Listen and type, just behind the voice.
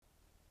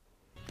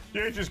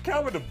Yeah, just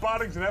come into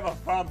Bunnings and have a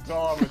fun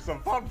time. It's a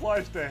fun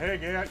place to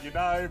hang out, you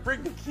know.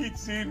 Bring the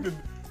kids in and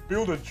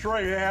build a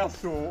tree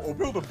house or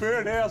build a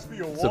birdhouse for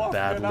your wife. It's a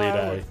bad you know,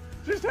 lid, eh?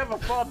 Just have a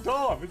fun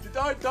time. But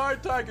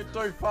don't take it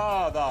too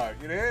far, though.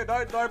 You know,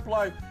 don't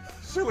play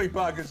silly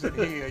buggers in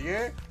here.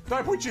 Yeah,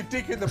 don't put your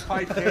dick in the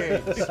paint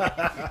cans.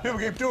 People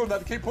keep doing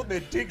that. They keep putting their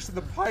dicks in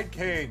the paint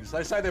cans.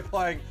 They say they're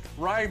playing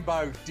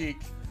rainbow dick.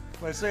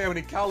 They see how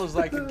many colours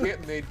they can get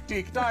in their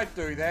dick. Don't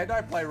do that.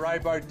 Don't play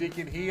rainbow dick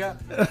in here.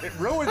 It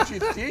ruins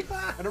your dick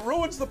and it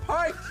ruins the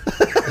paint. I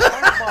came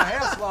to my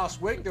house last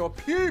week. There were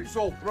pubes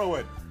all through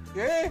it.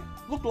 Yeah?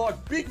 Looked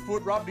like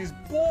Bigfoot rubbed his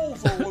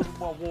balls all over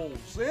my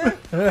walls. Yeah?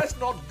 That's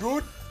not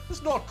good.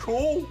 That's not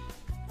cool.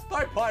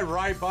 Don't play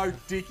rainbow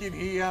dick in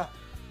here.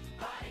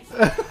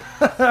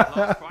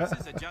 Lowest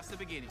prices are just the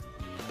beginning.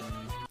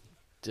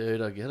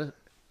 Dude, I get it.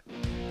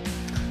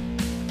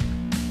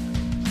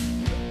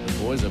 The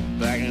boys are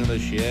back into the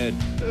shed.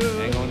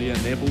 Hang on to your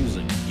nipples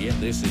and get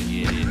this in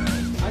you.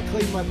 I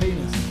clean my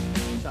penis.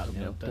 Shut up,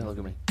 Neil. Don't look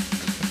at me.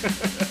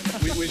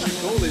 We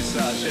should call this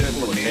shed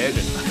full of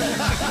tangent.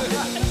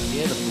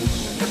 Yeah, the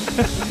bullshit.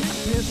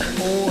 Piss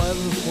all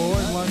over the floor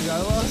in one go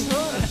last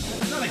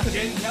night. Not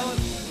again, Kellen.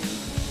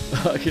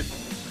 I could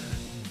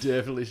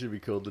definitely should be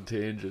called the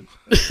tangent.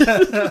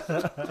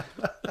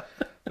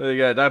 There you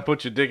go. Don't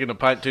put your dick in the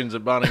paint tins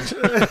at Bunnings.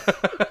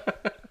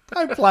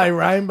 Don't play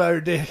rainbow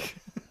dick.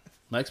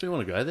 Makes me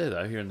want to go there,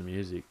 though, hearing the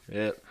music.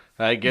 Yep.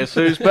 Hey, guess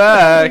who's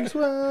back?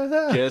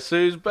 Guess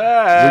who's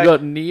back? We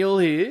got Neil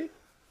here.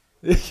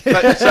 Say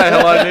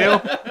hello, Neil.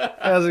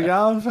 How's it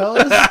going,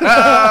 fellas?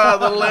 The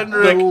The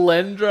Lendrick.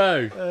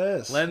 Lendro.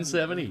 Yes. Len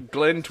 70.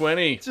 Glen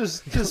 20.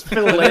 Just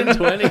fill it Len in.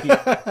 20.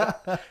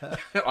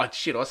 Oh,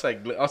 shit. I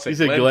said You said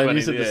Glen Glenn, 20.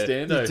 you said the yeah.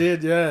 stando. You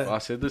did, yeah. I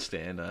said the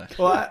stando.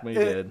 Well, Me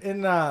dead.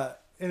 in our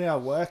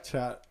work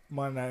chat,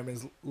 my name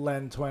is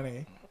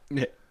Len20.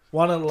 Yeah.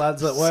 One of the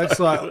lads at work's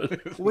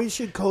like, we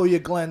should call you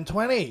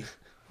Glen20.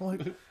 I'm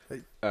like,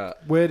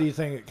 where do you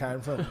think it came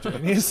from,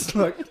 genius?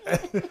 Like,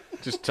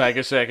 Just take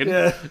a second.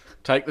 yeah,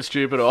 Take the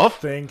stupid off.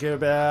 think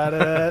about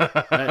it.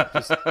 Mate,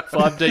 just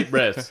 5 deep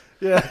breaths.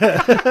 Yeah.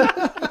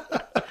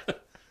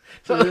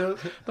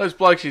 Those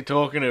blokes you're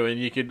talking to, and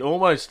you can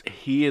almost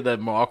hear the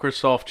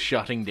Microsoft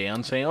shutting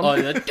down sound. Oh,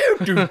 yeah.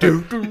 Look at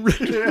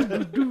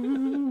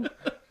that.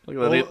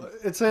 Well,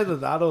 it's either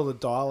that or the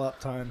dial-up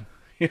tone.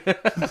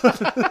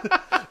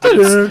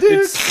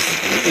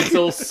 It's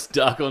all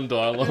stuck on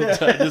dialogue.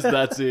 Just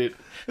that's it.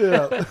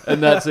 Yeah.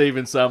 And that's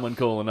even someone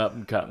calling up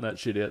and cutting that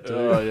shit out too.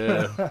 Oh,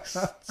 yeah.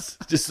 It's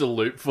just a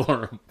loop for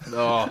them.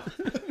 Oh.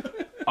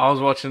 I was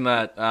watching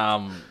that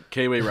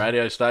Kiwi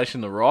radio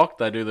station, The Rock.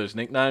 They do those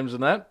nicknames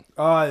and that.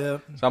 Oh, yeah.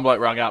 Some bloke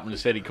rung up and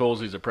said he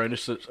calls his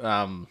apprentices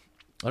I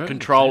don't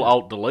Control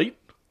Alt Delete.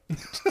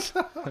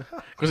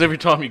 Because every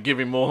time you give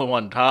him more than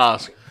one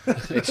task,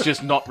 it's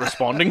just not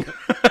responding.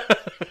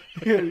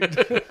 Yeah.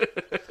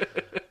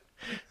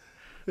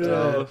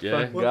 Yeah.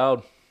 Fucking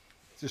gold.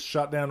 Just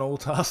shut down all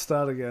tasks,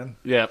 start again.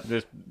 Yeah,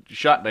 just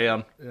shut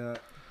down. Yeah.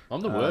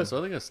 I'm the worst.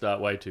 I think I start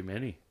way too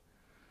many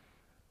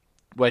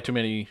Way too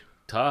many.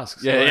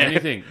 tasks. Yeah, or yeah.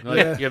 anything.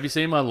 Like, have you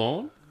seen my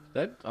lawn?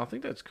 I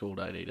think that's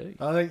called ADD.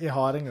 I think you're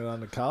hiding it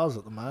under cars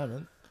at the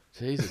moment.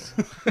 Jesus.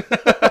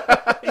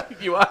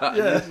 You are. Yeah.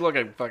 This is like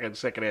a fucking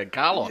second-hand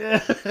car lot.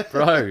 Yeah.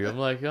 Bro, I'm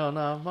like, oh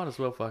no, I might as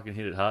well fucking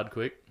hit it hard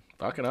quick.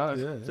 Fucking oath.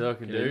 Yeah. So I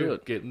can Yeah, do do it.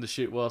 it. Getting the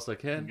shit whilst I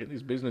can. Get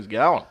this business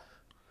going.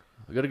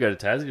 I've got to go to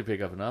Tassie to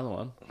pick up another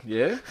one.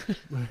 Yeah?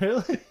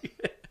 Really? Do you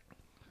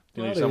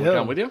Bloody need someone hell. to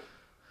come with you?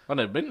 I've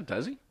never been to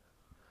Tassie.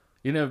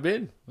 You never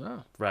been?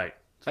 Oh. Right.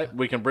 Hey,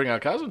 we can bring our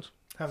cousins.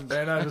 Haven't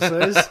been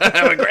overseas.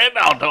 Have a grand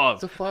old time.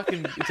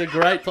 It's a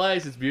great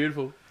place. It's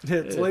beautiful. Yeah,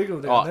 it's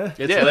legal down there.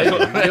 It's Yeah, legal.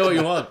 that's You can do what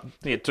you want.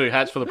 You get 2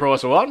 hats for the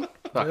price of one.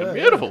 Fucking Yeah,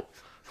 beautiful.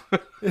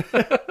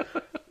 What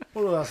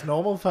do us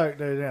normal folk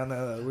do down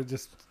there, though? We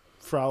just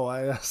throw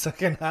away a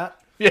second hat.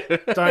 Yeah.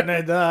 Don't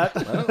need that.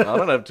 I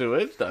don't have 2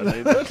 heads. Don't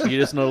need that. You're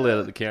just not allowed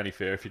at the county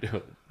fair if you do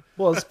it.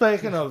 Well,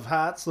 speaking of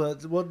hats,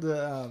 what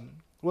the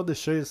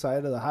shoes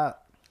say to the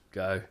hat?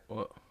 Go.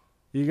 What?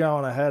 You go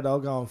on ahead, I'll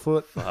go on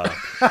foot.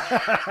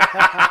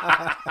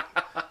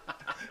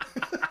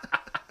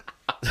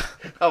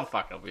 Oh,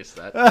 fuck, I missed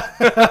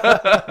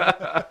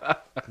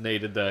that.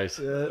 Needed those.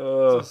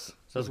 Yeah, That's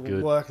just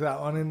good. work that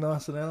one in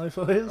nice and early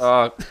for you.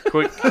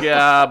 Quick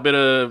bit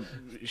of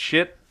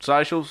shit.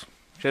 Socials.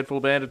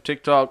 Shedful Bandit,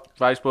 TikTok,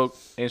 Facebook,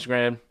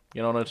 Instagram.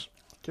 Get on it.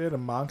 Get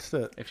amongst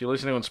it. If you're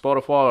listening on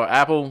Spotify or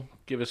Apple,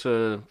 give us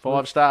a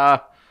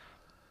 5-star.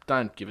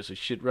 Don't give us a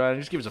shit rating.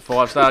 Just give us a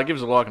 5-star. Give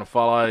us a like and a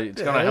follow.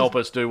 It's going to help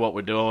us do what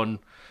we're doing.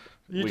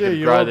 You We do can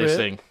your grow bit, this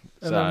thing.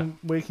 and So, then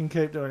we can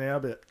keep doing our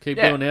bit. Keep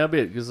Yeah. doing our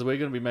bit because we're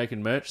going to be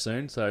making merch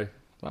soon. So,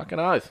 fucking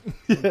oath.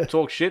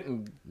 Talk shit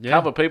and Yeah.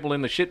 cover people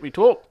in the shit we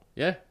talk.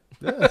 yeah.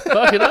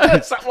 Fucking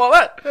oath. Something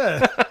like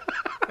that.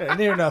 Yeah,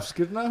 near enough's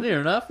good enough.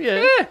 Near enough,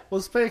 yeah.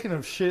 Well, speaking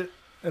of shit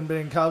and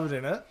being covered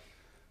in it,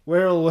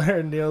 we're all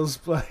wearing Neil's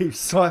bloody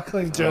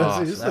cycling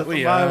jerseys at the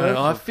We moment.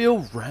 are. I feel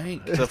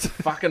rank. It's a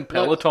fucking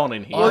Peloton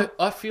in here.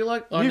 I feel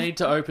like I need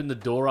to open the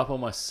door up on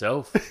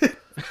myself.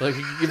 Like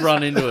you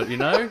run into it, you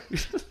know.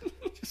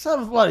 Just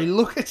have a bloody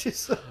look at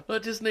yourself. I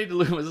just need to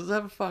look. Just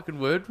have a fucking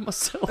word for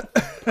myself.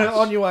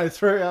 On your way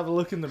through, have a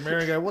look in the mirror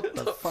and go, what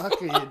the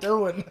fuck are you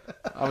doing?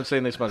 I haven't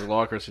seen this much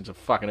lycra since a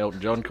fucking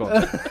Elton John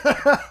concert.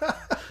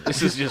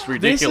 This is just This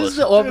ridiculous. is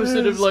the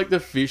opposite of like the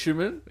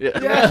fishermen. Yeah.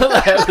 They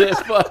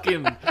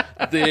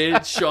have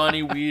their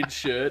shiny weird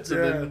shirts,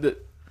 and then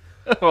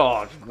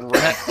Oh,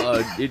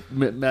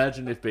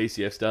 imagine if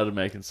BCF started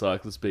making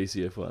cyclist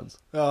BCF ones.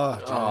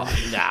 Oh,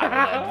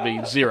 that'd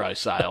be zero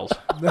sales.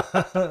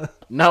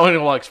 No one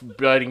who likes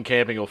boating,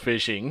 camping, or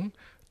fishing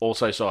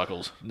also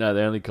cycles. No,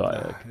 they only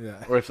kayak.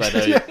 yeah. Or if they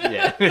do,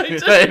 yeah.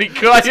 They only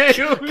kayak.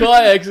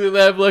 Kayaks, and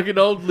they have like an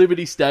old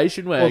Liberty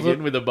station wagon Well,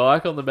 with a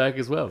bike on the back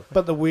as well.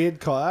 But the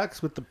weird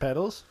kayaks with the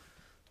pedals.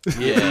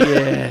 Yeah.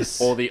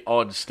 Yes. Or the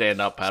odd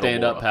stand-up paddle.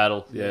 Stand-up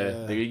paddle.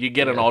 Yeah. You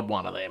get an odd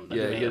one of them.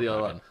 Yeah, you get the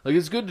other one. Like,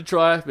 it's good to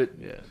try, but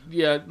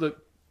Yeah. look,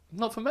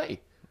 not for me.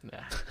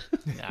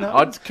 No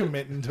one's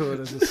committing to it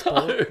as a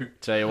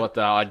sport. Tell you what,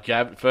 though,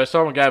 first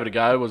time I gave it a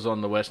go was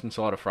on the western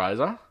side of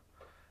Fraser,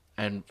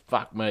 and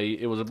fuck me,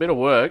 it was a bit of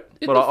work.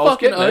 In but the I was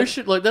fucking getting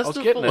ocean, like that's I was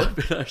the getting full it.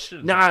 open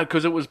ocean. No,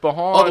 because it was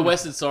behind. Oh, the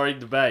western, sorry,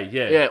 the bay.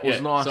 Yeah, Yeah, it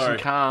was nice sorry.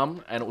 and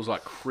calm, and it was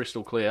like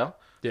crystal clear.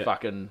 Yeah.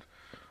 Fucking,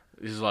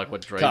 this is like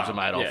what dreams Calm,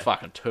 are made of. yeah.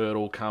 Fucking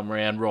turtle come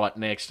round right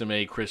next to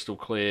me, crystal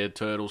clear.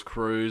 Turtles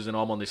cruise, and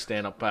I'm on this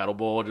stand-up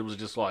paddleboard. It was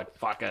just like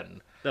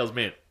fucking. That was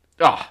mint.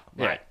 Oh,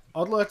 Yeah. mate.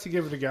 I'd like to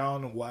give it a go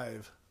on a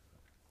wave.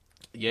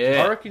 I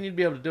Yeah. reckon you'd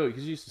be able to do it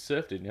because you used to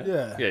surf, didn't you?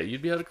 Yeah. Yeah,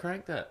 you'd be able to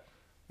crank that.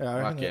 Yeah, I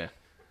reckon Fuck yeah.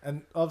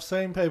 And I've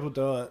seen people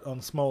do it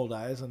on small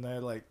days, and they're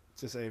like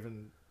just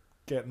even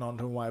getting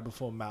onto a wave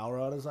before mail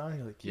riders are.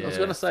 You're like, Yeah. I was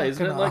going to say,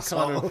 isn't it Fucking like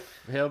kind asshole. of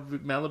how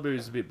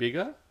Malibu's a bit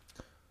bigger?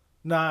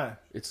 No,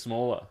 It's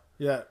smaller.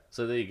 yeah.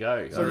 So there you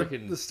go. So I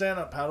reckon. the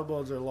stand-up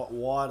paddleboards are a lot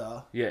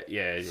wider, Yeah.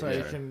 so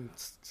you can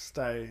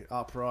stay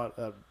upright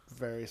at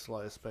very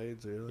slow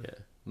speeds. Really.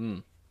 Yeah.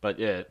 But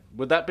yeah,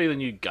 would that be the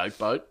new goat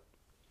boat?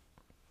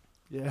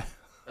 Yeah.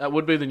 That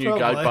would be the new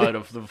Probably. goat boat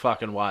of the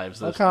fucking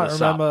waves. I can't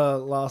remember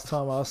last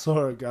time I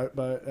saw a goat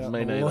boat out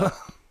Me in the neither. water.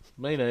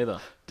 Me neither.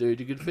 Dude,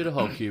 you could fit a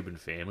whole Cuban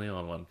family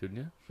on one, couldn't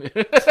you?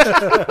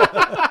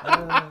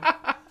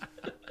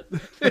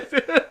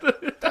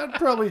 I'd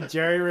probably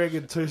jerry-rig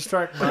a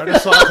two-stroke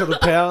motorcycle to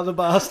power the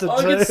bastard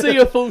I too. could see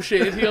a full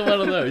shanty on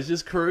one of those,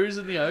 just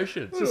cruising the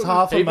ocean. Just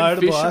half a Even motorbike.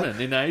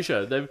 fishermen in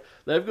Asia,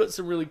 they've got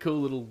some really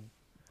cool little,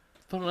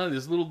 I don't know,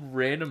 there's little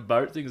random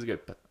boat things that go.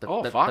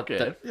 Oh, fuck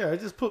yeah. Yeah,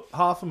 just put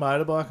half a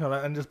motorbike on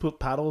it and just put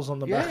paddles on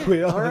the Yeah, back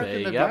wheel. I There reckon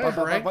you they'd go.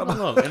 be cranking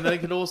along, and they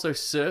can also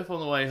surf on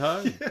the way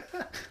home.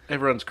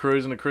 Everyone's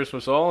cruising to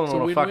Christmas Island It's a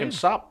on a win-win. fucking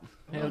sup.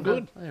 How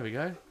good. There we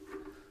go.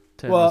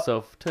 Turn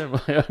Well-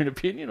 my own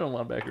opinion on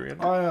one back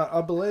around.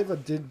 I believe I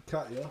did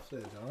cut you off there,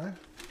 Johnny.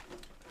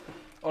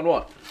 On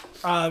what?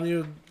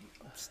 You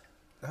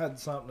had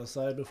something to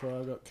say before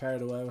I got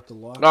carried away with the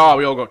light. Oh,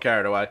 we all got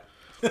carried away.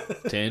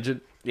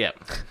 Tangent. Yeah.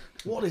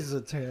 What is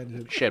a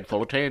tangent? Shed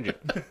full of tangent.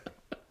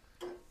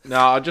 No,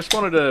 I just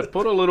wanted to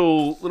put a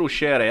little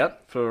shout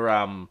out for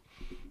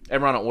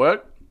everyone at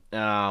work.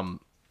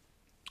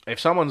 If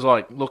someone's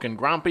like looking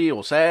grumpy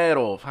or sad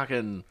or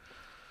fucking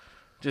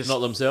just Not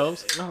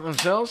themselves. not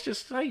themselves,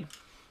 just hey,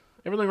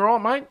 everything all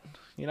right, mate?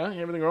 You know,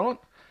 everything all right?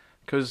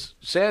 Because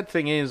sad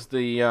thing is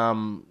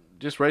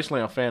just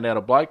recently I found out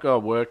a bloke I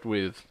worked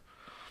with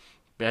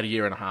about a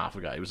year and a half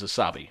ago. He was a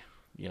subby.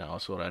 You know, I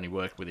sort of only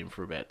worked with him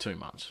for about 2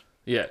 months.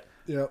 Yeah.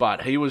 Yeah.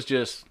 But he was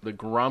just the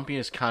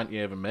grumpiest cunt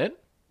you ever met.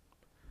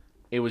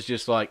 It was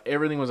just like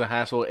everything was a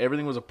hassle,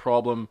 everything was a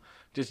problem,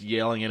 just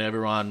yelling at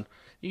everyone.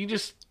 You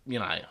just, you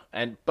know,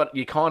 but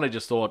you kind of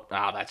just thought,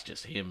 that's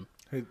just him.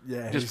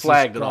 Yeah, Just he's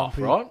flagged it off,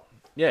 grumpy. right?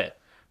 Yeah.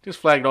 Just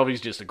flagged off, he's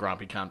just a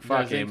grumpy cunt. Don't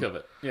Fuck think him. of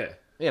it. Yeah.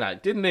 You know,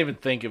 didn't even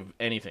think of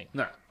anything.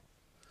 No.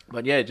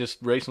 But yeah, just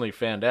recently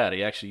found out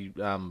he actually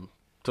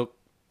took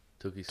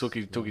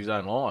his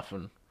own life.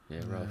 And Yeah,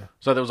 right.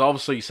 so there was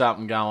obviously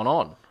something going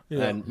on.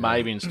 Yeah. And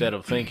maybe instead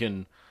of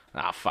thinking,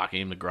 fuck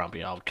him, the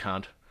grumpy old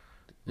cunt.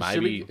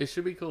 Maybe, It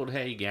should be called How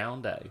You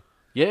Gown Day.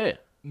 yeah.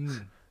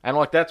 And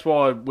like that's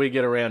why we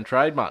get around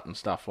trademark and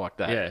stuff like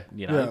that. Yeah.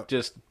 You know, Yeah.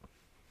 just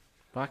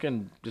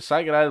fucking just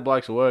say good day to the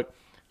blokes at work.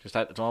 Just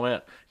take the time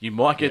out. You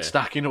might get Yeah.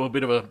 stuck into a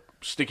bit of a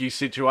sticky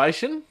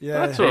situation.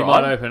 Yeah. That's He all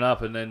might right. open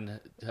up and then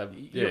have.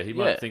 Yeah, he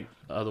might Yeah. think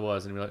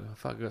otherwise and be like, oh,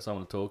 fuck, I got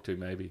someone to talk to,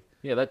 maybe.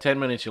 Yeah, that 10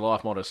 minutes of your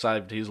life might have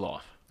saved his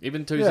life.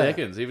 Even 2 Yeah.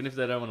 seconds, even if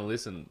they don't want to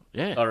listen.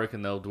 Yeah. I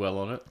reckon they'll dwell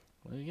on it.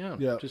 There you go.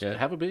 Yeah. Just Yeah.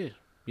 have a beer.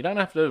 You don't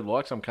have to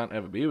like some cunt to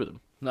have a beer with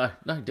them. No,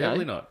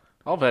 definitely not.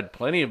 I've had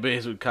plenty of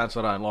beers with cunts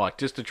I don't like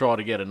just to try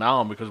to get to know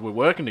them because we're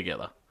working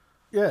together.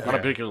 I Yeah.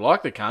 don't particularly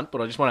like the cunt,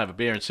 but I just want to have a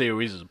beer and see who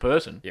he is as a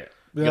person. Yeah.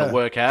 You got to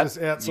work hat. Just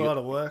outside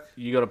of work.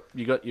 You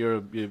got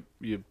your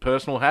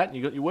personal hat and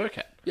you got your work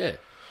hat. Yeah.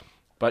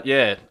 But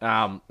yeah,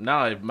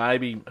 no,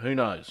 maybe, who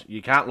knows?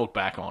 You can't look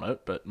back on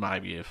it, but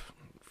maybe if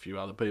a few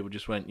other people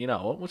just went, you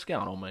know what, what's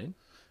going on, man?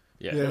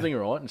 Yeah. Yeah. Everything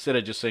all right? Instead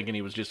of just thinking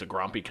he was just a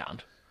grumpy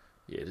cunt.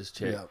 Yeah, just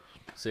check. Yeah.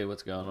 See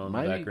what's going on in the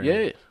Maybe, background.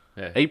 yeah.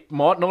 Yeah. He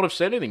might not have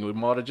said anything. We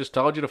might have just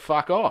told you to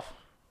fuck off.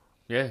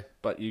 Yeah.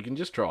 but you can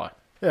just try.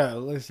 Yeah,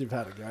 at least you've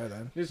had a go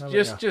then.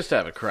 Just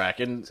have a crack.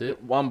 And That's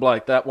it. one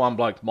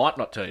bloke might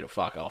not tell you to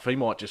fuck off. He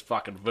might just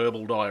fucking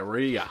verbal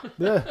diarrhea,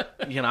 Yeah.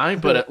 you know.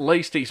 But at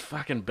least he's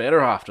fucking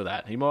better after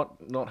that. He might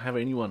not have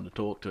anyone to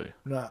talk to,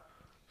 No.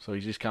 so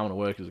he's just coming to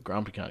work as a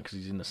grumpy cunt because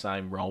he's in the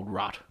same rolled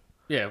rut.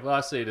 Yeah, well, I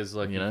see it as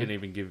like You you know? can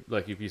even give,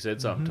 like if you said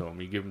something to him,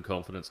 you give him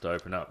confidence to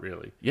open up,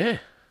 really. Yeah,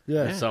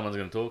 Yeah. Someone's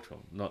going to talk to him,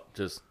 not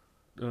just,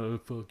 oh,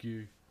 fuck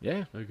you.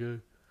 yeah. Okay.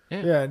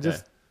 Yeah, and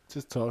just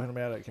talking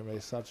about it can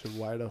be such a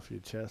weight off your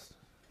chest.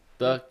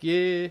 Fuck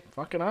yeah.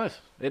 Fucking oath.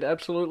 It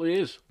absolutely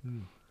is.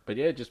 But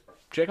yeah, just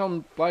check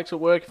on blokes at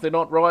work if they're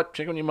not right.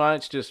 Check on your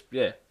mates. Just,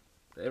 yeah.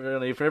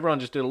 If everyone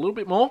just did a little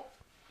bit more.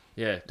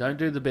 Yeah, don't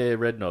do the bear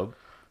red knob.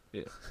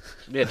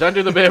 Yeah, don't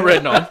do the bare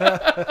red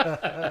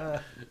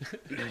knob.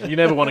 You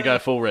never want to go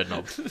full red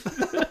knob.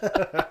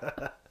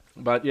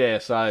 But yeah,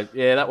 so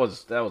yeah, that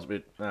was a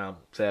bit sad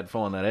to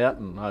find that out,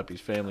 and I hope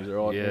his family's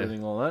alright and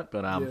everything like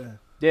that. But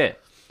yeah,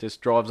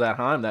 just drives that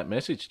home. That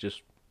message,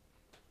 just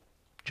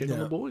check on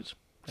the boys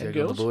and Check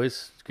girls. on the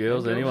boys,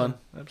 girls, And anyone.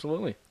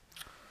 Absolutely.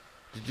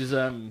 Did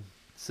you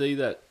see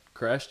that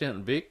crash down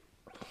in Vic?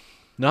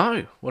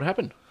 No, what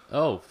happened?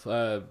 Oh,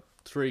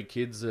 3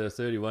 kids, a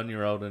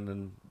 31-year-old, and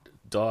then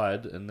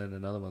died, and then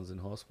another one's in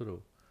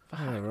hospital.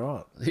 Yeah,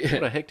 right. Yeah,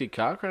 What a hectic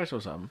car crash or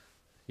something.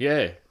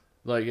 yeah,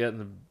 like out in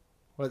the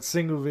What,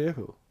 single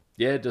vehicle?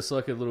 yeah, just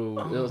like a little.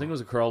 I think it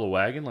was a Corolla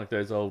wagon, like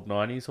those old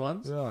 '90s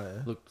ones. Oh,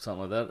 yeah. Looked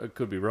something like that. It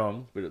could be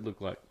wrong, but it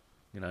looked like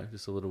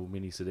just a little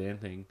mini sedan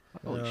thing.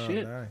 Holy Oh,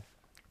 shit. no.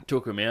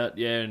 Took him out,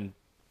 yeah, and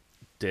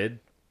dead.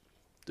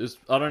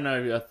 I don't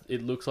know.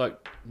 It looks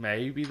like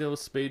maybe there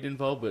was speed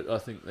involved, but I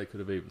think they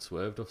could have even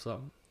swerved or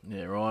something.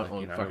 Yeah, right. Like,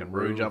 Or you know, fucking a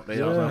Rouge rule. up there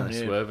Yeah. or And something. they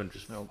Yeah. swerve and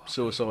just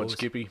Suicide balls.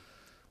 Skippy.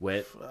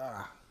 wet.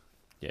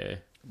 Yeah.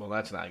 Well,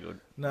 that's no good.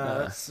 No,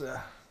 that's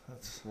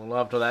Well,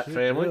 love to that it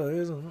family. really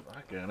isn't.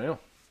 Fucking hell.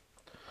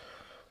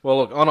 Well,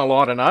 look, on a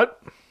lighter note,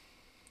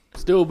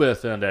 Stillbirth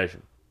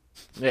Foundation.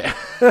 yeah.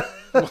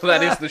 Well,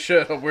 that is the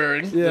shirt I'm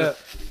wearing. Yeah.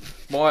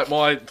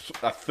 My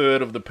a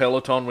third of the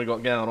Peloton we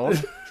got going on.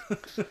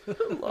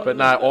 But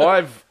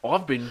no,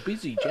 I've been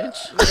busy,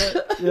 gents.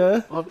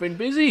 Yeah. I've been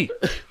busy.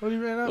 What have you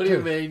been up What to? do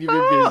you mean you've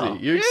been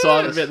busy? You're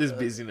excited yes. about this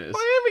busyness.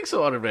 I am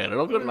excited about it.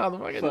 I've got another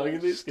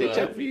fucking stitch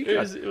up for you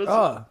guys.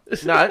 Oh,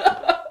 No,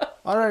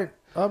 I don't.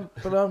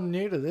 But I'm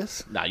new to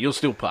this. no, you're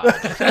still part of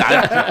it.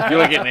 No,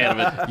 you're getting out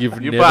of it.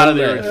 You're You're part of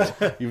the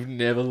left. original. You've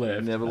never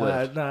left. Never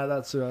left. No,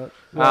 that's right.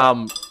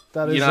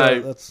 That you is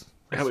know, that's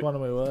how we- one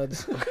of my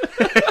words.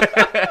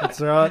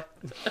 That's right.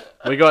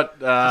 we got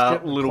a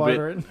Getting the little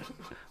quota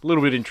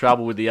in. bit in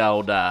trouble with the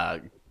old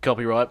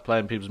copyright,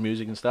 playing people's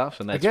music and stuff,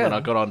 and that's Again? when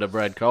I got onto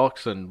Brad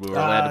Cox and we were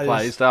allowed to play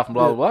yes. his stuff and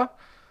blah, Yeah. blah, blah.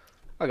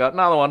 I got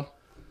another one.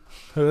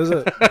 Who is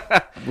it?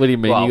 What do you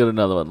mean? Well- You got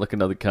another one, like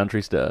another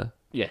country star?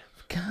 Yeah.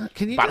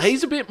 Can you? But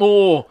he's a bit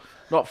more,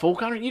 not full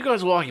country. You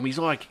guys like him. He's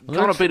like,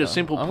 got a bit of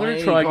simple I'm plan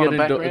gonna try and kind get of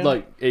into background.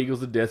 like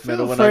Eagles of Death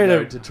Metal Feel when I free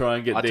go to- to try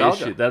and get I their told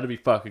you. shit. That'd be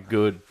fucking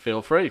good.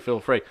 Feel free.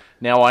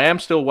 Now, I am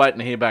still waiting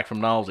to hear back from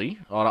Knowlesy.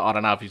 I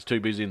don't know if he's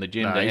too busy in the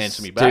gym to He's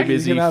answer me too back.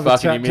 busy You can have a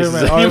fucking chat your to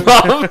missus him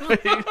and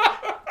at your mum.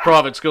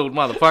 Private schooled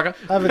motherfucker.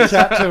 Have a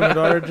chat to him at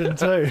Origin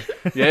too.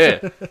 Yeah,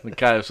 the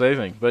KFC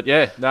thing. But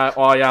yeah, no,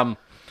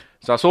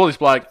 so I saw this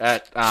bloke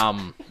at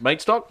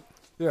Meatstock.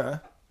 Yeah.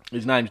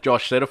 His name's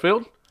Josh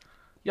Setterfield.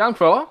 Young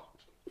fella.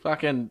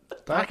 Fucking,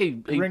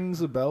 he Rings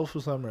the bell for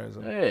some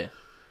reason. yeah.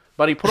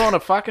 But he put on a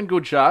fucking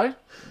good show.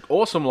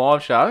 Awesome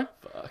live show.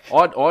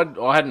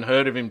 I hadn't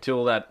heard of him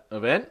till that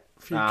event.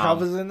 A few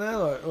covers in there,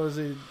 like, or is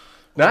he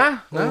Nah,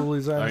 all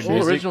his own Own shit? all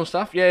music. original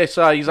stuff. Yeah,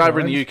 so he's over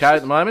in the UK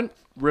at the moment,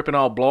 ripping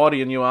old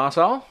Blighty a new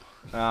arsehole.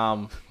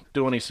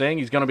 Doing his thing.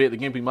 He's going to be at the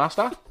Gimpy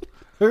Muster.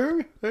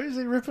 Who? Who's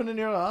he ripping in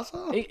your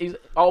asshole? He's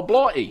old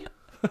Blighty.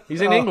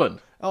 He's in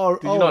England. Oh,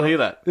 Did you not hear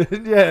that?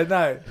 Yeah,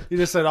 no. You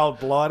just said old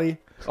blighty.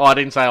 Oh, I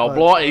didn't say old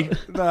Blighty.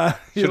 No.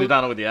 Should have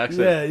done it with the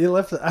accent. Yeah, you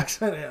left the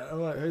accent out.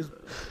 I'm like, who's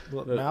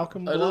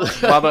Malcolm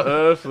Blighty? Mother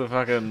Earth, the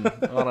fucking, I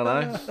don't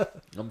know.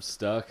 I'm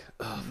stuck.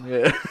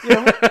 Yeah.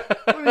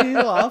 What are you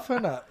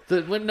laughing at?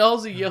 When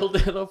Knowlesy yelled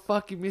out, "I'll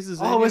fuck your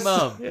missus and your it's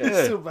mum."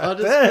 it's still back I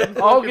just there.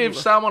 couldn't I'll fucking- give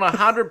someone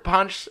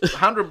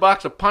 $100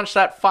 to punch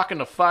that fuck in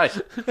the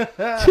face.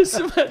 Just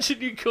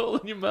imagine you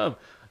calling your mum.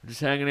 I'm just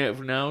hanging out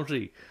for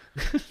Knowlesy.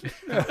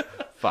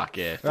 Fuck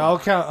yeah.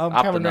 I'm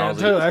Up coming the round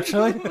nosy. too,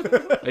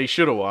 actually. He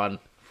should have won.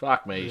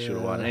 Fuck me, he should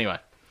have won. Anyway.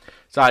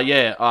 So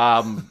yeah,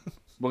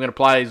 we're going to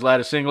play his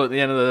latest single at the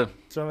end of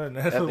the... At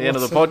the end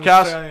of the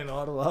podcast? Australian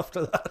Idol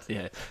after that.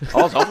 Yeah.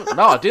 I was offered.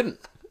 No, I didn't.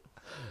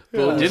 I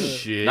didn't.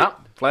 Bullshit. No,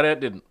 flat out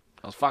didn't.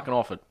 I was fucking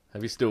offered.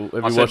 Have you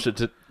I watched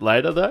said- it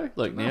later though?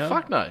 Like now?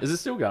 fuck no. Is it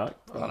still going?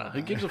 I don't know.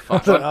 Who gives a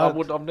fuck? I've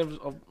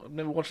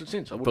never watched it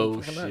since. I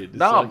wouldn't fucking know. Bullshit. It's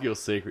No, like your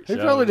secret He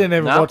show. probably didn't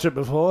even No. watch it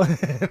before.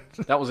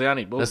 that was the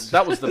only. Well,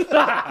 that was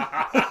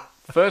the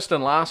first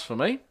and last for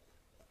me.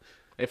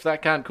 If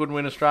that cunt couldn't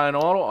win Australian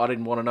Idol, I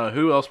didn't want to know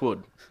who else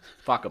would.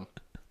 Fuck him.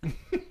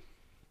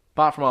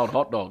 Apart from old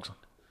hot dogs.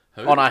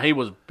 Who? Oh no, he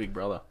was Big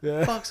Brother.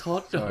 Yeah. Fuck's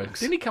hot Sorry. dogs.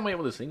 Didn't he come out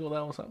with a single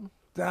though or something?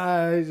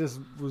 No, he just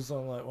was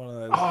on like one of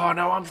those. Oh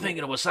no, I'm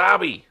thinking of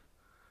Wasabi.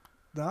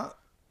 No,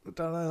 I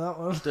don't know that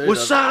one. Dude,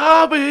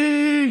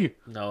 Wasabi.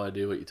 no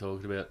idea what you're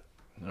talking about.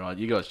 All right,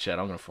 you guys chat.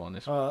 I'm gonna find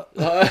this. I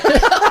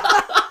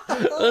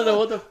don't know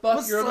what the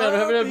fuck you're about. I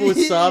haven't had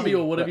wasabi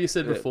or whatever you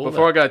said before.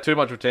 Before I go too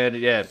much with Tandy,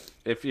 yeah.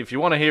 If you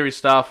want to hear his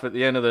stuff at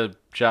the end of the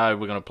show,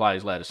 we're gonna play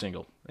his latest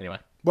single. Anyway,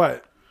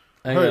 Wait,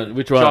 Hang on,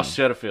 which one? Josh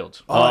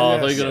Setterfield's. Oh, I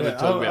thought yes, you were going to yeah.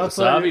 talk I about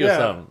thought wasabi you- or yeah.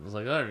 something. I was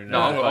like, I don't know.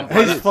 I'm-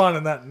 he's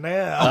finding that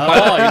now.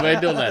 Oh, you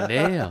ain't doing that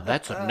now.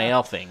 That's a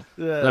now thing.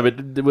 Yeah. No,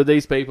 but were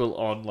these people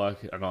on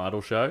like an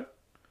idol show?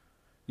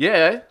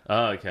 Yeah,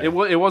 Oh, okay. it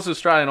was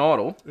Australian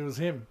Idol. It was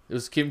him. It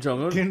was Kim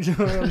Jong Un. Kim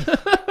Jong-un.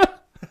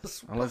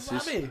 Unless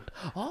this, Wasabi.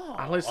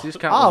 unless this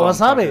cunt Oh, was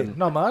on wasabi. fucking-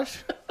 Not much.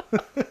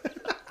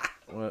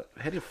 Well,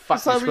 how do you fuck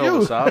Wasabi spell you.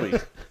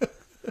 wasabi?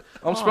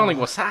 I'm spelling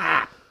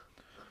wasabi.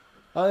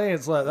 I think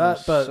it's like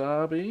that, but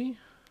Wasabi.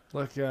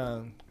 like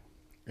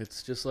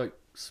It's just like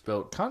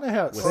spelt kind of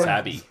how it's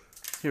wasabi.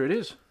 Here it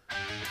is.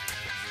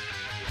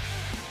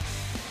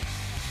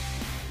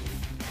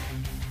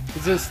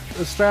 Is this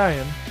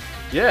Australian?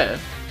 Yeah.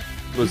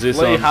 Was this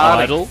Lee on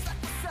Harding. Idol?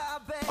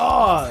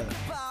 Oh,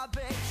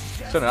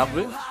 Turn it up a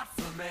bit.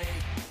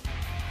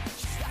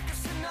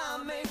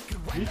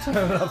 you turn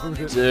it up a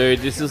bit. Dude,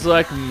 this is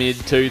like mid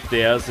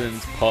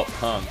 2000s pop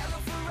punk.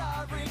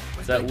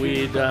 That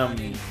weird,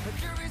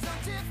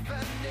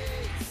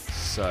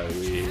 so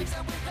weird.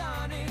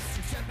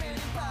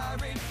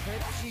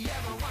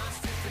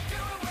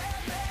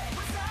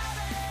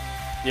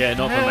 Yeah,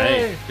 not for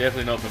me.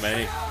 Definitely not for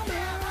me.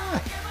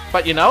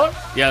 But you know it?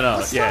 Yeah, no,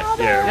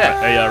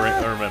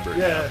 I remember it.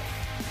 Yeah.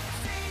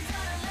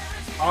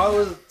 I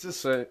was just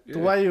So, the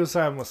way you were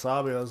saying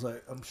wasabi. I was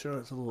like, I'm sure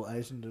it's a little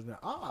Asian dude now.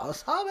 Oh,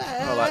 wasabi.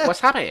 Oh, like,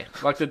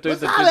 wasabi. Like the dude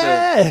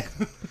that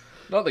did the...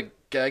 Not the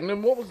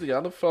Gangnam. What was the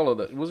other fella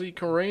that... Was he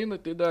Korean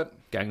that did that?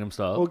 Gangnam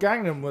Style. Well,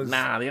 Gangnam was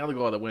Nah, the other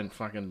guy that went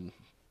fucking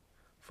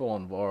full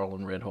on viral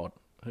and red hot.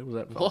 Who was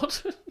that fella?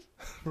 What?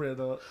 red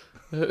hot.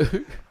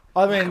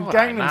 I mean, God,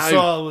 Gangnam no.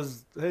 Style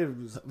was he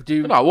was Do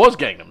you, No, it was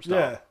Gangnam Style.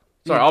 yeah.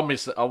 Sorry, I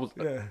missed it. I was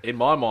Yeah. in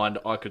my mind.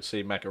 I could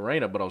see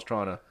Macarena, but I was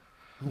trying to.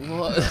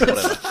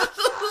 what?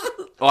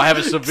 I have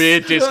a severe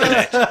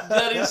disconnect.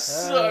 That is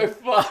so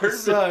far.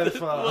 So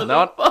far.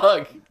 Not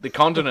Fuck. the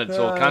continents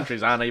or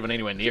countries aren't even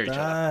anywhere near each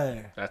other.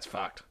 No. That's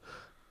fucked.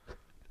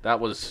 That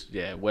was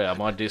wow.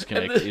 My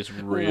disconnect is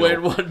real.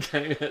 When one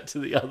came out to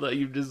the other,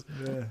 you just.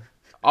 Yeah.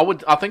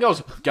 I think I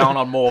was going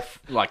on more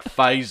like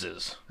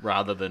phases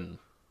rather than.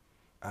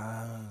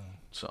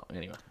 So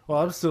anyway,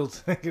 Well, I'm still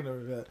thinking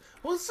of it.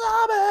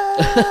 Wasabi.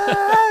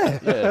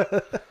 yeah.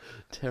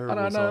 Terrible. I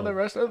don't know song. the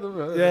rest of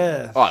the.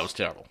 yeah. Oh, it was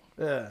terrible.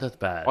 Yeah. That's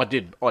bad. I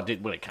did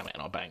when it came out.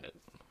 I banged it.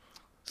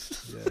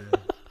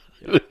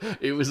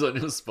 It was on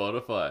your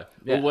Spotify.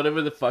 Yeah. Or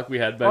whatever the fuck we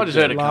had back I just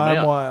heard then. it come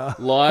out.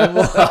 LimeWire.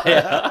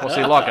 LimeWire. Well,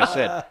 see, like I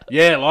said,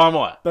 yeah,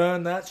 LimeWire.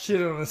 Burn that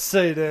shit on a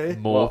CD.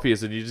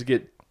 Morpheus, and you just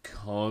get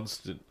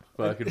constant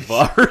fucking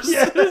virus.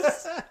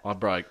 I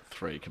broke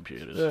 3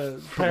 computers Yeah,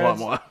 from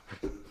parents- LimeWire.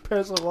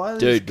 Parents like, why is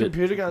Dude, this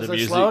computer going the so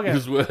music slow again?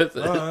 was worth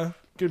it.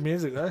 Good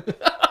music though.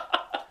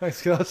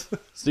 Thanks, guys.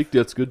 Stick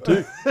that's good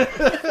too.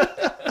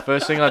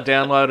 First thing I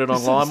downloaded on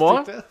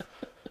LimeWire. Stick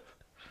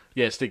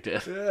Yeah, stick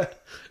death. to- Yeah.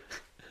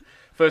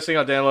 First thing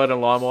I downloaded on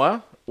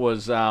LimeWire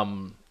was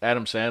Adam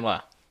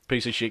Sandler,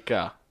 Piece of Shit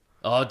Car.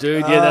 Oh,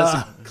 dude, yeah, that's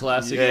a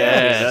classic.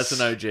 Yes. Yeah, that's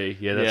an OG.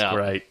 Yeah, that's Yeah.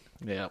 great.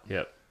 Yeah.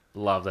 Yep,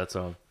 love that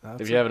song.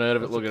 If you haven't heard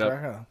of it, That's look a it up.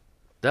 cracker.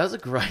 That was a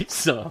great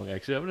song.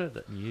 Actually, I haven't heard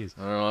that in years.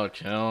 Oh,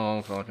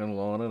 I'll fucking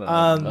line it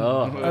up.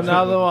 Oh.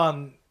 Another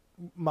one,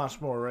 much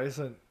more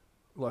recent,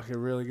 like a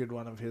really good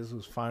one of his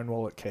was Phone,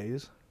 Wallet,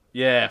 Keys.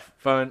 Yeah,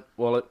 phone,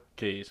 wallet,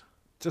 keys.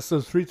 Just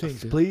those 3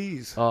 things,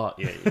 please. Oh,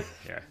 yeah.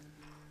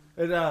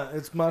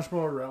 It's much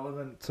more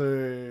relevant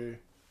to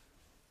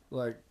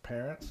like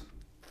parents.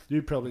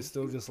 You probably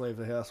still just leave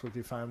the house with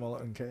your phone,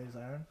 wallet, and keys,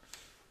 Aaron.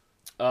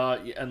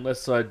 Yeah,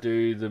 unless I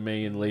do the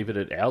me and leave it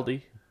at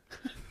Aldi.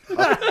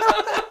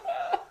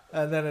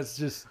 And then it's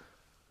just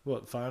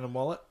what, phone and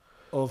wallet,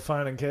 or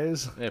phone and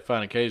keys. Yeah,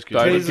 phone and keys.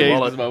 Phone and Keys keys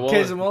and is my wallet.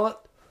 Keys and wallet.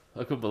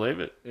 I couldn't believe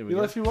it. Here we You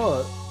go. left your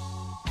wallet.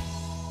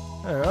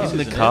 All right. In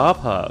the Isn't car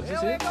park. Is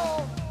it?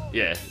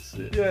 Yeah, that's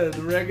it. Yeah, the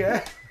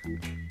reggae.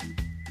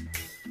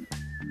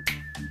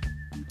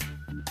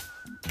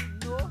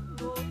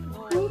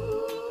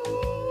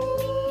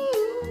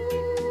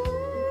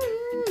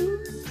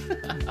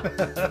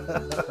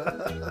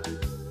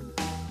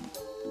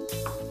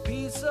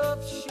 Piece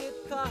of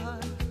shit car.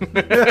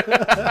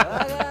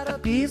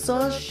 Piece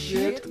of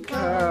shit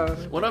car.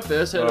 When I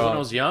first heard it when I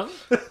was young,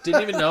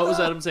 didn't even know it was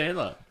Adam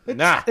Sandler.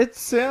 Nah. It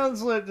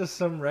sounds like just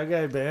some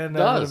reggae band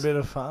having Does. a bit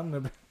of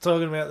fun,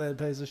 talking about their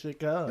piece of shit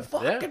car.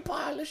 Fucking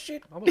pile of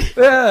shit.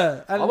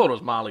 Yeah, I thought it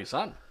was Marley's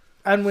son.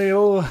 and we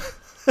all.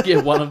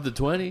 Yeah, one of the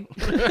 20.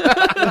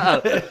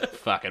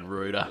 Fucking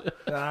ruder.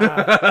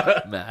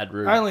 Mad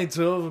rude. Only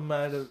 2 of them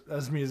made it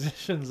as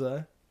musicians,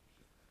 though.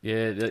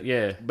 Yeah,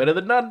 yeah. Better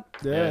than none.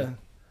 Yeah. Yeah.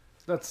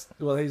 That's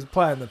well, he's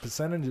playing the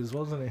percentages,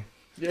 wasn't he?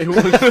 Yeah, it was.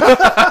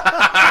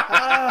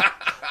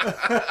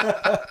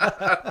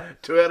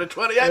 2 out of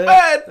 28,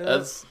 man.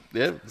 That's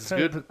it's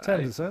good.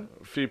 10%.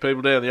 A few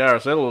people down the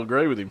RSL will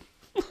agree with him.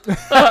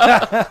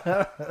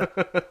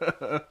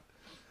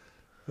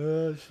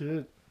 Oh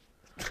shit.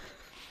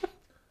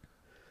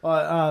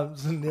 So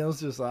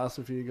Neil's just asked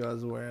if you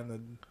guys are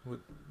wearing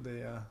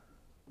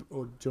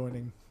or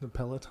joining the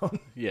Peloton.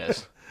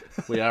 Yes,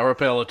 we are a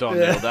Peloton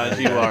now. Don't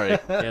you worry.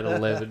 He had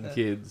 11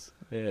 kids.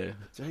 Yeah,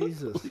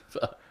 Jesus.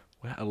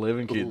 wow,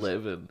 11 kids.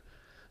 11.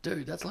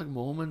 Dude, that's like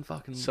Mormon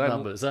fucking Same-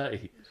 numbers, eh?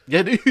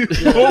 Yeah, dude.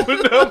 Mormon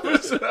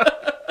numbers.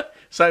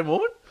 Same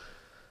Mormon?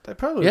 They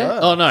probably Yeah. were.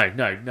 Oh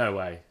no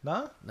way.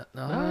 No?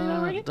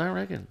 No, don't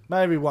reckon.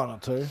 Maybe one or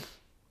two.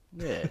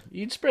 Yeah,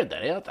 you'd spread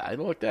that out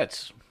though. Like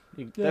that's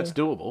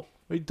doable.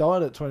 He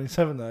died at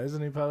 27 though,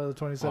 isn't he part of the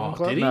 27 Oh,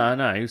 club? did he?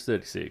 No, he was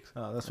 36.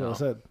 Oh, that's what I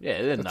said.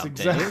 Yeah, they're That's numb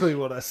exactly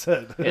what I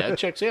said. Yeah, it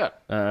checks out.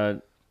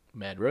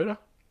 Mad Rooter.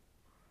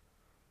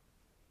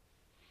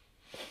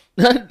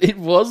 It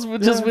was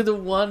just with a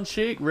one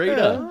chick,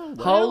 Rita.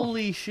 Yeah.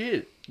 Holy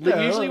shit. Like,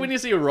 Yeah, usually well. when you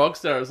see a rock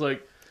star, it's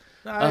like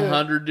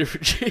 100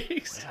 different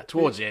chicks.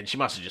 Towards the end, she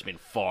must have just been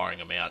firing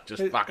them out.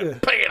 Just It- fucking yeah.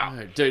 pick it up.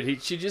 No,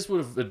 dude, she just would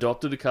have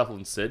adopted a couple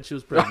and said she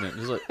was pregnant.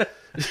 Just like,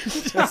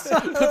 just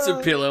puts a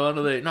pillow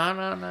under there.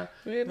 No.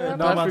 Yeah, no,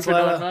 Don't months for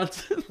 9 later.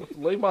 months.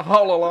 Leave my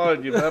hole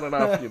alone. You've had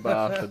enough, you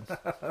bastard.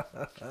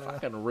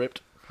 Fucking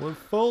ripped. We're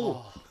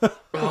full.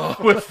 Oh,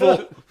 we're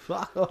full.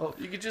 Fuck off.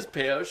 You could just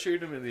power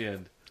shoot him in the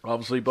end.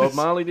 Obviously, Bob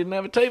Marley didn't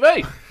have a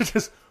TV.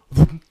 Just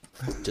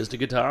Just a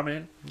guitar,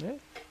 man. Yeah,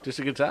 just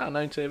a guitar,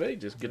 no TV.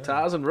 Just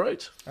guitars and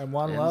roots. and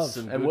one And love.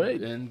 some And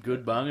good, weed. and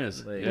good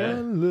bungers. There you Yeah. go.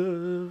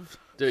 One love.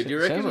 Dude, you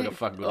Sounds reckon like a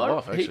fucking good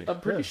life, actually. I'm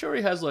pretty sure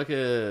he has like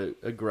a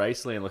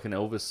Graceland, like an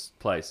Elvis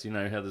place. You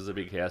know how there's a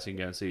big house you can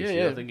go and see his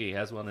shit? Yeah. I think he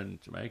has one in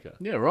Jamaica.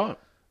 Yeah, right.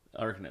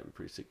 I reckon that'd be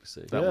pretty sick to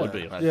see. That Yeah. would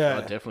be. I'd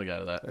Yeah. definitely go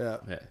to that. Yeah.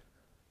 Yeah.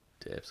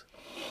 Debs.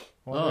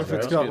 I wonder Oh, if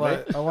it's okay. got Good,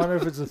 like. I wonder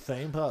if it's a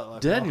theme park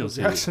like Daniel's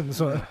Michael here.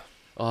 Jackson's one.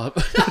 Oh,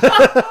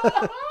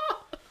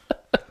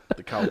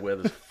 The cold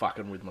weather's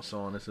fucking with my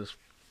sinuses.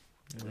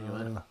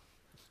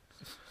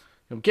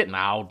 I'm getting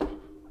old.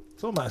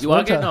 It's almost you are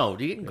winter. getting old.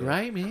 You're getting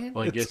grey, man.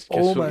 Well, It's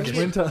almost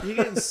winter. You're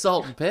getting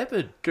salt and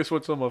peppered. Guess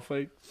what's on my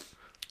feet?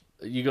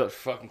 You got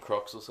fucking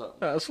Crocs or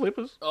something.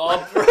 Slippers.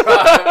 Oh,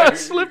 bro.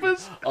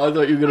 Slippers. I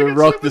thought you were going to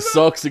rock the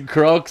socks and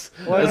Crocs.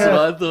 That's what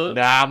I thought.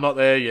 Nah, I'm not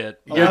there yet.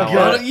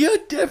 You're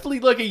definitely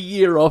like a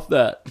year off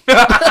that.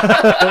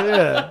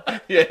 Yeah.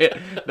 Yeah.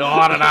 No,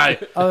 I don't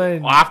know. I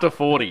mean, After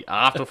 40.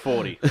 After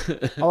 40.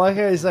 I like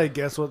how you say,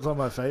 guess what's on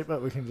my feet,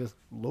 but we can just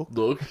look.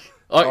 Look.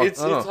 Oh, it's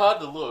oh. hard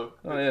to look.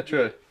 Oh, yeah,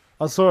 true.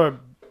 I saw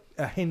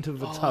a hint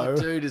of a toe. Oh,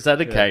 dude, is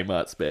that a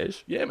Kmart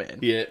special? Yeah, man.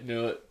 Yeah,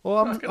 knew it. Well,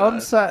 I'm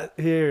sat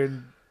here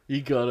in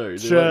You got to.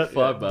 shirt,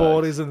 like $5.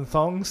 boardies and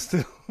thongs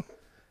still.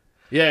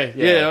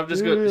 Yeah, I've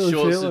just You're got really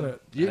shorts. feeling And,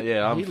 it.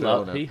 Yeah, I'm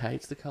feeling it. He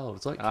hates the cold.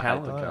 It's like I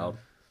hate the Callan. cold.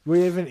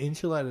 We even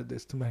insulated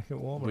this to make it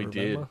warmer. We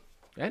remember?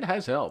 It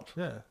has helped.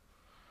 Yeah.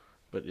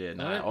 But yeah,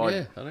 no.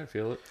 I don't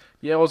feel it.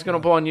 I was going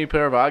to buy a new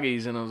pair of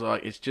Uggies, and I was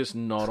like, it's just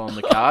not on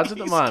the cards at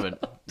the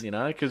moment. You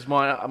know, because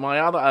my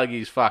other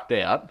Uggies fucked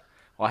out.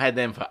 I had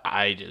them for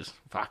ages.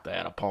 Fuck, they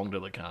had a pong to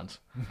the cunts.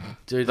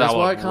 Dude, They that's were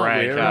why I can't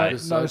wear rank,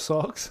 it. No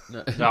socks.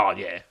 Oh,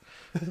 yeah.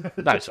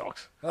 No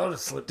socks. I'll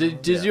just slip.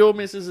 Does your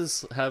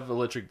missus have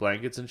electric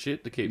blankets and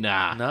shit to keep?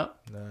 Nah. No?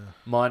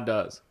 Mine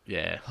does.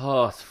 Yeah.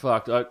 Oh, it's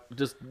fucked.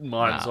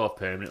 Mine's off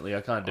permanently.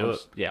 I can't do it.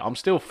 Yeah, I'm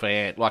still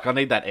fan. Like, I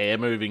need that air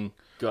moving.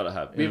 Gotta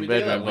have. In Maybe the they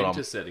have bedroom, but winter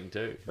I'm- setting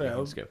too. Yeah, You can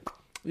just go,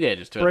 Yeah,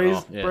 just turn it Bree's,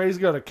 off. Yeah. Bree's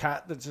got a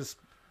cat that just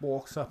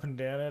walks up and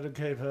down there to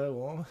keep her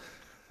warm,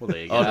 Well,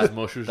 there you go. oh, there's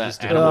mushrooms that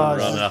just animal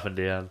running runs. up and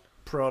down.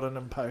 prodding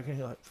and poking.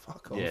 You're like,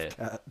 fuck off, Yeah.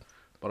 cat.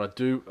 But I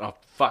do. Oh,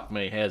 fuck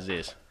me. How's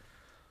this?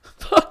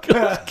 Fuck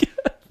off.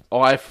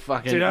 I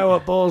fucking. Do you know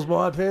what balls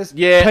my piss?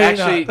 Yeah, Peanut.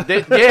 actually.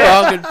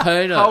 Yeah. Fucking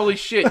peanut. Holy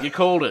shit, you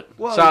called it.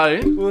 Well, So.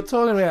 we were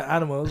talking about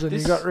animals, and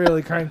you got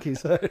really cranky.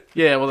 So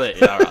Yeah, well, there,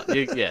 all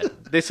right. Yeah.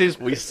 This is.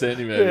 We sent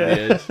him over the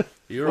edge.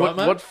 You alright, What,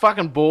 mate? what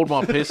fucking bored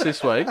my piss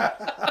this week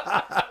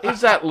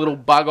is that little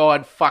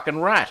bug-eyed fucking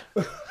rat.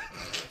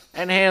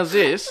 And how's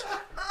this?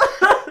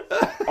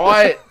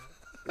 I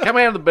come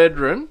out of the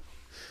bedroom,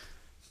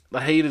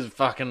 the heater's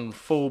fucking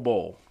full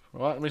ball.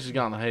 Right? Mrs.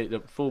 going, the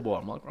heat, full ball.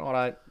 I'm like,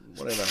 right,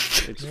 whatever.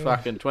 It's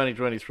fucking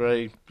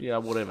 2023. Yeah,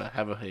 whatever.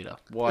 Have a heater.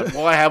 Why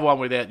have one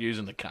without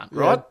using the cunt,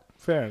 right? yeah,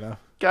 fair enough.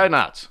 Go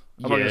nuts.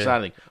 I'm not going Yeah. to say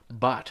anything.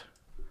 But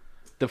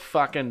the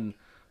fucking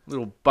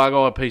little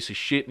bug-eyed piece of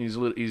shit is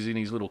in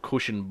his little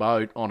cushion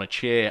boat on a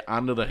chair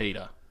under the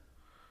heater.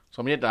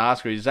 So I'm yet to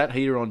ask her, is that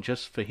heater on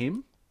just for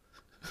him?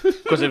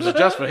 Because if it's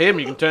just for him,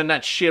 you can turn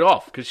that shit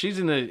off. Because she's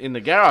in the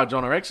garage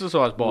on her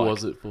exercise bike.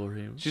 Was it for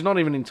him? She's not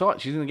even in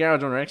tight. She's in the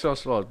garage on her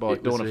exercise bike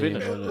It was doing a for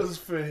him. fitness. It was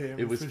for him.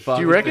 It was for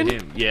fucking Do you reckon? for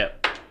him. Yeah.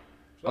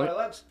 sure. Right,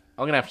 let's-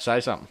 I'm going to have to say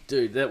something.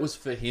 Dude, that was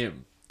for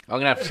him. I'm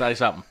going to have to say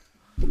something.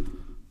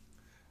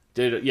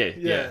 Dude,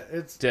 yeah.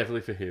 It's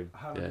Definitely for him.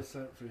 100% Yeah.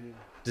 for him.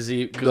 Does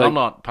he? Because I'm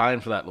not paying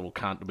for that little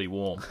cunt to be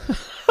warm.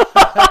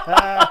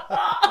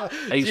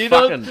 He's Do you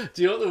fucking...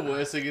 know what the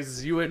worst thing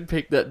is you went and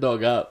picked that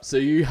dog up, so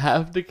you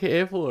have to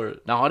care for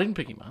it. No, I didn't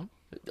pick him up.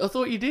 I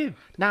thought you did.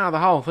 No, the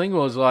whole thing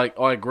was like,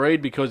 I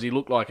agreed because he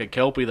looked like a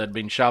Kelpie that'd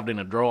been shoved in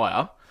a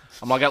dryer.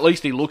 I'm like, at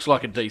least he looks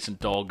like a decent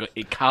dog,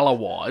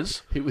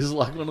 colour-wise. It was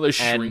like one of those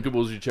And-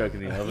 shrinkables you chuck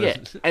in the oven. Yeah,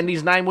 and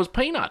his name was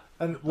Peanut.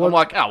 And I'm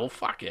like, oh, well,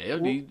 fuck yeah.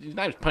 His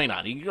name's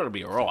Peanut. You got to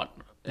be all right.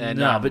 And,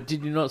 No, but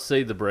did you not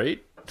see the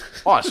breed?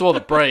 I saw the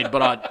breed,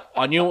 but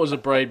I knew it was a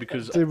breed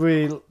because... did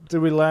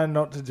we learn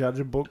not to judge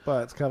a book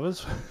by its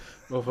covers?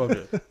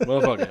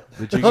 Motherfucker.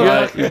 But you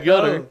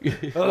got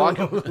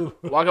to.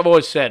 Like I've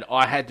always said,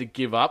 I had to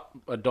give up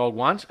a dog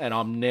once, and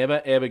I'm never,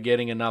 ever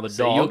getting another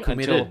So dog you're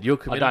committed. until You're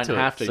committed I don't to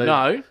it. have to. So-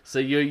 No. So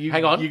you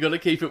Hang on. You got to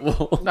keep it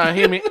warm. No,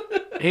 hear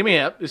me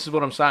out. This is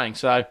what I'm saying.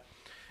 So,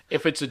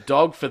 if it's a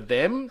dog for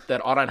them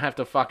that I don't have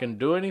to fucking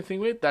do anything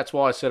with, that's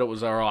why I said it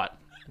was all right.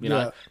 You know,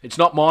 Yeah. it's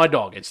not my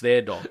dog; it's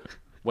their dog.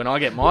 When I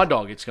get my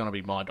dog, it's going to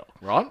be my dog,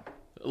 right?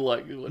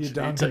 Like, what You should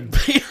don't take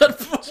Peanut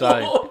for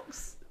So-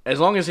 walks? As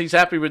long as he's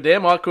happy with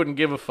them, I couldn't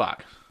give a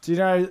fuck. Do you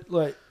know,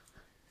 like,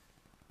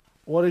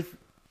 what if...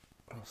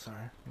 Oh, sorry.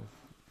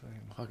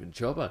 Fucking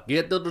chopper.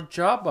 Get to the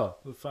chopper.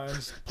 The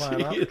phone's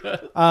playing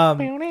up.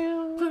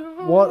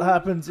 What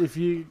happens if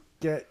you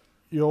get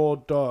your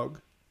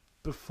dog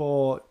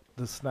before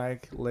the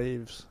snake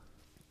leaves?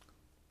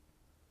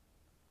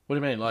 What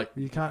do you mean? Like,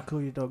 You can't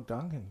call your dog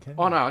Duncan, can you?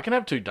 oh no, I can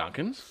have two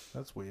Duncans.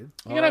 That's weird.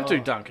 You can have two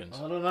Duncans.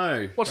 I don't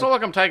know. Well, it's not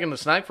like I'm taking the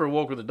snake for a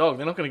walk with the dog.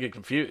 They're not going to get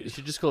You confused.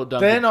 should just call it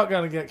Duncan. They're not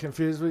going to get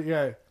confused with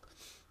you.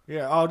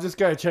 Yeah, I'll just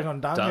go check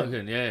on Duncan.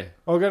 Duncan, yeah.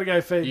 I've got to go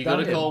feed You got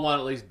to Duncan. call one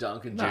at least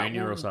Duncan No, Jr.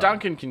 or well, something.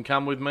 Duncan can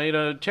come with me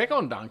to check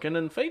on Duncan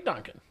and feed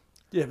Duncan.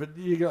 Yeah, but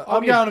you got. I'll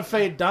I'm give- going to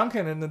feed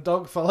Duncan, and the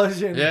dog follows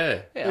you. And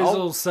Yeah. Yeah, he's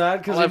I'll- all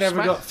sad because I'll he have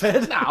never smack- got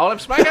fed. No, I'll have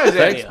Smackos out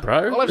Thanks, here.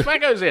 bro. I'll have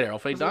Smackos out here. I'll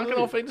feed Duncan.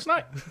 I'll feed the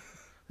snake.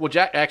 Well,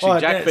 Jack Oh,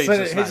 Jack yeah, feeds so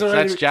the he's snake.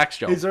 already- That's Jack's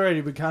job. He's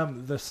already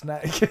become the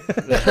snake. Yeah.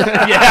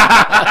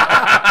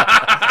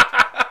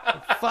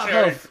 Fuck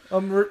off!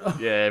 I'm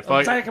Yeah, if I'm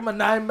I taking my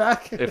name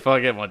back. if I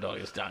get my dog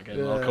as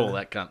Duncan, I'll Yeah. call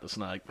that cunt the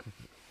snake.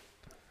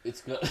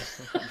 It's got...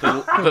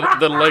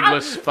 The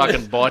legless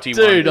fucking bitey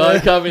Dude, one. I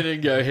come in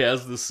and go,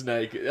 how's the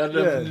snake? And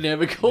I've Yeah.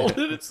 never called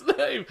it its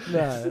name.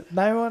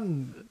 No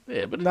one.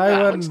 Yeah, but No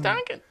no, one- it's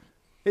Duncan.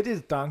 It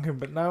is Duncan,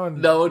 but no one.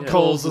 No one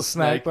calls the the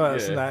snake by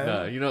its name.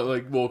 No, you're not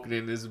like walking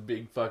in, there's a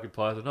big fucking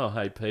python. Oh,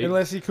 hey, Pete.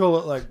 Unless you call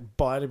it like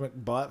Bitey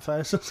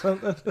McBiteface or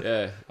something.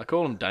 Yeah. I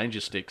call them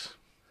danger sticks.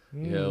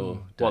 Yeah, or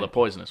Well, the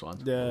poisonous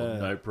ones. Yeah.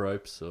 nope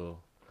ropes or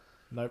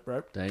Nope,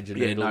 rope. danger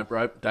Yeah, needle. nope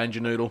rope, danger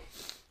noodle.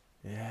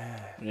 Yeah.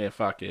 Yeah,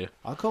 fuck yeah.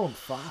 I call them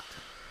fucked.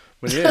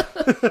 But yeah.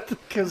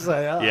 Because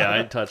they are. Yeah, I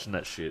ain't touching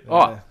that shit.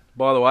 Oh,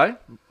 by the way,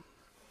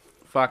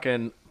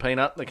 fucking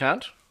Peanut the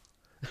cunt.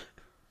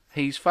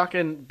 He's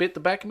fucking bit the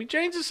back of my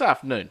jeans this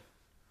afternoon.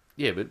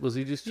 Yeah, but was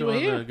he just You were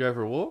trying here? to go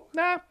for a walk?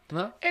 Nah.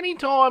 No?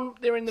 Anytime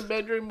they're in the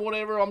bedroom,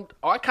 whatever,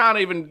 I can't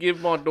even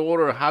give my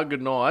daughter a hug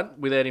goodnight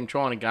without him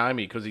trying to go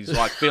me because he's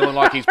like feeling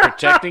like he's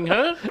protecting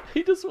her.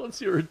 He just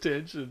wants your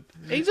attention.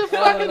 He's a I don't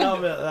fucking... know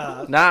about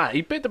that. Nah,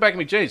 he bit the back of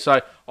my jeans.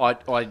 So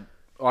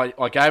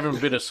I gave him a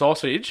bit of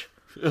sausage,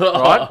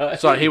 right?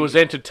 So he was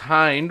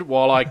entertained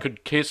while I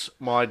could kiss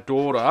my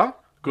daughter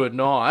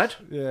goodnight,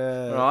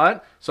 Yeah.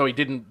 right? So he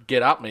didn't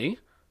get up me.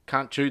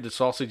 Can't chew the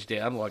sausage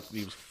down like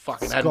he was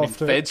fucking hadn't been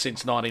Scoffed it. fed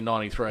since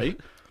 1993.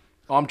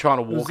 I'm trying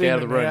to It was walk in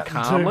out of the and room out in 2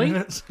 calmly.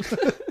 minutes.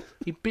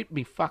 He bit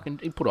me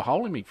fucking... He put a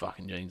hole in me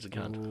fucking jeans, the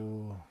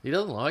cunt. He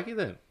doesn't like you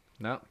then.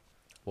 No.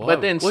 Why?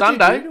 But then What'd you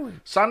do to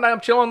him? Sunday I'm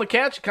chilling on the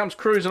couch. He comes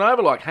cruising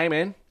over like, hey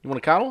man, you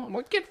want to cuddle? I'm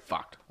like, get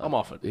fucked. I'm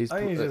off it. He's I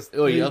think he just-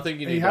 I he- think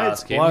you he need to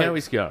hates ask him how blokes.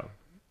 he's going.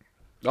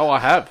 Oh, I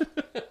have.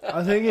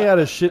 I think he had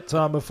a shit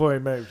time before he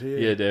moved here.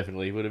 Yeah,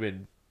 definitely. He would have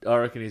been. I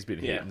reckon he's been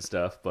hit Yeah. and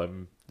stuff. But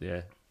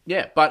yeah,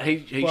 Yeah, but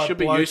he Like should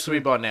be blokes used to me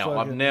with by now.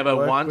 I've fucking never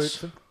work once...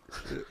 boots.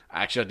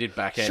 Actually, I did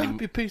backhand shut him.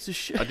 up, you piece of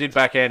shit. I did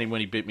backhand him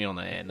when he bit me on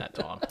the hand that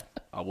time.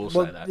 I will say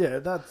Well, that. yeah,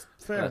 that's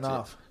fair That's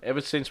enough. it.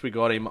 Ever since we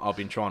got him, I've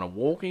been trying to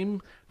walk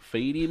him,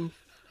 feed him.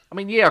 I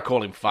mean, yeah, I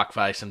call him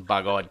fuckface and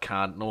bug-eyed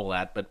cunt and all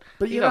that, but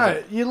But he you know,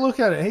 doesn't- you look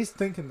at it, he's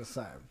thinking the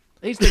same.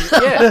 he's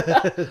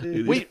yeah.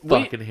 We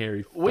fucking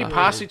hairy. We fuck.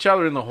 pass each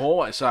other in the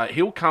hallway, so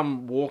he'll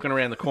come walking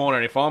around the corner,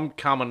 and if I'm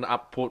coming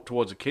up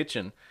towards the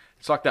kitchen,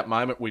 it's like that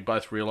moment we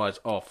both realise,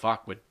 oh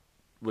fuck,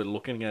 we're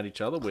looking at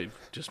each other. We've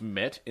just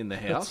met in the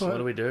house. what- What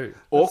do we do?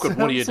 Awkward.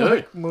 What do you Sounds do?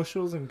 like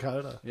Mushels and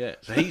Coda. Yeah.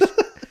 So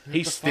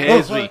he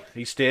stares me.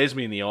 He stares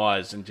me in the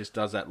eyes and just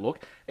does that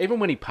look. Even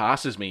when he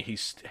passes me,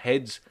 his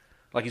head's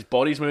like his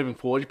body's moving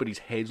forward, but his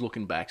head's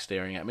looking back,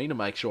 staring at me to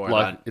make sure I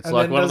Like don't. it's And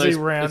like then one of does he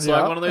those. round It's you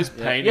like up? one of those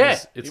paintings. Yeah.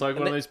 It's like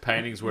one of those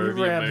paintings wherever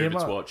You you round move, him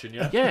it's up. watching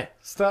you. Yeah.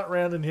 Start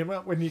rounding him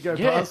up when you go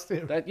Yeah. past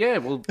him.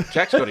 Well,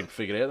 Jack's got him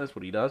figured out. That's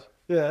what he does.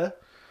 Yeah.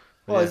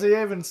 Well, Yeah. is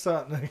he even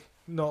starting to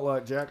not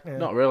like Jack now?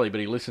 Not really, but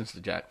he listens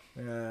to Jack.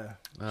 Yeah.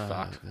 Oh,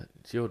 Fuck.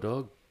 It's your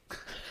dog.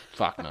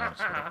 Fuck no.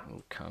 It's not a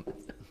little cunt.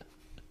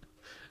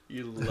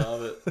 You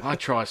love it. I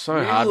try so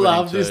You hard. with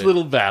love him this too.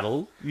 little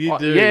battle. You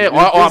do. Yeah,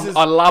 This is-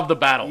 I love the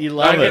battle. You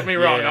love Don't it, get me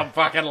wrong. yeah. I'm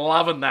fucking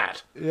loving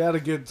that. You had a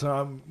good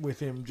time with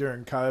him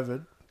during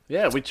COVID.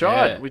 Yeah, we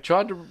tried. Yeah. We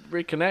tried to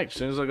reconnect as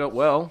soon as I got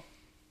well.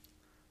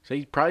 So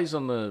he prays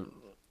on the...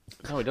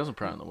 No, he doesn't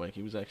pray on the week.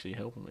 He was actually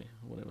helping me.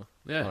 Whatever.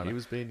 I Yeah, don't he know.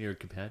 was being your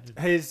companion.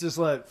 He's just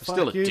like, fuck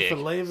Still a you dick. for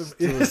leaving.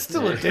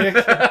 Still a dick.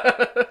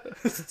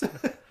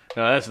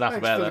 No, that's enough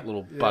Thanks about for that the-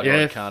 little yeah. bugger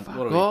Yeah, cunt. fuck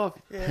What are we... off.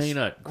 Yes.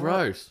 Peanut.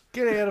 Gross.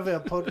 Get out of our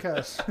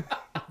podcast.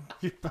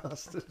 You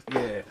bastard.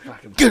 Yeah,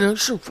 fucking... Get out,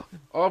 so fucking...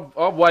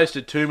 I've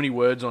wasted too many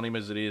words on him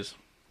as it is.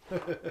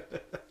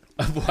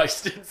 I've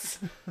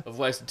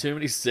wasted too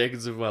many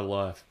seconds of my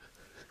life.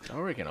 I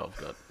reckon I've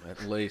got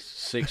at least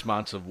 6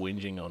 months of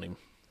whinging on him.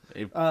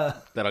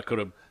 That I could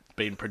have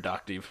been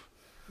productive.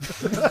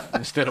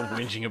 Instead of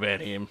whinging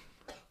about him.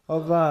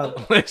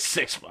 I've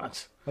 6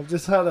 months.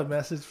 just had a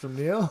message from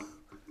Neil.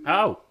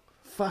 Oh.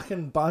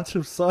 Fucking bunch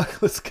of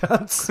cyclist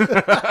cunts.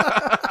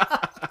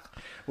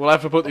 We'll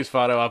have to put this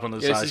photo up on the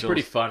Yeah, socials. this is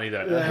pretty funny,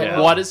 though. Yeah.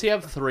 Why does he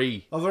have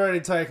 3? I've already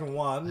taken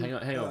one. Hang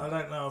on. I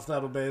don't know if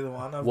that'll be the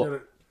one. I've What? got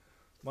it.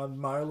 My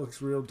mo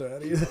looks real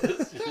dirty.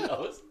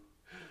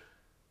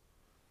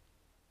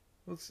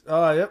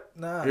 Oh, yep.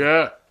 No.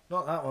 Yeah,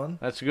 Not that one.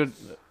 that's good.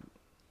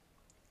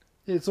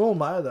 It's all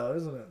mo, though,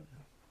 isn't it?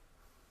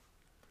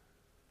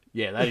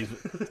 Yeah,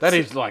 that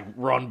is like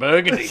Ron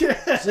Burgundy. Dude,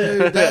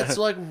 that's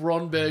like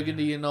Ron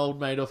Burgundy and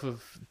old mate off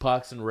of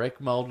Parks and Rec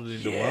molded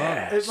into one.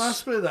 It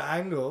must be the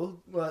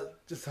angle,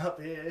 but just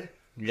up here.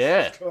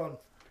 Yeah, Come on.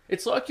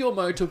 It's like your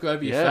mo took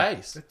over your Yeah.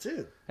 face. That's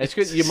it. it's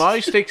good. Your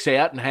mo sticks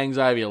out and hangs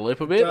over your lip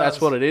a bit. It That's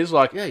does. what it is.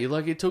 Like Yeah, you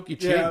like it took your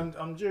chin. Yeah,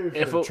 I'm due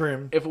for a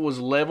trim. if it was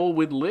level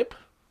with lip,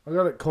 I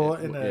got it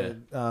caught in Yeah.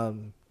 a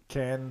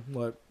can,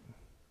 like,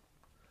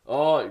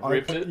 Oh, it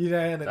ripped it. you know,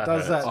 and it That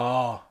does hurts. that.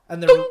 oh,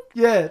 And then,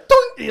 yeah,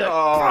 dunk, you're like,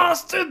 Oh.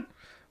 bastard!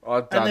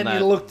 I've And done then that.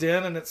 you look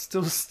down and it's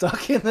still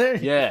stuck in there.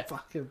 Yeah. You're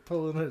fucking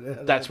pulling it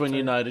out. That's of when the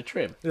you trim. know to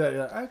trim.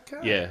 Yeah, okay.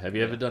 Yeah, have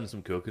you ever done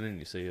some cooking and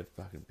you see a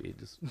fucking beard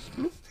just...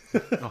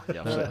 Oh,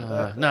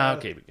 yeah, no, I'll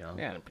keep it going.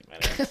 yeah, pick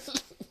that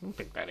up.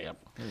 Pick that up.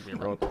 It'll be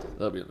right.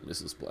 That'll be on the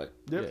missus plate.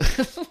 Yep.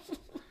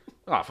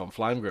 Oh, if I'm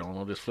flame grilling,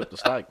 I'll just flip the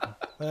steak.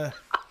 Yeah.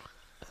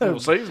 Little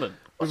seasoning.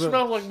 It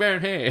smells like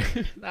burnt hair.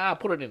 Nah,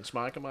 put it in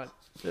smoker, mate.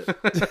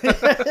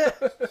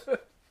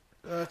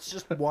 It's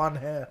just one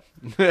hair.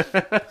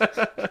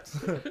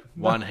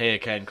 One hair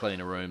can clean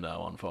a room,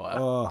 though, on fire.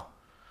 Oh,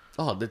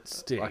 Oh, that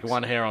stinks. Like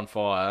one hair on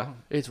fire.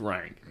 It's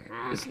rank.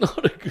 It's not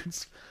a good...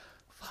 it's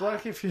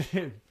like if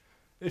your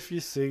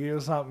ciggy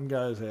or something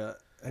goes out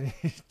and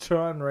you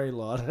try and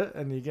relight it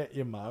and you get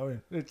your mo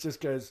in, it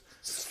just goes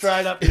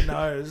straight up your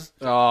nose.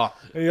 Oh,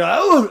 And you're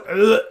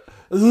like,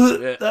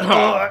 yeah.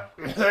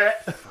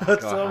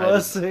 that's I the hate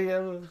worst thing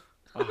ever.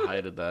 I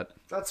hated that.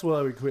 That's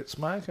why we quit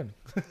smoking.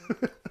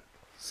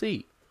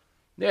 See,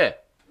 Yeah,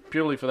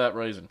 purely for that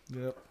reason.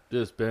 Yep.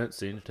 just burnt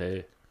singed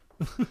hair.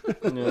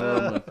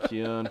 Oh, my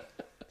God.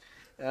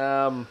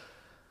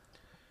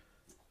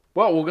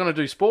 Well, we're going to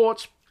do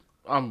sports.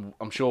 I'm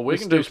sure we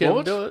can do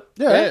still sports. do it.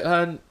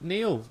 Yeah.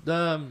 Neil,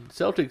 the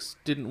Celtics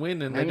didn't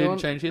win and they Hang didn't on,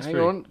 change history.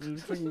 Hang on. You're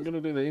freaking going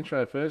to do the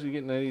intro first. You're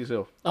getting ahead of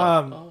yourself.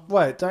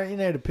 Wait, don't you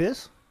need a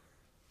piss?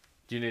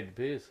 Do you need to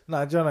piss?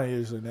 No, Jono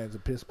usually needs a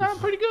piss. No, I'm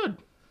pretty good.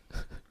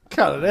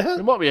 Cut it We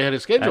out. might be ahead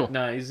of schedule.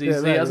 No, he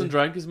maybe. hasn't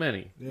drank as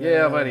many.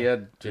 Yeah, I've only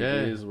had 2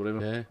 Yeah. beers or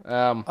whatever.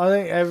 Yeah. I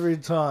think every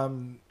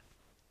time,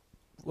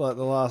 like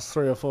the last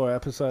 3 or 4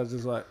 episodes,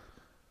 is like,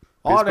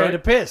 I break? need a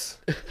piss.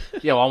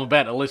 Yeah, well, I'm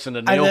about to listen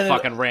to Neil then it-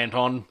 fucking rant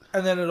on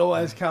And then it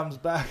always comes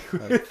back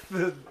with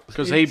the...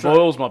 because he intro.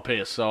 boils my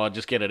piss, so I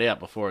just get it out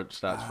before it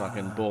starts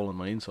fucking boiling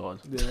my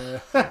insides.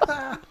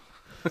 Yeah.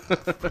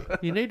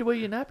 You need to wear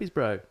your nappies,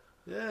 bro.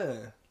 Yeah.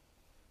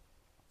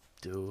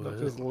 Do Not it.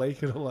 just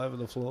leaking all over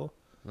the floor.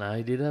 No,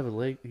 he did have a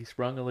leak. He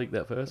sprung a leak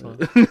that first one.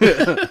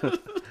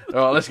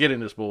 All right, let's get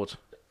into sports.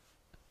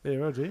 Yeah,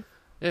 Roger.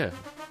 Yeah.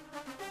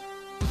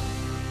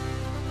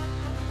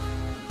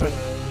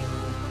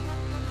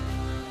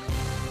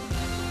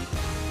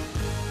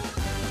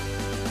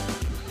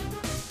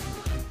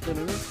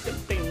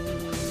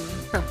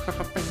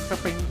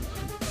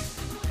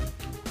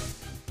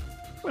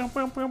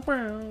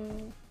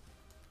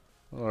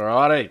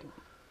 Alrighty.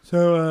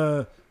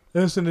 So,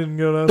 Essendon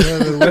got up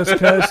over the West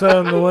Coast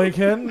on the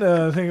weekend.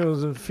 I think it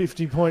was a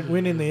 50-point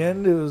win in the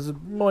end. It was a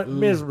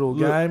miserable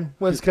game.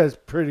 West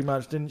Coast pretty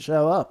much didn't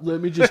show up.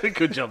 Let me just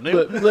Good job, Neil.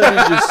 let me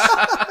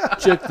just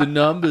check the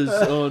numbers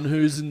on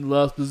who's in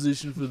last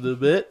position for the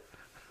bet.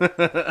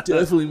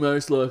 Definitely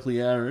most likely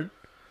Aaron.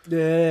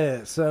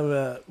 Yeah,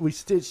 so we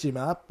stitched him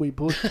up. We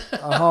put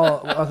a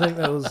whole, I think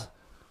that was,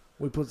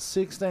 we put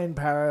 16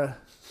 para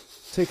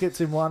tickets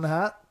in one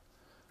hat.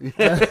 And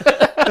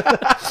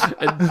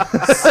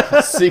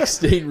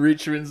 16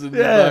 Richmonds in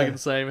Yeah. the fucking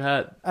same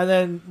hat. And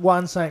then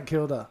one St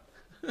Kilda.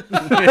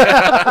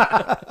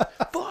 I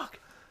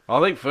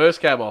think first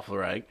cab off the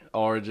rank,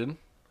 Origin.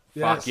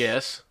 Yes. Fuck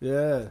yes.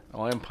 Yeah.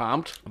 I am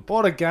pumped.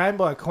 Bought a game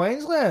by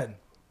Queensland.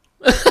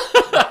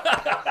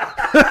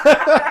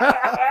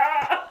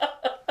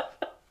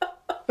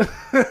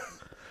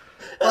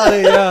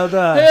 Bloody hell,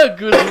 no. How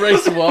good is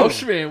Reece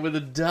Walsh, man, with a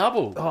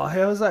double? Oh,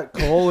 how was that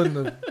call in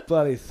the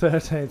bloody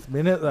 13th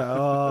minute, though?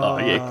 Oh,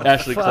 yeah,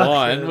 Ashley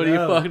Klein. What do you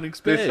fucking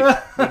expect?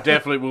 We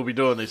definitely will be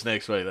doing this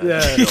next week.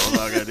 Yeah.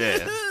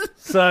 Yeah.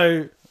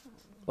 So,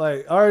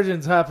 like,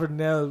 Origin's happened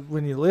now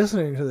when you're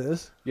listening to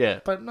this, Yeah.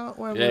 but not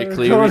when Yeah, we're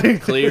recording.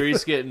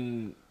 Cleary's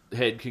getting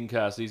head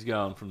concussed. He's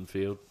going from the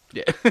field.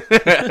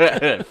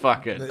 Yeah.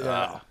 Fuck it.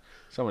 Yeah. Oh,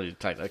 somebody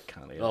take that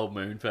cunt out. Old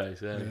moon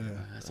face. Eh?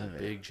 That's a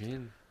big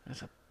chin.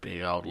 That's a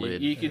big old You,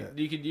 lid. you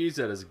could use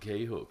that as a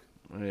key hook.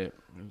 Yeah.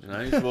 You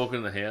know, you just walk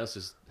in the house,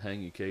 just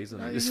hang your keys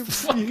on it.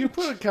 You can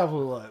put a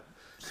couple of, like,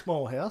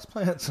 small house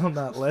plants on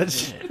that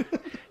ledge.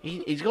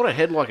 He's got a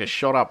head like a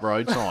shot up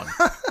road sign.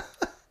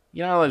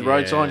 You know those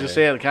road signs you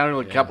see out of the country,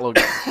 like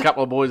a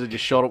couple of boys that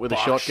just shot it with a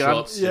shotgun.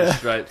 Shots just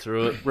straight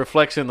through it.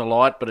 Reflects in the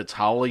light, but it's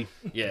holy.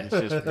 Yeah, It's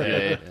just, yeah.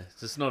 It's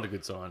just not a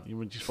good sign. You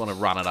would just want to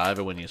run it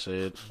over when you see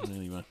it.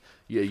 Anyway.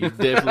 Yeah, you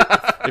definitely.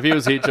 If he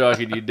was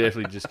hitchhiking, you'd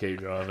definitely just keep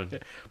driving.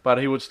 But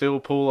he would still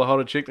pull a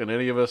hotter chick than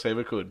any of us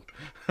ever could.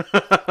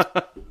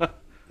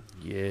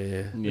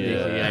 Yeah, he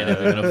ain't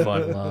ever gonna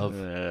find love.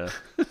 Yeah.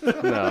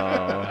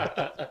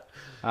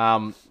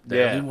 No.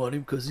 They only Yeah. want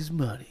him because he's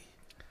money.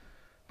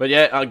 But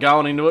yeah,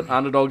 going into it,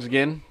 underdogs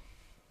again.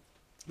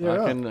 Yeah,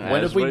 Fucking When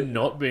as have we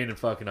not been a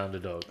fucking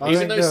underdog? I Even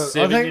think though the- I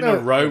 7 think in a the-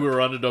 row we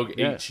were underdog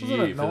Yeah. each Wasn't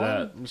year it for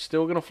that. I'm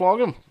still going to flog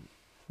them.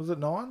 Was it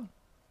 9?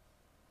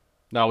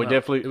 No, we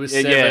definitely... It was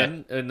yeah,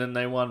 7, and then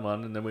they won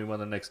one, and then we won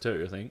the next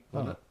 2, I think.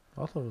 Wasn't it?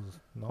 I thought it was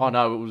 9. Oh,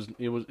 no,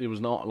 it was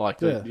not like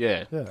the...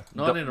 Yeah. Yeah.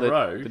 9 in a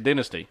row. The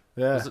dynasty.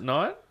 Yeah. Was it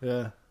 9?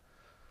 Yeah.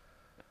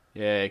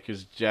 Yeah,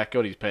 because Jack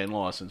got his pen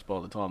licence by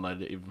the time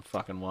they even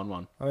fucking won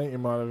one. I think you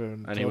might have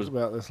even And he talked was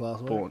about this last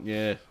week. Born,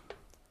 yeah.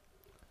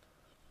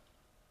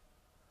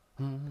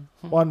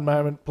 One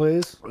moment,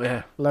 please.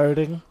 Yeah.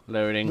 Loading.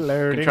 Loading.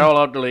 Loading. Control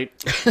Alt Delete.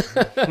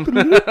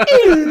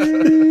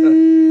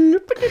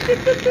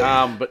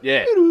 But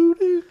yeah.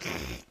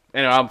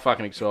 Anyway, I'm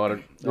fucking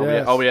excited.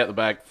 Yes. I'll be out the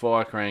back,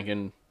 fire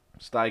cranking,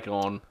 steak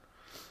on.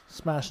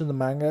 Smashing the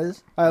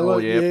mangoes. Hey,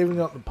 look, yeah. you even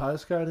got the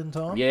postcode in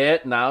time? Yeah,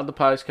 nailed the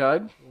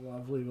postcode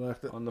Lovely,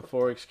 worked it. on the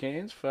Forex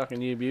cans.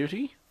 Fucking you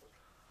beauty.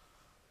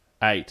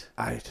 8.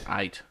 8.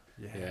 8.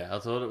 Yeah, I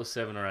thought it was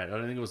 7 or 8. I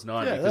don't think it was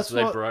 9 Yeah, because that's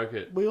they what- broke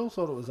it. We all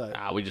thought it was 8.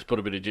 We just put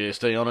a bit of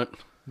GST on it.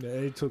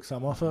 Yeah, he took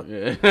some off it.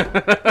 Yeah.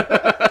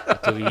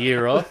 Took a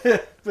year off.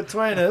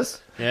 Between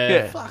us,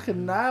 Yeah.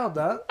 fucking nailed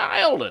that.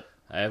 Nailed it.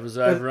 Hey, if it was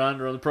over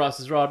under on the Price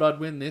is Right, I'd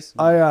win this.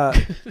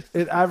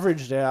 It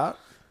averaged out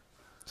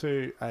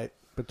to 8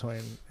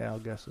 between our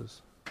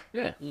guesses.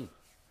 Yeah.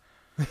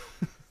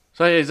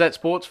 So is that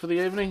sports for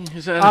the evening?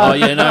 Is that... Oh,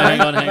 yeah, no, hang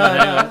on.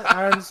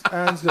 Aaron's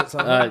got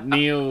something.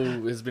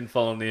 Neil has been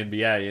following the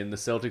NBA, and the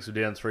Celtics were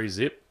down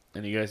 3-0,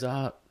 and he goes,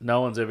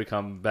 no one's ever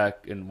come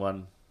back and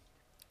won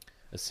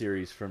a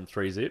series from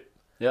 3-0.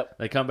 Yep.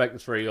 They come back to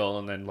 3-all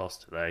and then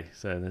lost today,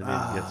 so they didn't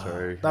get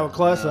through. They were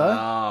close,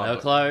 though. They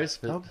were close,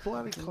 They were but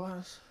bloody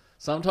close.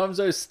 sometimes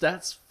those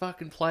stats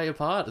fucking play a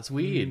part. It's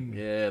weird.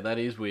 Yeah, that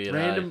is weird.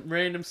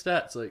 Random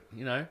stats, like,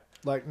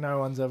 Like, no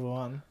one's ever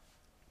won.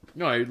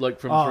 no, like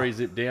from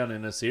 3-0 down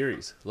in a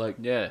series. Like,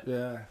 Yeah,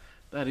 Yeah.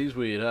 that is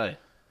weird, eh?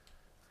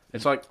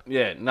 It's like,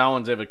 yeah, no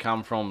one's ever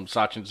come from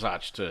such and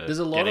such to. there's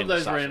a lot get of into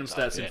those such random and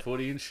such, stats in yeah.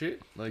 footy and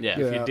shit. Like, Yeah. if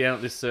Yeah. you're down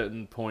at this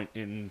certain point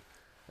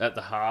at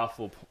the half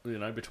or,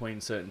 between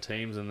certain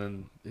teams, and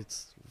then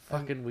it's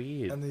fucking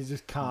weird. And you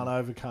just can't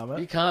overcome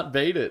You it. can't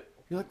beat it.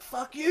 You're like,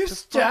 fuck you,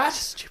 Stats.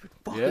 Stupid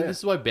fucking. Yeah. This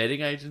is why betting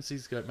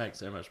agencies make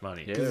so much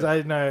money. Yeah. Because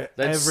they know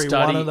They'd every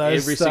study one of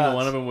those every stats. single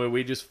one of them where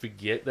we just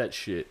forget that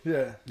shit.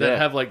 Yeah. They Yeah.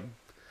 have like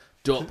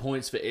dot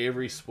points for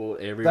every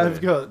sport everywhere.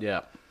 They've got,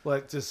 Yeah.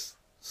 like, just,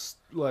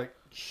 like,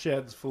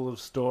 sheds full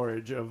of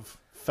storage of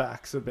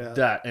facts about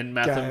that and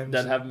games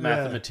that have and-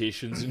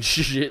 mathematicians and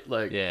shit.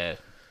 Like, Yeah.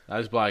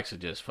 Those blokes are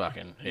just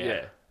fucking.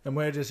 yeah. And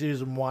we're just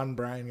using one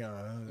brain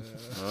going,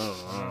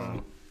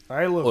 Oh,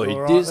 they look Oi,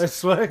 all right this-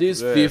 this week.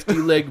 This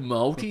 50-leg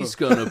multi's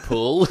gonna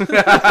pull.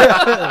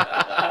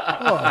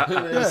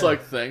 It's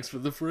like, thanks for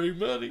the free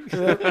money.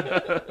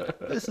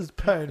 This is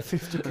paying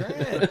 50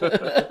 grand.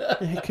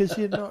 Because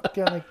you're not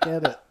going to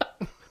get it.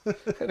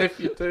 and if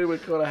you do, we're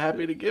kind of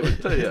happy to give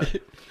it to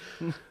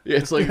you. Yeah,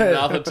 it's like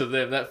nothing to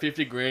them. That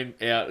 50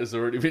 grand out has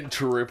already been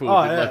tripled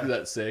Oh, in yeah. like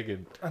that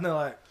second. And they're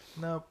like,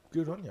 no,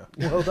 good on you.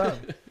 Well done.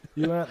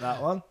 You earned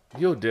that one.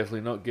 You're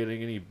definitely not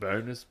getting any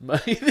bonus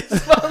money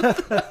this month.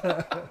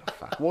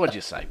 Fuck, why'd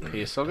you say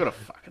piss? I've got a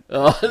fucking.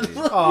 Oh,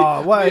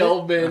 Oh, wait. the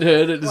old man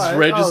heard it, just Wait,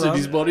 registered hold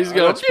his on. body's I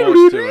going. got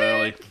sports too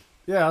early.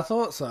 Yeah, I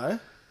thought so.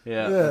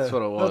 Yeah, that's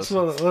what it was. That's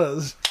what it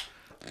was.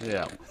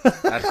 Yeah,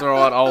 that's all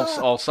right.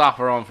 I'll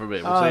suffer on for a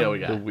bit. We'll see how we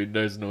The go.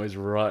 Windows noise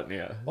right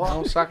now.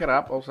 I'll suck it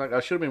up. I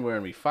should have been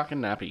wearing me fucking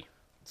nappy.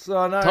 So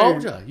I know.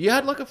 Told you. You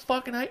had like a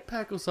fucking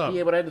 8-pack or something.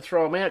 Yeah, but I had to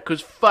throw them out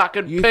because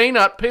fucking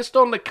Peanut pissed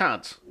on the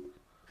cunts.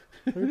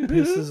 Who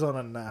pisses on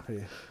a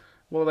nappy?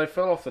 Well, they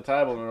fell off the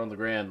table and they're on the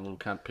ground. The little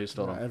cunt pissed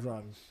on them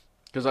Everyone.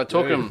 because I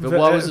took them. But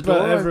why was the door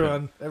open?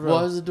 everyone.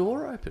 Why was the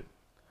door open?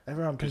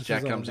 Everyone Because pisses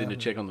Jack on comes in to them.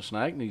 check on the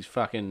snake,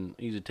 and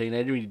he's a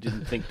teenager. He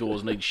didn't think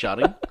doors need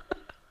shutting.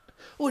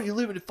 What, you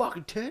live in a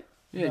fucking tent?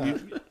 Yeah, No.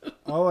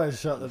 I always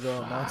shut the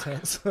door in my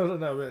tent, so I don't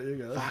know about you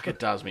guys. fuck, it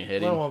does me I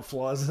head don't in. want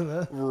flies in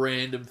there.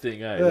 Random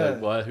thing, eh? Yeah.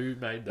 Like, why? Who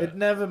made that? It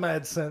never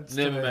made sense.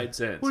 Never to me. made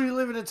sense. Well, you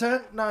live in a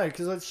tent? No,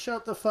 because I'd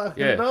shut the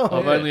fucking Yeah, door.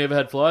 I've only ever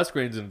had fly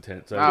screens in a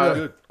tent, so No, it's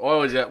good. I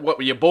always, what,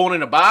 were you born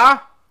in a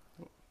bar?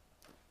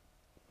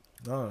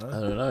 I don't I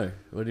know. don't know.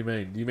 What do you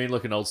mean? Do you mean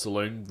like an old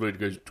saloon where it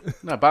goes?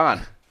 No,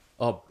 barn.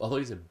 Oh, I thought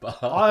you said bar.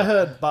 I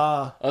heard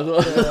bar. I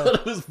thought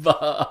it was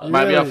bar. Maybe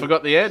I really-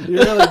 forgot the end. You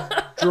really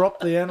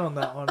dropped the N on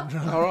that one.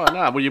 All right,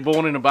 no. Were you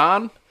born in a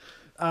barn?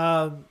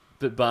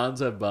 But barns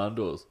have barn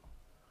doors.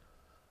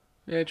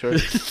 Yeah, true.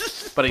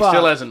 But he But-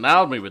 still hasn't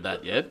nailed me with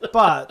that yet.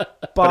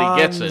 But But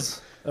he gets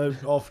barns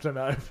are often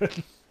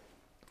open.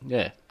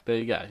 Yeah, there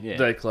you go. Yeah.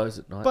 They close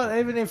at night. But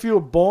even if you were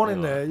born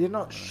in there, you're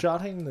not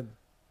shutting the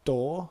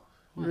door.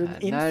 You're an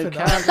No, infant.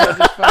 can't. aren't I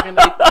just fucking you?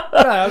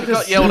 No, I'm got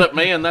just yelled at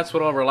me, and that's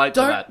what I relate to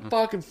don't that.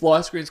 fucking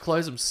fly screens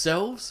close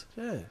themselves.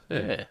 yeah.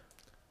 Yeah.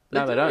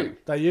 No, they do.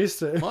 don't. They used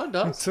to. Mine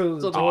does. Until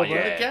It's on Oh, the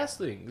yeah. gas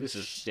thing. This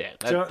is yeah.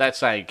 John- That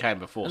saying came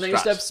before And they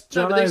used to have, struts.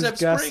 no, but they used Jono's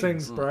to have gas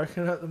springs. thing's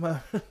broken at the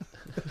moment.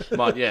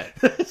 But yeah,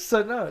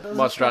 So no, it doesn't.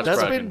 my struts That's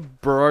broken. been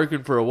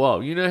broken for a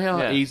while. You know how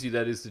Yeah. easy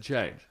that is to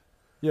change.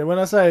 Yeah, when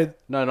I say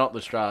No, not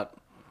the strut.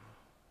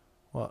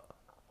 what?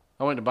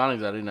 I went to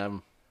Bunnings. I didn't have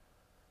them.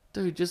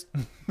 Dude, just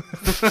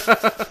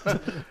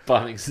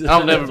Bunnings.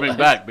 I've never been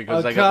back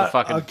because they got the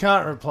I fucking.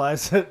 can't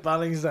replace it.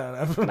 Bunnings don't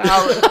have them.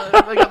 No,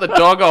 they got the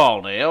dog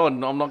hole now,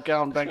 and I'm not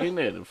going back in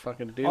there to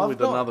fucking deal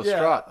with another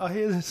strut. I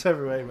hear this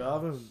every week, but I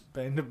haven't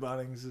been to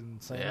Bunnings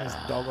and seen this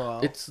dog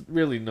aisle. It's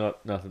really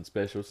not nothing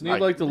special. It's near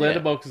Like, like the yeah.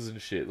 letterboxes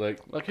and shit. Like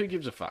Like, who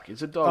gives a fuck?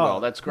 It's a dog Oh. hole.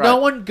 That's great. no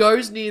one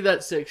goes near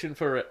that section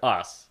for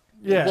us.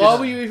 yeah. Why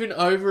were you even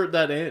over at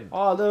that end?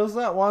 Oh, there was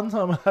that one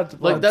time I had to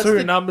Like, buy that's two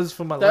the- numbers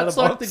for my That's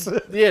like letterbox.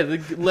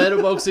 the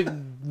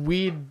letterboxing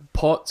weird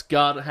pots,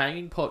 garden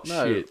hanging pot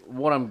No, shit.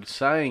 what I'm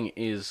saying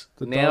is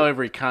The now dog-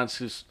 every cunt's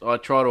just. I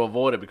try to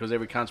avoid it because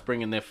every cunt's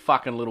bringing their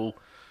fucking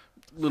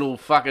little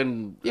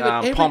fucking Yeah, but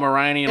every-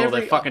 Pomeranian or their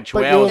every- fucking But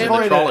you chihuahuas in avoid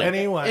the it trolley.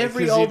 anyway.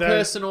 Every 'cause you old don't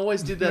person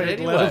always did that need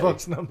anyway.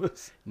 letterbox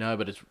numbers. No,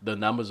 but the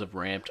numbers have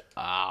ramped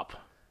up.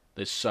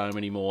 There's so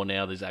many more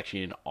now. There's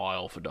actually an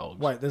aisle for dogs.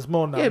 Wait, there's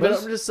more numbers. Yeah,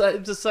 but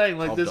I'm just saying,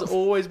 like, Old there's dog.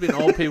 always been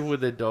old people with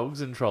their dogs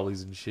and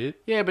trolleys and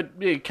shit. Yeah, but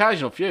the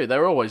occasional few, they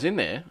were always in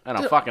there, and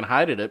I fucking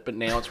hated it. But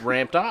now it's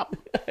ramped up.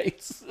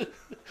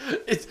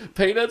 It's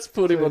Peanuts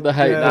put him on the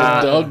hate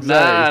Yeah. dogs.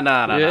 Nah, eh?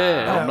 nah. I'm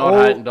Yeah, not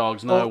all- hating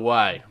dogs. No all-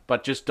 way.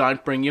 But just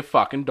don't bring your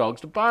fucking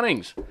dogs to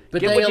Bunnings.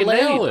 But Get they what you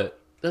allow need. it.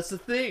 That's the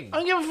thing. I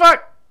don't give a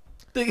fuck.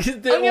 They're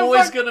give a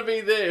always fuck. going to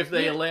be there if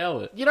they allow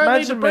it. You don't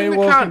need to Imagine me bring the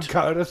walking cunt.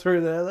 Coda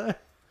through there, though.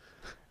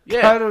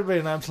 Yeah. Coda would be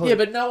an absolute. Yeah,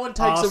 but no one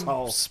takes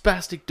Asshole. a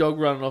spastic dog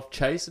running off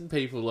chasing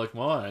people like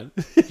mine.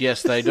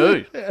 Yes, they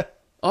do.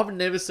 I've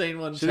never seen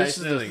one So this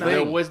chasing is the anything. They're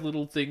thing. always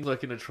little things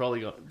like in a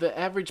trolley. The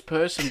average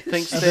person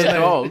thinks And their then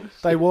dog.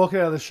 They walk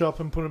out of the shop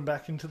and put them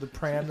back into the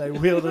pram they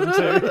wheeled them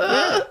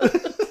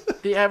to.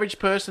 The average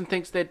person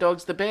thinks their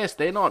dog's the best.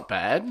 They're not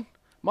bad.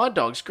 My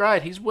dog's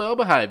great. He's well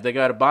behaved. They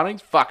go to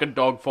Bunnings, fucking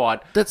dog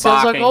fight. That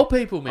sounds barking. like old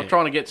people, man. I'm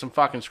trying to get some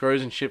fucking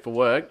screws and shit for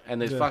work,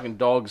 and there's Yeah. fucking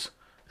dogs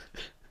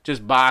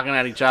just barking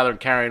at each other and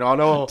carrying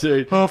on. Oh,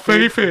 Dude, oh,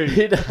 Fifi.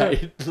 He'd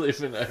hate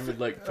living over in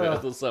like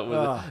Perth or something where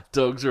oh. the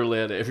dogs are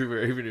allowed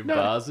everywhere, even in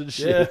bars and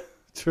shit. Yeah,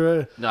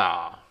 true.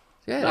 Nah.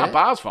 Yeah. Nah,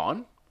 bar's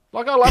fine.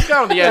 Like, I love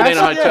going to the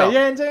Yandina Hotel.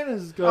 Yeah,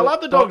 Yandina's got. I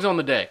love the dogs on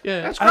the deck.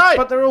 Yeah. That's And- great.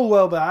 but they're all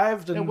well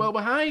behaved and They're well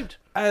behaved.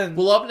 and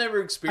Well, I've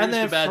never experienced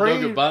And a they're bad dog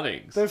free- at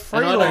Bunnings. they're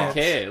And I don't freelance.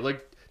 care.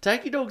 Like,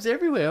 take your dogs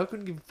everywhere. I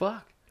couldn't give a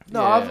fuck.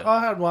 no, Yeah.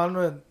 I had one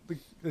where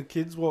the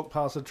kids walked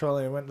past the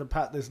trolley and went to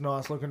pat this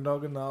nice looking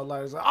dog, and the old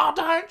lady's like, "Oh,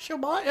 don't, she'll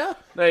bite you."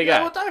 There you Yeah,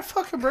 go. well, don't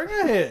fucking bring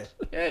her here.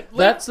 Yeah,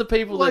 That's the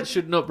people like, that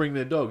should not bring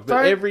their dogs. But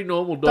don't- every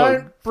normal dog.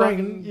 Don't bring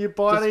fucking your just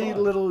bitey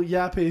fine. little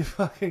yappy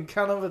fucking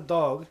cunt of a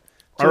dog.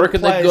 I to a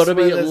reckon they've place got to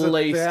where be at there's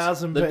least.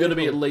 1,000 They've got to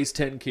be at people. least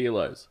 10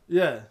 kilos.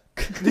 Yeah.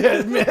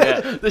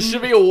 Yeah. There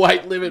should be a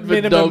weight limit for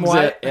Minimum dogs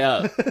weight.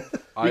 out.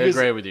 I because-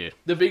 agree with you.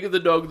 The bigger the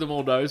dog, the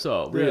more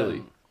docile. Really.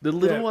 Yeah. The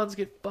little Yeah. ones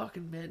get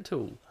fucking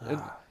mental. And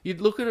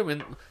you'd look at them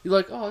and you're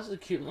like, "Oh, this is a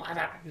cute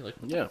ladder." You're like,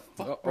 Yeah.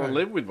 fuck, I bro?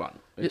 live with one.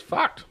 It's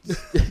fucked.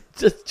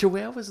 Just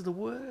chihuahuas are the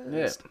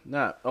worst.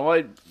 Yeah, no,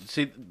 I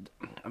see.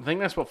 I think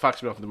that's what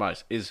fucks me off the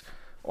most is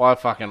I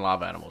fucking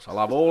love animals. I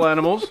love all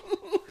animals,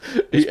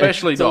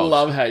 especially It's a dogs.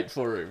 love-hate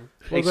for him.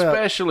 What about-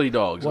 Especially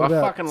dogs. what I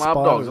about fucking love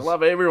dogs. I spiders?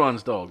 love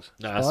everyone's dogs.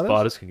 Nah,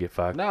 Spiders? can get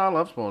fucked. No, I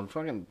love spawn.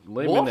 Fucking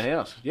leave them What? in the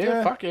house. Yeah,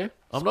 Yeah. fuck yeah.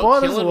 I'm not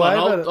Spiders killing are one. way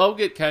I'll, better. I'll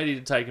get Katie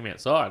to take him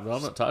outside, but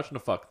I'm not touching the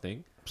fucking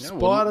thing. Yeah, well,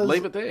 Spiders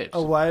leave it there.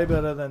 are way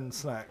better than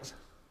snakes.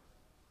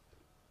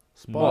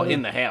 Well, Spider-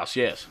 in the house,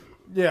 yes.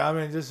 Yeah, I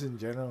mean, just in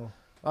general.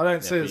 I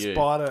don't see a for you.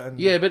 spider and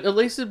Yeah, but at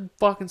least a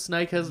fucking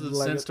snake has the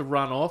Like sense it- to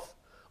run off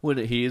when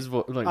it hears,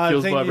 like, I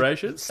feels think you-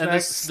 vibrations. And the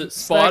snakes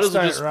spiders will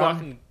don't just run.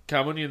 fucking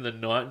come on you in the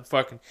night and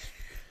fucking...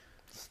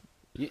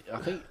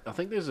 I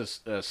think there's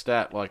a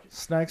stat like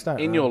Snakes don't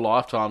in run. your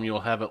lifetime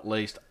you'll have at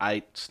least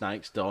 8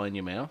 snakes die in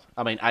your mouth.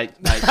 I mean, eight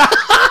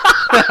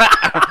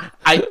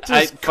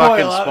Just fucking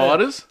coil up.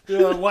 spiders.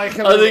 You're like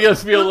waking I think I up.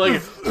 feel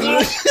like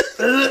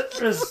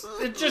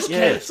It just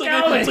keeps it's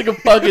like going. a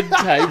fucking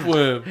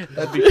tapeworm.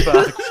 That'd be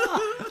fucked.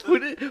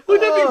 Wouldn't that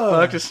be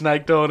fucked? A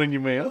snake dying in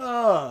your mouth.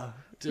 Oh,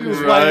 Dude,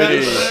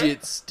 Roadie. that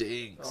shit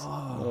stinks.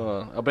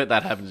 Oh, I bet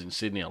that happens in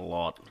Sydney a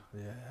lot.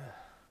 Yeah.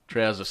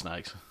 Trouser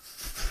snakes.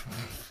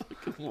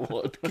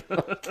 What?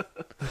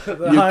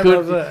 the You home could-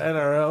 of the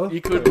NRL.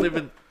 You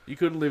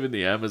couldn't live in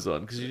the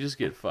Amazon because you just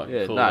get fucking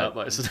Yeah, called no. up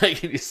by a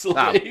snake in your sleep.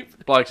 Nah,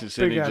 blokes in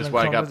Sydney Big just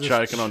wake up anaconda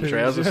just choking on chews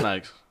trouser you.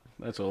 snakes.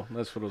 That's all.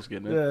 That's what I was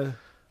getting at. Yeah.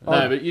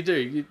 No, but you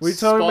do. We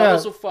talking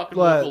Spiders about, will fucking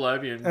like, walk all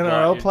over you and bite you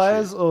NRL and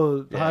players shit.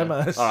 or Yeah.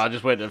 homos? Oh, I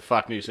just went to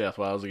fuck New South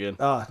Wales again.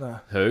 Oh, no.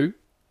 Who?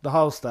 The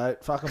whole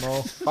state. Fuck them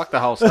all. Fuck the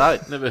whole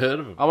state. Never heard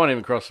of him. I won't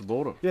even cross the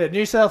border. Yeah,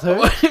 New South who?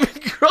 Won't even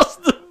cross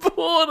the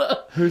border.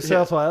 Who's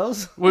South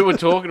Wales? We were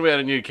talking about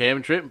a new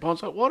camping trip, and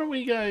Pon's like, why don't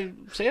we go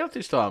south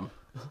this time?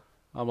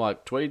 I'm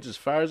like, Tweed's as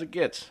far as it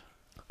gets.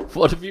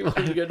 What if you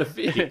want to go to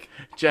Vic?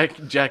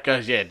 Jack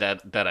goes, yeah,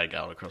 Dad ain't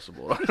going across the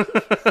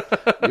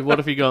border. What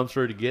if you're going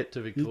through to get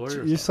to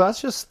Victoria? You're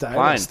such a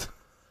statist.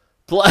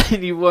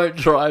 Plane, you won't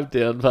drive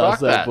down past Fuck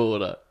that that.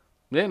 border.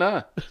 Yeah,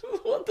 no.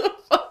 What the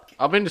fuck?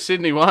 I've been to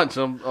Sydney once.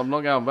 I'm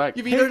not going back.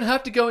 You don't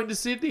have to go into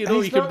Sydney at all.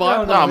 He's You can not buy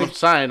going No, planes. I'm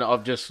saying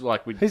I've just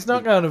like He's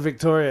not going to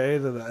Victoria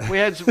either, though. We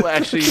had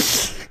actually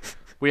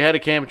we had a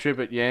camping trip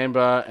at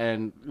Yamba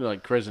and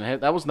like Crescent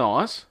Head. That was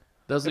nice.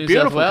 That's New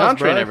Beautiful South Wales,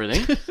 country bro. and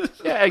everything.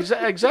 Yeah,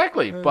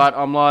 exactly. But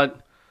I'm like,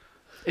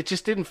 it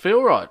just didn't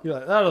feel right. You're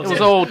like, that'll It was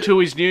do. all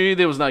Tui's new.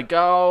 There was no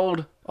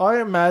gold. I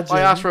imagine.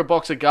 I asked for a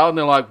box of gold, and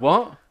they're like,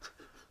 "What?"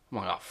 I'm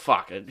like, "Oh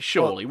fuck it!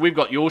 Surely we've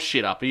got your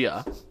shit up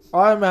here."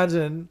 I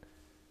imagine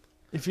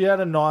if you had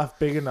a knife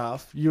big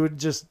enough, you would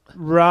just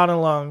run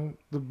along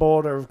the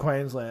border of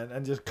Queensland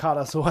and just cut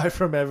us away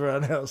from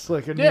everyone else,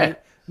 like a Yeah.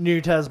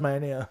 new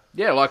Tasmania.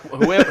 Yeah, like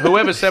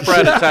whoever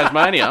separated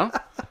Tasmania.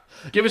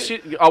 Give us.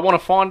 I want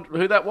to find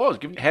who that was.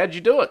 How'd you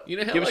do it? You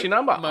know how, Give us like, your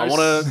number. I most-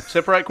 want to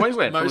separate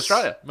Queensland from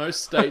Australia.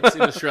 Most states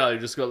in Australia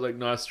just got like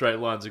nice straight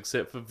lines,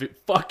 except for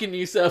fucking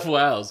New South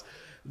Wales.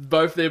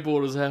 Both their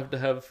borders have to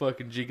have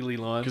fucking jiggly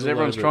lines. Because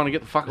everyone's trying to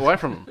get the fuck away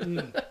from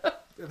them.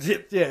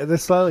 Yeah, they're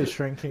slowly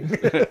shrinking.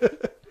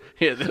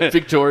 Yeah,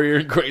 Victoria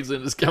and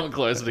Queensland is coming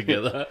closer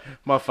together.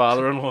 my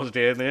father-in-law's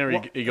down there.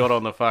 He got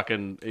on the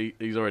fucking.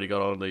 He's already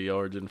got on the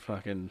Origin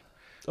fucking.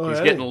 He's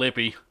Already? getting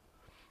lippy.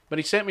 But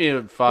he sent me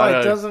a photo.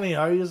 Wait, doesn't he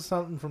owe you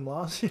something from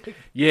last year?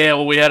 Yeah,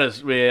 well, we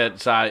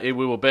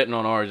were betting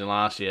on Origin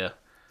last year,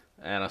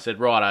 and I said,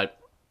 righto,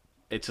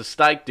 it's a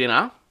steak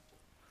dinner,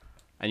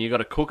 and you got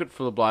to cook it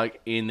for the bloke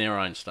in their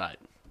own state,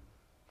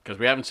 because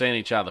we haven't seen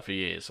each other for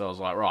years. So I was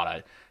like,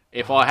 righto,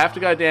 if I have to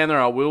go down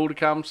there, I will to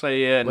come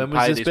see you and When was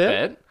pay this this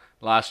bet? bet.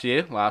 Last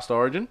year, last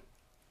Origin,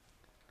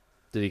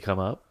 Did he come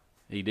up?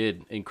 he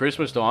did in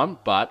Christmas time,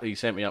 but he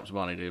sent me up some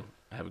money to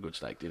have a good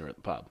steak dinner at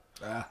the pub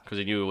because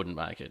he knew he wouldn't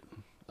make it.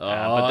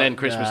 But then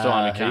Christmas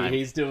time he came.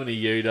 He's doing a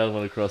U. Doesn't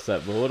want to cross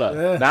that border.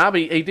 Yeah. Nah, but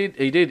he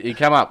did. He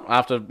come up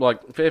after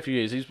like a fair few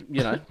years. He's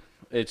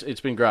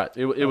it's been great.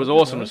 It was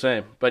awesome to see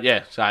him. But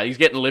yeah, so he's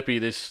getting lippy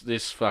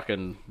this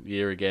fucking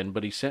year again.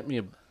 But he sent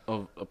me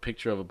a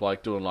picture of a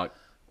bloke doing like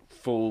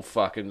full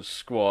fucking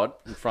squat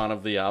in front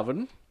of the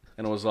oven,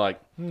 and it was like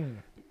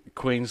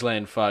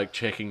Queensland folk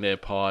checking their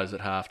pies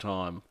at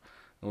halftime.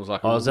 It was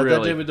like Oh, is that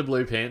really, dude with the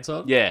blue pants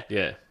on? yeah,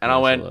 Yeah. And I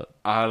saw went,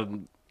 that.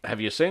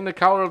 have you seen the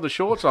colour of the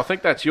shorts? I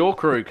think that's your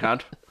crew,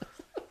 cunt.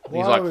 He's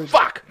Why like, would-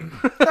 fuck.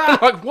 I'm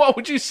like, what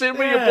would you send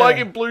me a Yeah. bloke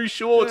in blue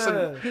shorts?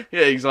 And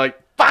yeah, he's like,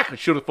 fuck, I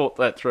should have thought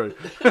that through.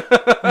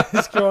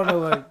 He's going to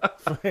like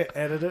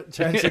edit it,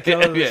 change the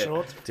colour of the Yeah.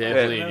 shorts.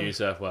 Definitely Yeah. a New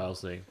South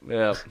Wales thing.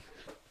 Yeah.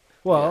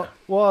 Well,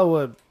 while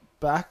we're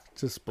back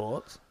to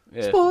sports,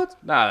 Yeah. Sports.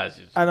 No, that's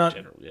just And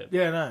general.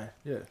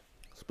 Yeah.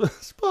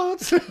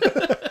 Sports.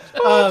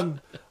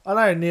 I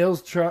know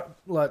Neil's trying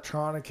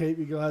to keep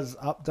you guys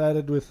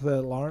updated with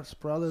the Lawrence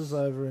brothers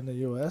over in the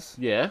US.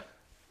 Yeah.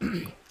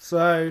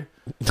 So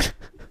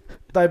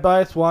they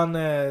both won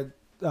their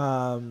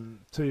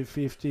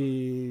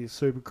 250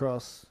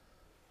 Supercross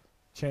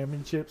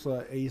championships,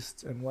 like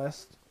East and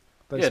West.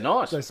 Yeah,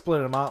 nice. They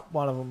split them up.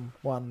 One of them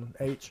won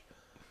each.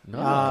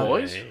 Nice.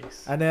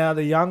 boys. And now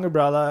the younger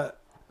brother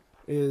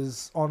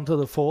is onto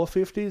the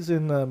 450s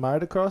in the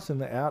motocross in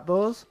the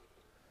outdoors.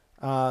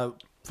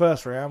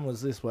 First round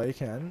was this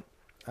weekend.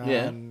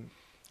 Yeah.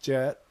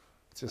 Jet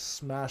just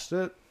smashed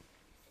it.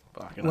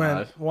 Fucking Went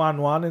oath.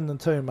 1-1 in the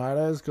two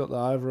motos. Got the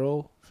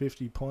overall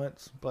 50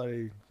 points.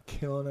 Bloody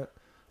killing it.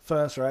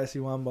 First race he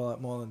won by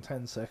like more than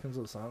 10 seconds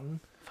or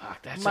something.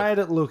 Fuck, that's Made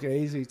it look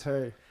easy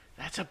too.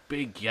 that's a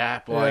big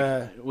gap. Like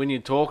Yeah. when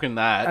you're talking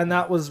that. And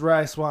that was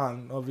race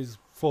one of his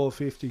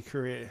 450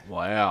 career.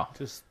 Wow.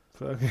 Just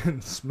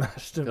fucking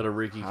smashed him. Got a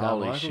Ricky Holy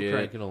Carmichael shit.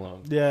 cranking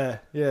along. Yeah,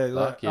 yeah.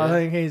 Like, yeah. I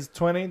think he's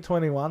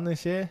 21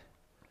 this year.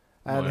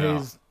 And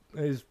Wow.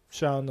 he's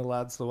showing the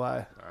lads the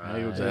way.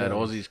 He was at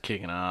Aussies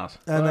kicking ass.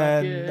 And Fuck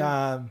then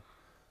yeah.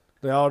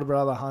 The older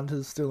brother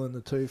Hunter's still in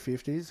the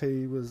 250s.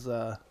 He was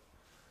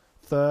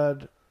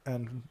third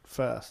and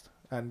first,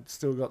 and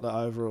still got the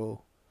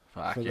overall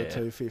Fuck for the yeah.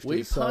 250s.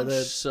 We So punch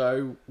they're-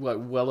 so like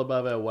well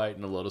above our weight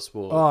in a lot of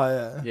sports. Oh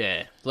yeah.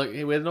 Yeah. Like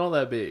we're not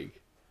that big.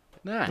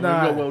 No. And No.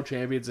 We've got world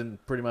champions in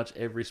pretty much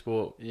every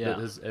sport Yeah. that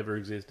has ever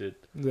existed.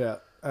 Yeah,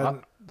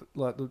 and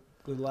like the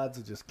lads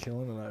are just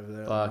killing it over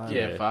there. at the Fuck moment.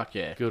 Yeah, fuck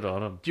yeah. Good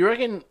on them. Do you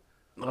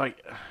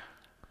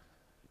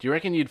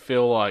reckon you'd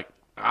feel like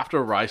after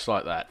a race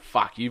like that,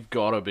 fuck, you've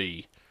got to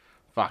be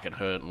fucking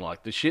hurting,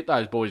 like the shit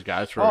those boys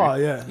go through. Oh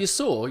yeah. You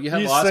saw, you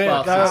have You ice see it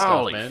baths go- and stuff,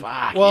 Holy man.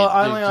 fuck. Well,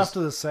 yeah. only just- after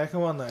the second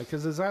one though,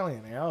 because there's only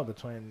an hour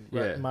between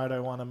Yeah.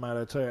 Moto 1 and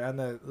Moto 2, and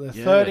they're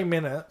Yeah. 30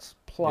 minutes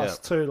plus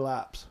Yeah. 2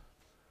 laps,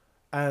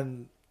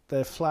 and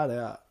they're flat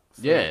out.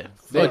 Yeah.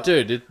 Oh,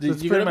 dude, it's you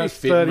pretty gotta be much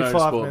fit in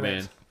 35 motorsport,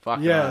 minutes. man.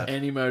 Fucking Yeah. oath.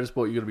 Any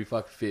motorsport, you gotta be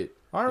fucking fit.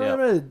 I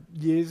remember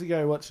years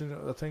ago watching,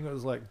 I think it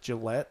was like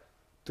Gillette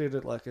did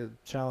it like a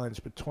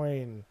challenge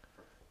between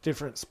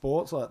different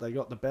sports. Like they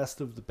got the best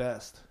of the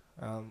best.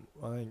 I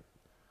think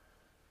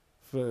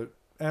for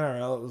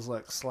NRL it was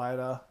like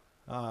Slater.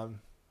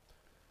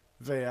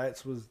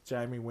 V8s was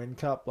Jamie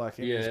Wincup, like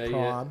in his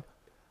prime.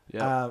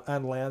 Yeah.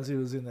 And Lowndesy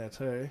was in there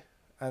too.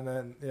 And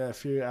then a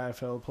few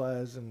AFL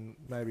players and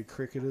maybe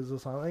cricketers or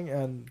something.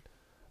 And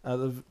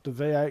the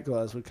V8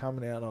 guys were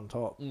coming out on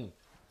top.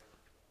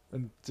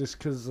 And just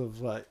because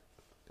of like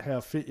how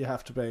fit you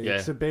have to be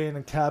to be in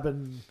a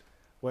cabin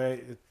where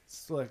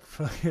it's like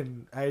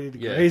fucking 80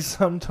 degrees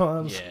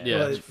sometimes. Yeah.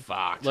 Yeah. It's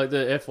fucked. Like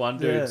the F1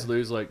 dudes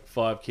lose like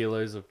 5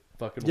 kilos of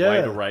fucking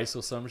weight a race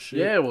or some shit.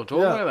 Yeah, we'll talk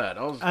Yeah.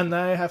 about that. And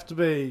they have to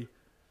be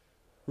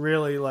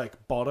really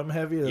like bottom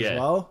heavy as Yeah.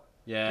 well.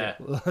 Yeah.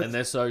 And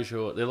they're so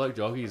short. They're like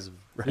jockeys of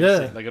Yeah.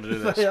 racing. They got to do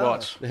their They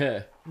are. squats.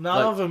 Yeah. None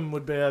Like- of them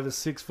would be over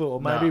 6 foot,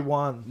 or maybe Nah.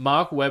 one.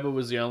 Mark Webber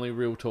was the only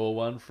real tall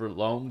one for a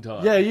long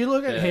time. Yeah, you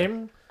look at Yeah.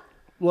 him,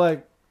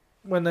 like,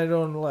 when they're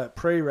doing, like,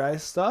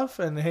 pre-race stuff,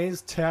 and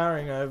he's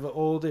towering over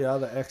all the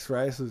other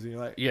ex-racers, and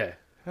you're like, Yeah.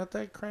 how'd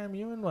they cram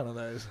you in one of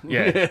those?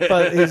 Yeah.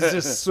 But he's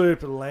just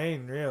super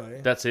lean,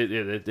 really. That's it.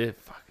 Yeah,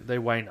 they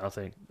weigh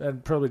nothing.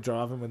 And probably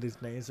driving with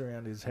his knees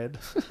around his head.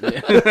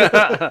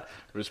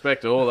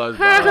 Respect to all those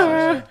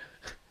bastards.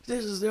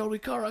 This is the only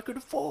car I could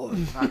afford.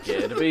 Fuck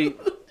yeah, to be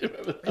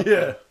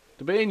Yeah.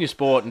 to be in your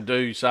sport and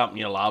do something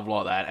you love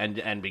like that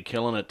and be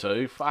killing it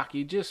too. Fuck,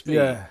 you'd just be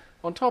Yeah.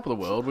 on top of the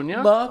world, wouldn't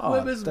you? Mark Oh,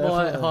 Webber's my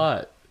definitely.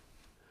 height.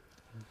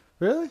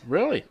 Really?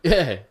 Really?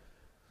 Yeah.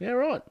 Yeah,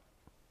 right.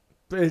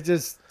 But it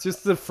just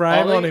the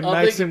frame on him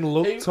makes him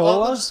look I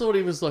taller. just thought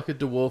he was like a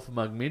dwarf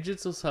among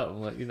midgets or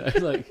something. Like, you know,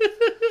 like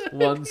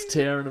one's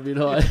tearing a bit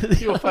higher. than the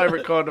Your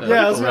favourite kind of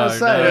Yeah, I was people. going to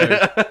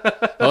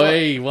say. No.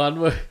 Oi, one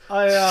word.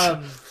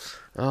 I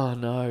Oh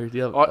no!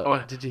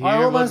 Did you I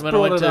hear almost when I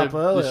brought went it to up the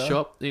earlier.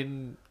 shop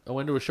in? I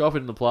went to a shop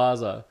in the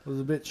plaza.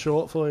 was a bit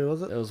short for you,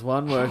 was it? There was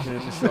one working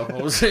in the shop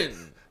I was in,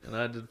 and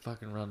I had to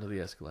fucking run to the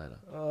escalator.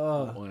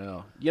 Oh.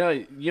 Wow.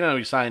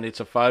 You're saying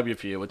it's a phobia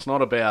for you. It's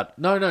not about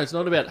No, it's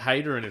not about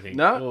hate or anything.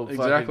 No, or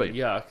fucking exactly.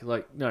 Yuck!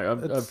 Like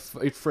no,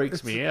 it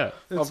freaks me out.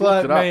 It's I've like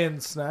looked it up. me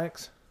and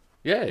snakes.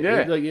 Yeah, Yeah.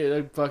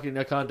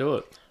 I can't do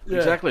it. Yeah.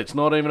 exactly. It's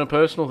not even a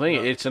personal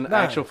thing. It's an No.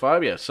 actual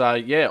phobia. So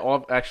yeah,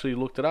 I've actually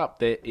looked it up.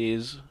 There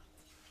is.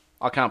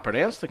 I can't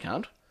pronounce the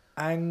cunt.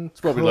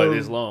 It's probably like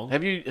this long.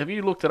 Have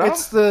you looked it up?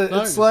 It's the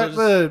No, it's so like just-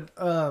 the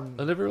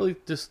I never really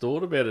just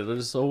thought about it. I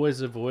just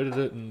always avoided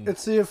it. And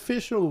it's the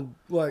official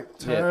like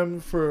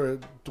term for a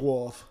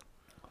dwarf,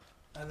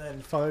 and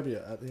then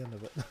phobia at the end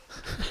of it.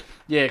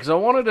 Yeah, because I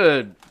wanted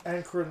to.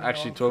 Anchor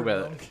Actually talk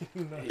about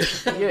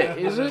Yeah,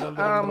 is it?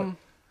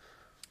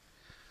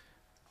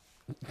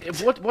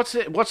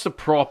 What's the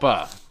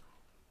proper?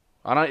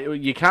 I know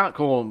you can't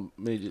call them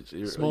midgets.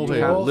 small You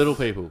people, can't- little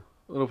people,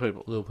 little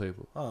people. little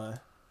people. Oh.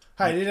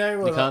 Hey, you know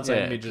what? You can't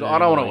say Yeah, midget. I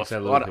don't anymore, you want say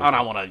to. little I people.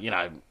 don't want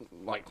to.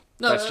 Like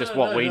No, that's no, just no,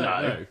 what no, we no,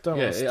 know. no. Don't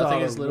Yeah, wanna I start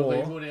think it's a little war.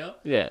 people now.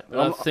 Yeah,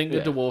 I think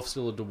a dwarf's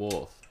still a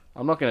dwarf.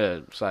 I'm not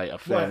going to say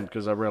offend Yeah.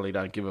 because I really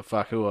don't give a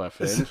fuck who I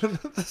offend.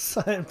 the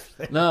same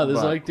thing. No, there's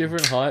Right. like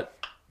different height.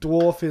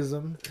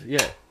 Dwarfism.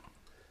 Yeah.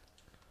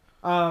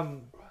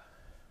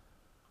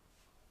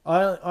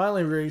 I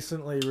only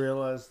recently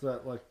realised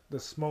that like the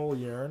small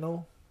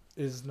urinal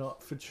is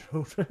not for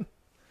children.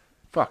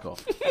 Fuck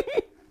off.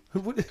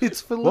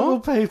 It's for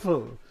little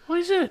people. What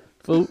is it?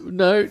 For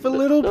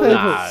little people.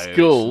 No,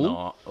 School? it's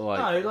not.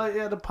 Like, No, like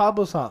at a pub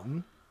or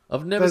something.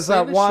 I've never There's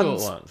seen that a one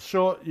short one.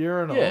 short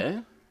urinal.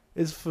 yeah.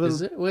 Is for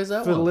Is it? Where's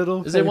that for one?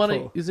 little is there one?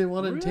 people. Is there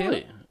one in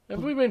Really? town?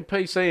 Have we been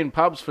PC in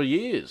pubs for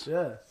years?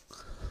 yeah.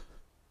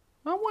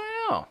 Oh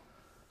wow.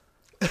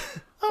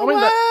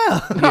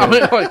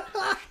 Oh,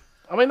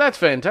 I mean, that's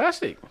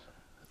fantastic.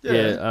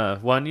 Yeah.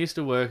 One used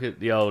to work at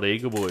the old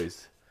Eagle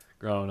Boys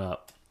growing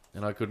up,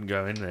 and I couldn't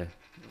go in there.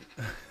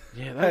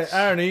 Yeah, Hey, that's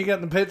Aaron, are you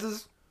getting the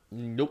pizzas?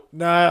 Nope.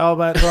 No, old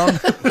mate Tom.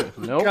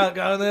 nope. Can't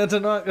go in there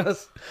tonight,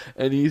 guys.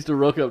 And he used to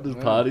rock up to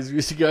the parties we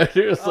used to go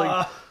to. It's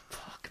like,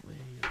 fuck me.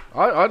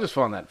 I just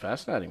find that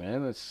fascinating,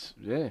 man. That's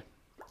yeah.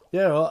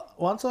 Yeah, well,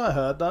 once I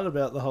heard that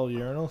about the whole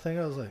urinal thing,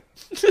 I was like,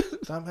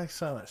 that makes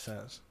so much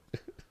sense.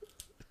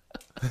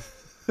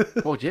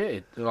 Well, yeah,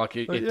 it But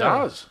it yeah,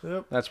 does.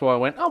 Yep. That's why I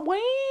went, oh,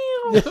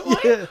 wow.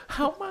 Yeah.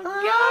 Oh, my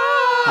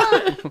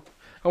God.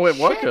 I went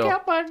white Check girl.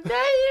 out my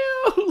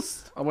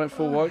nails. I went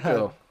full white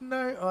girl.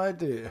 No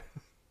idea.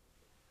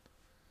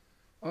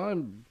 I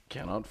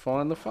cannot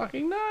find the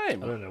fucking I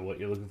name. don't know what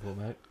you're looking for,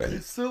 mate.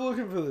 He's still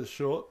looking for the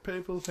short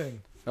people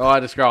thing. Oh, I had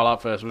to scroll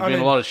up first. We've I been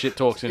mean, a lot of shit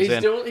talk since He's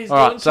then. doing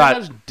All right, so so-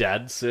 much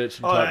dad search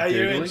and Oh, type are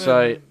you in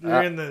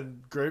Googling. the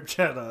group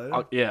chat,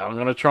 though? Yeah, I'm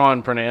going to try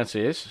and pronounce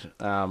this. You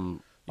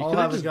I'll could have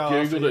have a just go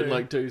after Googled it in you.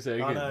 like 2 I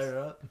seconds.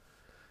 know, right?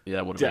 Yeah,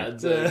 that would have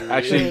Dad's been... over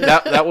Actually, here.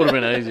 that would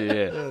have been easy,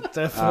 yeah. Yeah,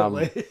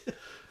 definitely.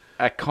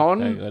 A Hang on,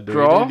 do we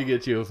chondro... need to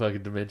get you a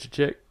fucking dementia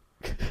check?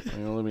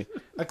 Hang on, let me...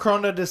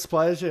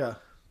 Achondrodysplasia.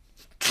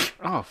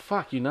 Oh,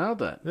 fuck, you nailed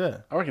that. Yeah.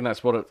 I reckon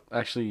that's what it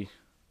actually...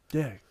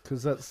 Yeah,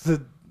 because that's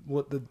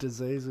what the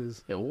disease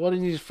is. Yeah, why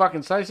didn't you just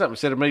fucking say something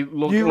instead of me You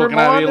looking over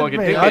reminded here like a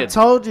me. I dickhead?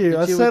 told you.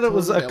 I You said were it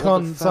was talking about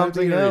what the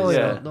something phobia is, earlier.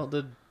 Yeah. not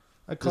the.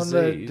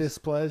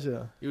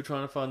 Achondrodysplasia. You were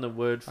trying to find the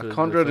word for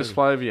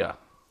Chondrodysplasia.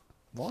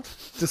 What?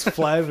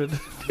 Disflavored.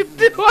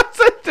 Did I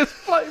say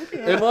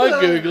dysplasia? Am I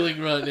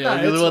googling right now?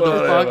 No, You're it's what the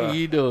fuck whatever. are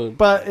you doing?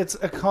 But it's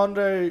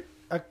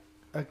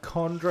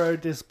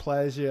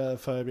achondrodysplasia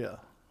phobia.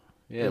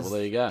 Yeah, well,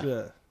 there you go.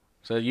 Yeah.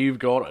 So you've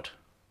got it.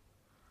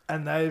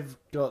 And they've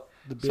got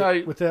the bit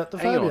So, without the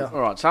hang phobia. on.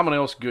 All right, someone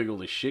else Google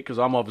this shit because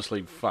I'm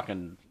obviously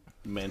fucking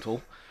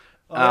mental.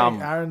 I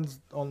think Aaron's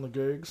on the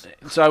Googs.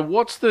 So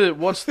what's the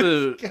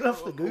Get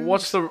off the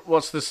Googs.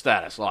 what's the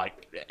status?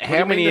 Like What do how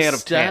you mean many the out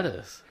of 10?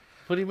 status?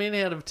 What do you mean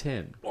out of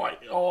 10?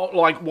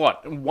 Like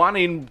what? 1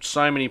 in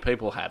so many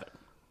people have it.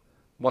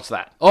 What's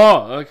that?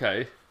 Oh,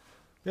 okay.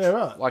 Yeah,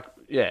 right. Like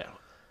yeah.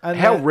 And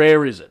How that-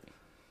 rare is it?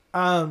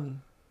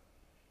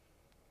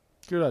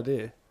 Good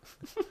idea.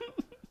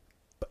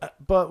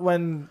 but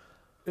when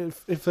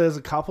if there's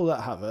a couple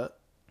that have it,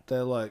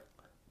 they're like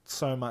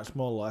so much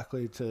more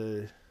likely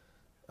to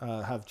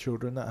have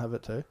children that have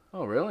it too.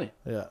 Oh really?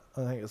 Yeah,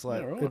 I think it's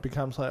like Yeah, right. it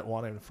becomes like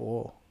 1 in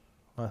 4.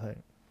 I think.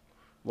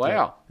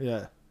 Wow.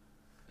 Yeah,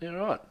 Yeah,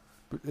 right.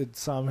 but it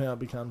somehow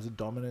becomes a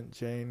dominant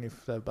gene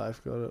if they've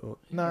both got it. Or,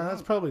 no,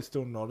 that's probably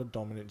still not a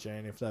dominant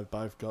gene if they've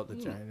both got the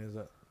gene. Is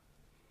it?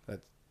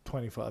 That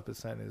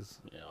 25% is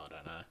Yeah, I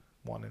don't know.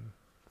 1 in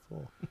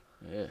 4.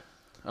 Yeah.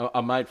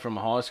 A mate from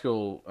high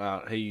school,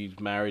 he's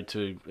married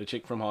to a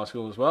chick from high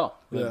school as well.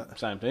 Yeah.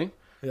 Same thing.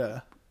 Yeah.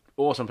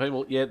 Awesome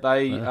people. Yeah,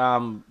 they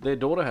their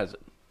daughter has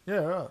it.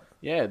 Yeah, right.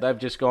 Yeah, they've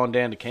just gone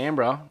down to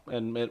Canberra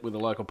and met with a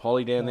local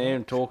poly down there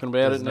and talking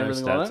about There's it and no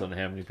everything stats like that. on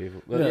how many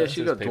people. Yeah, It's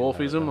she's just got people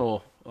have it, dwarfism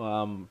though.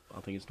 or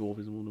I think it's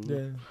dwarfism. Or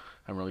Yeah.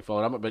 haven't really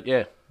followed up it, but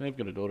yeah, they've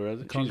got a daughter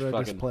has it.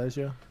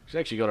 Chondrodysplasia. She's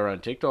actually got her own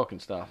TikTok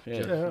and stuff.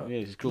 Yeah, Yeah.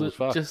 yeah, she's cool as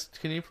fuck.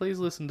 Just can you please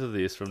listen to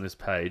this from this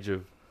page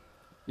of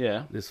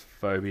Yeah, this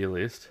phobia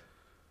list?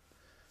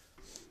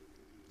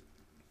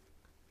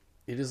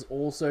 It is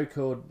also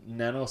called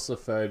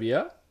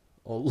nanosophobia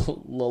or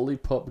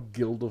lollipop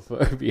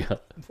gildophobia.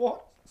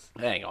 What?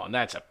 hang on,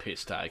 that's a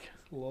piss take.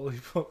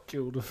 Lollipop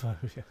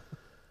gildophobia.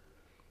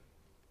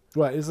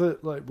 Wait, is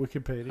it like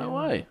Wikipedia? No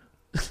way.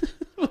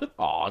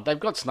 Oh, they've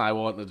got Snow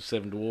White and the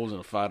Seven Dwarfs in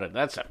a photo.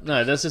 That's a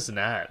No, that's just an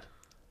ad.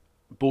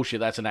 bullshit.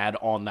 That's an ad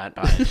on that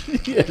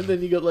page. Yeah, and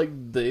then you got like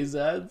these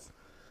ads.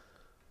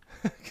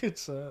 Good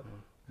sir.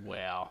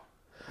 Wow.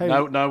 Hey,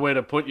 Nowhere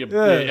to put your,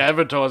 Yeah. your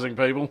advertising,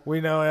 people.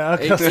 we know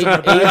our Even,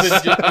 customer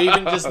base.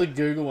 even just the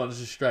Google ones,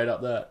 just straight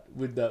up that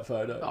with that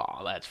photo.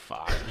 Oh, that's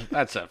fucking.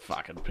 That's a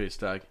fucking piss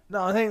take.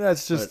 No, I think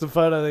that's just the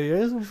photo they're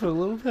using for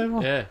little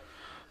people. Yeah.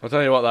 I'll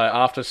tell you what though.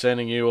 After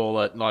sending you all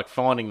that, like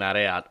finding that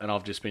out, and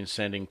I've just been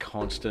sending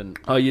constant.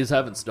 Oh, you just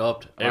haven't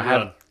stopped.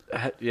 Everyone.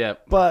 Yeah,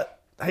 But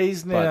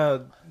he's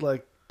now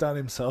like done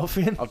himself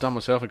in. I've done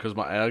myself because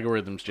my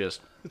algorithm's just.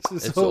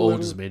 It's all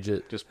just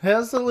midget.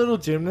 How's the little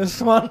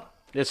gymnast one?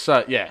 It's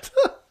so yeah.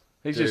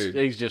 Dude.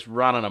 He's just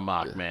running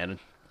amok, man.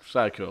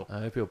 So cool.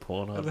 I hope your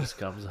Pornhub just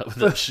comes up with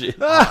that shit.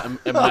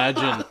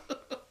 Imagine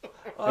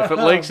if it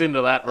leaks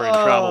into that, we're in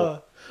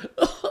trouble.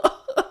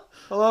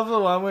 I love the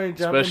one where he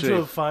jumped Especially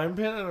into a if- foam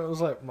pit and it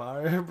was like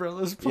Mario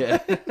Brothers. Yeah.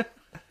 Yeah.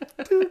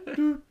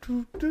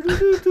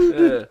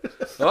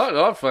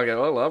 I fucking I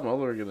love them. I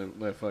think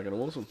they're fucking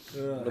awesome.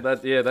 Yeah.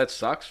 But that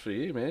sucks for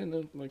you,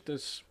 man. Like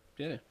this,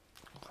 yeah.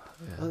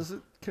 Was it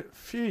a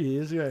few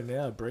years ago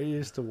now? Bree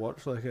used to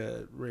watch like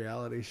a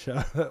reality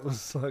show that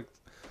was like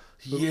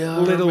Yeah, I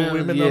Little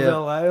remember- Women of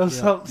LA or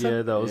something.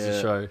 Yeah, that was Yeah.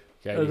 the show.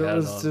 Katie And it had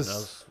was on. just- That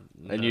was-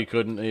 And no. you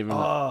couldn't even.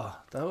 Oh,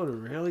 that would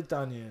have really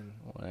done you in.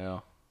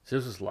 Wow. She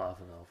was just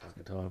laughing the whole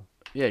fucking time.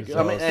 Yeah, Just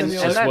I mean, and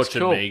just that's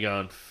watching cool me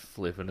going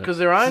flipping it. because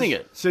they're owning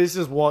it. She's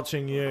just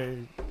watching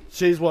you.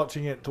 She's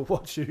watching it to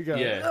watch you go.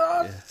 Yeah,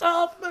 Oh, yeah.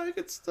 stop, make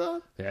it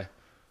stop. Yeah.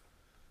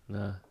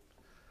 No.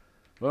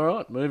 All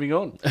right, moving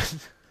on.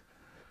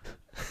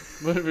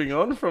 Moving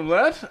on from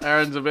that,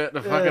 Aaron's about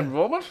to fucking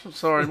vomit.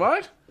 Sorry,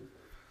 mate.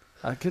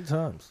 Good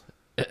times.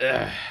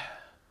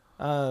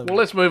 Um, Well,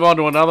 let's move on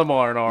to another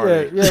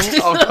minority. yeah.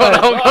 I've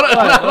got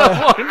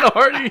another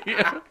minority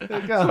here.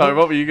 Go Sorry, on.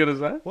 what were you going to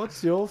say?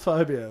 What's your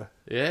phobia?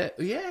 Yeah.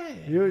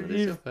 You What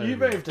is your phobia?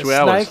 moved a 2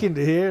 hours. snake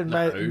into here and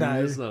No, made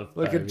that's not a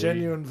like a phobia.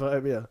 genuine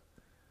phobia.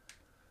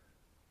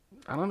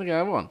 I don't think I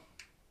have one.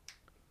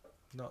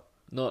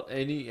 Not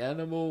any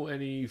animal,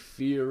 any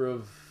fear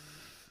of,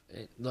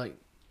 like,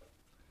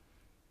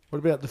 What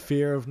about the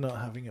fear of not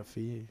having a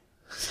fear?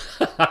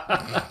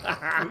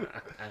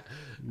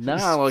 No,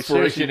 like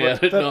seriously, freaking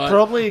out at That night.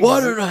 probably Why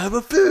exi- don't I have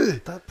a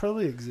fear? That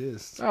probably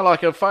exists. no,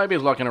 like a phobia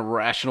is like an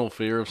irrational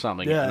fear of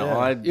something. Yeah,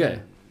 and yeah.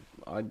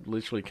 I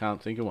literally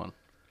can't think of one.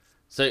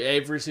 So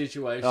every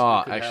situation Oh,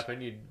 that could actually-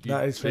 happen, you'd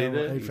No, he's see found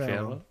that? one. He You found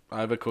found one.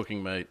 one?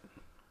 Overcooking meat.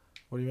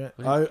 What do you mean?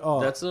 What?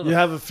 Oh, That's not you a-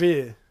 have a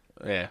fear.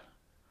 Yeah.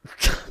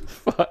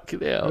 Fucking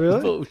hell.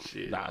 Really?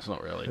 Bullshit. No, it's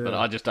not really. But Yeah.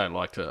 I just don't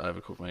like to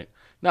overcook meat.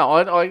 No,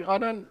 I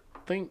don't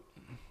think.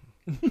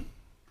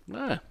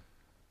 No.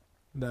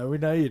 No, we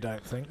know you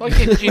don't think. Like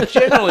you're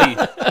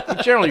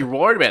generally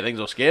worried about things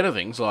or scared of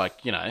things. Like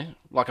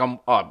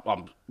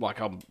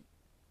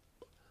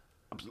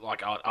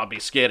I'd be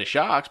scared of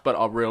sharks, but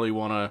I really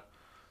want to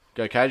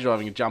go cage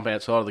diving and jump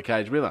outside of the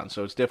cage with them.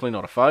 So it's definitely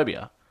not a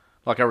phobia.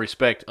 Like I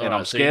respect, and Alright,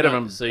 I'm so scared you of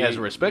don't- them so as a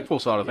you- respectful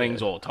side of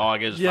things, or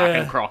tigers, Yeah.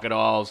 fucking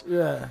crocodiles.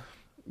 Yeah.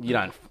 You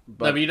don't. No,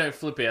 But but you don't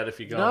flip out if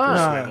you go No. for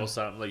a swim or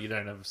something. Like you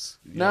don't have.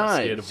 You're not no,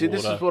 scared of see, water.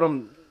 this is what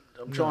I'm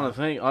trying to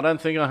think. I don't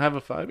think I have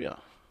a phobia.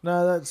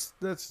 No, that's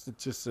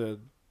just a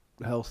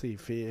healthy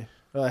fear,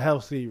 a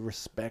healthy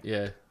respect.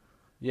 Yeah.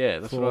 Yeah,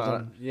 that's For what.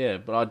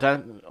 them. But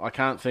I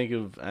can't think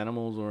of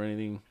animals or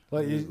anything.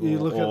 Like you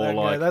look at Or that and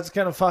like- go, that's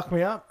gonna fuck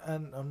me up,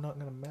 and I'm not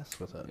gonna mess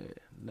with it.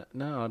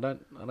 No, I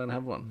don't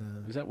have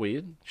one. Is that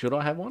weird? Should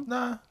I have one?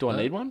 No, Do I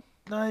need one?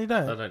 no, you I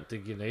don't. don't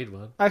think you need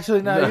one.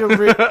 Actually, no,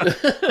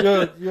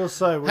 you're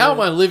so weird. How am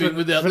I living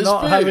without for this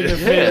not fear? having a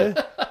fear?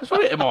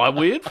 Am I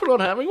weird for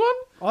not having one?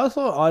 I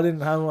thought I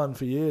didn't have one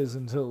for years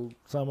until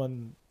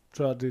someone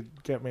tried to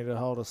get me to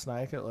hold a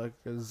snake at like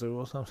a zoo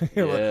or something.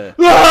 Like,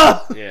 Yeah.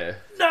 Yeah.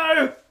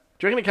 no,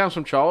 Do you reckon it comes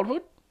from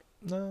childhood?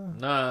 no,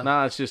 No.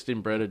 No, it's just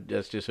inbred.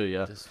 That's just who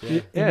you are. Just,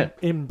 yeah. Yeah.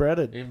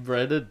 inbreded.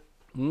 Inbreded.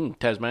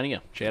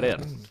 Tasmania. Shout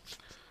out.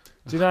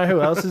 Do you know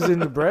who else is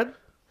into bread?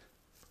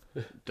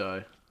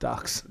 Doe.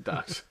 Ducks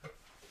Ducks.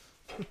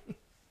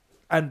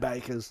 and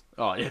bakers.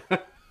 Oh, yeah.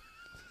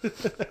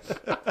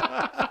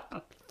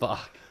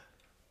 Fuck.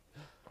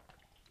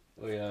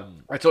 We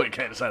That's all you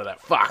can to say to that.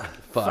 Fuck.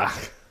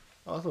 fuck.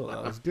 I thought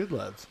that was good,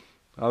 lads.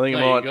 I think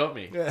No, I you got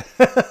me.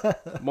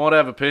 might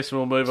have a piss and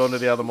we'll move on to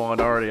the other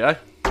minority, eh?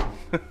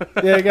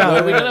 Yeah, go.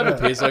 Well, we on. didn't have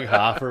a piss like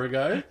half an hour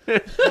ago.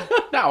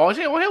 No, I was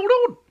hold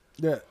on.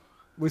 Yeah,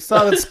 we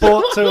started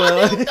sport too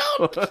early.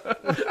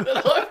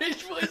 The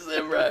Irish voice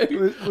there, bro.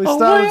 We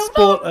started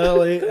sport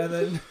early, and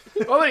then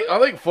I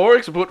think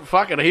Forex will put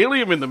fucking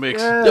helium in the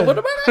mix. yeah, What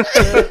about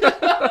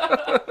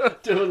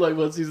Doing like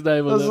what's his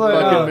name on It's that like,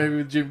 fucking movie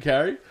with Jim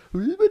Carrey?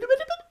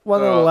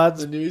 one of the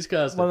lads, The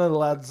newscaster. one of the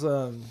lads'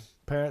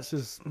 parents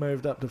just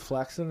moved up to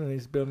Flaxton, and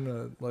he's building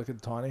a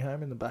tiny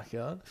home in the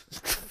backyard.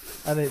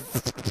 And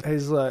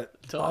he's like,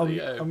 Tiny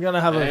home. I'm gonna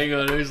have a. Hang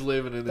on, who's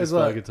living in this He's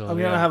like, fucking time? I'm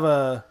gonna have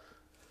a.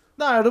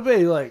 No, it'll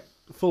be like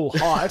full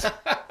height.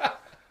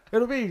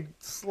 It'll be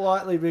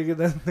slightly bigger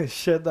than the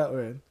shed that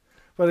we're in.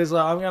 But he's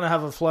like, I'm gonna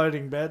have a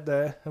floating bed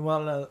there, and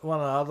one of the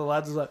other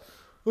lads is like,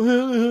 well,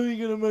 how the hell are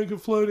you gonna make a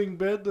floating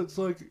bed that's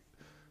like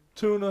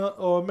 2.5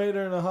 or 1.5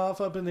 meters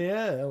up in the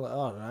air? I'm like, I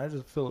don't know,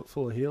 just fill it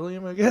full of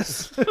helium, I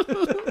guess.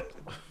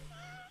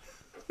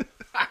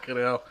 Fucking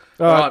hell.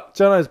 All right,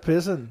 Jono's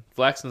pissing.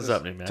 Flaxton's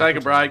up now, man. Take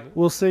a break.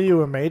 We'll see you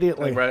Take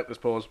immediately. a break. Let's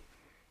pause.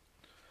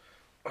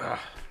 All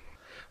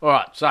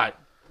right, so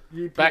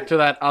back to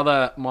that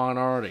other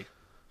minority.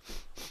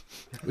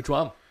 Which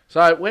one? So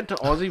I went to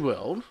Aussie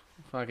World,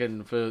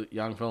 fucking for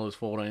young fella's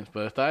 14th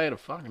birthday. Had a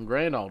fucking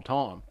grand old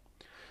time.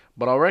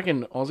 But I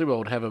reckon Aussie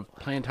World have a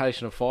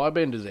plantation of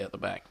firebenders out the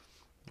back.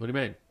 What do you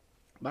mean?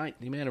 Mate,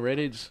 the amount of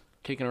redheads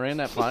kicking around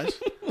that place,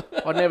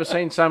 I'd never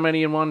seen so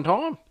many in one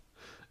time.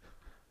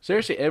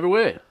 Seriously,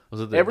 everywhere.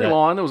 Was it Every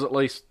line, there was at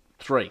least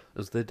 3, It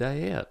was their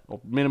day out. or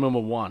minimum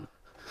of 1.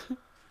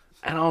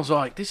 And I was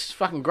like, this is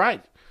fucking great.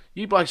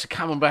 You blokes are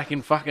coming back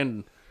in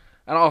fucking...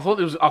 And I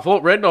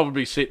thought Red Knob would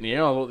be sitting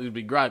here. I thought this would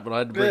be great, but I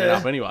had to bring it Yeah.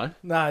 up anyway.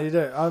 Nah, you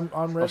do. I'm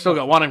red. I've still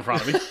got one in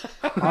front of me.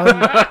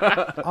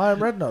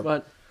 I'm red knob.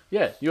 But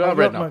yeah, you are I've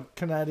Red got Knob. my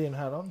Canadian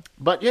hat on.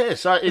 But yeah,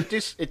 so it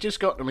just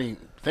got to me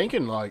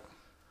thinking, like,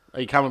 are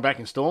you coming back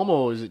in Storm,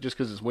 or is it just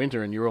because it's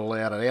winter and you're all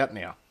out and out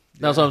now?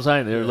 That's what I'm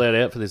saying. They're allowed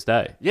out for this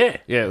day. Yeah.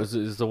 Yeah, it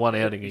was the one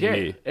outing a Yeah,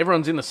 year.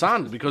 everyone's in the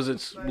sun because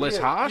it's less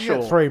harsh. You get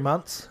Or 3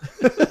 months.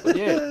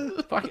 yeah,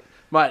 fuck it,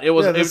 mate. It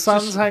was. Yeah, it the was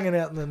sun's just hanging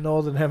out in the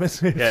northern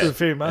hemisphere Yeah, for a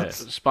few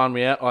months. spun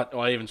me out.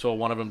 I even saw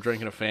one of them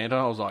drinking a Fanta.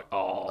 I was like,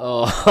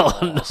 Oh,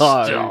 no.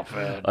 stop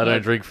it. I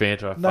don't drink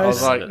Fanta. I No,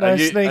 was like, no are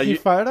you- sneaky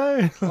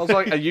photo. I was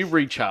like, are you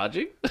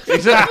recharging?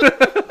 Exactly.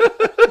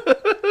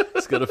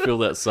 It's got to fill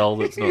that soul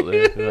that's not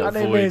there. I That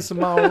need void. me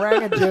some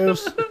orange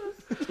juice.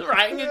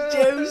 Ranga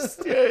juice.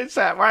 Yeah, it's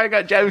that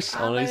Ranga juice.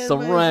 I need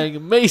some Ranga.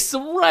 Me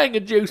some Ranga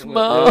juice,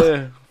 Mum.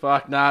 Yeah,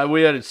 fuck no,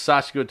 we had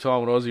such a good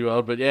time at Aussie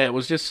World, but yeah, it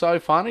was just so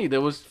funny.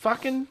 There was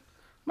fucking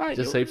mate,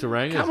 Just heaps of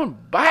Rangas. coming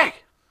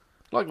back,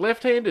 like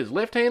left-handers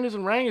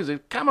and Rangers. They're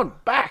coming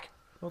back.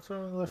 What's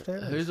wrong with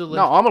left-handed? Who's a left?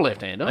 No, I'm a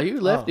left-hander. Are you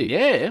a lefty?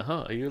 Yeah,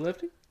 Uh-huh. Are you a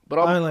lefty? but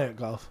I'm Only at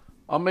golf.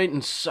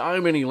 meeting so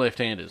many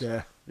left-handers.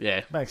 Yeah,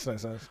 Yeah. makes no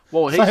sense.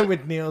 Well, Same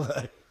with Neil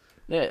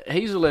though.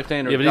 he's a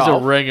left-hander. Yeah, at but he's a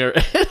golf. ringer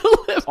and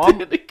a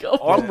left-handed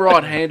golfer. I'm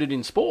right-handed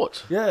in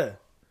sports. Yeah,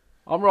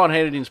 I'm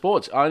right-handed in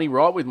sports. I only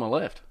write with my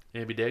left.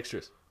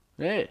 Ambidextrous.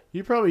 Yeah,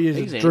 you probably use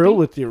He's a drill ampy.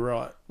 with your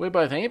right, we're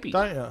both ampies.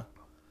 don't you?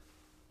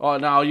 Oh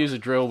no, I'll use a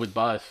drill with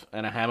both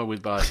and a hammer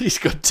with both. He's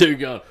got two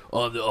going.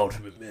 I'm the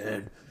ultimate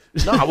man.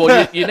 No,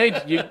 well, you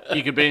need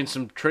you could be in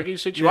some tricky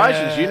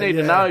situations. Yeah, you need to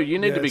yeah. know. You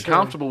need Yeah, to be true.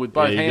 comfortable with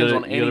both Yeah, you hands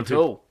gotta- on you any gotta pick-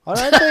 tool. I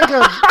don't think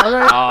I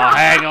don't. Oh,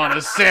 hang on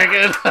a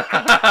second.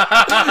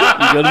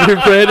 You gotta be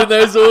prepared in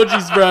those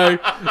orgies, bro.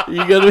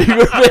 You gotta be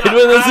prepared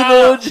when there's an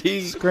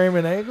orgy.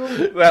 Screaming Eagle.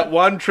 That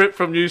one trip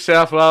from New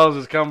South Wales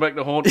has come back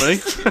to haunt me.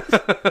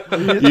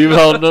 You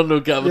holding on to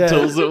a couple Yeah. of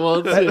tools at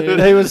once.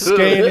 Yeah. He was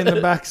skiing in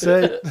the back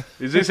seat.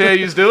 Is this how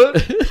you do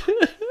it?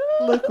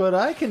 Look what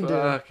I can do.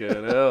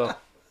 Fucking hell.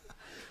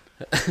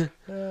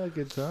 Oh,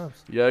 good times.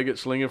 Yogurt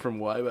slinger from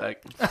way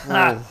back.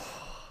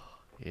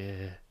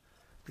 Yeah.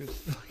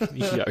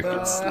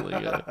 Yogurt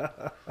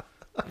slinger.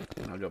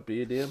 I got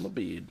beard down my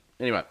beard.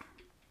 Anyway.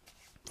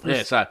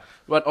 Yeah, so,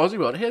 what Aussie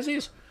World, how's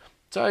this?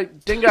 So,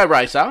 Dingo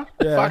Racer,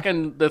 Yeah.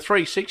 fucking the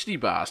 360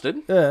 bastard,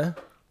 Yeah.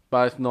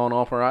 both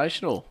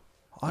non-operational.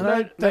 I No-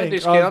 don't no think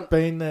discount. I've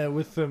been there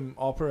with them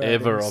operating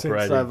Ever since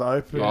operating. they've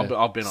opened.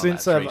 I've been on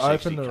Since that they've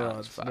 360 opened the car.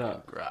 rides. It's fucking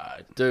No.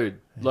 great. Dude,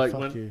 like fuck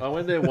when you. I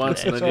went there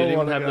once and they That's all I didn't even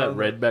wanna have go.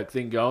 that redback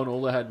thing going.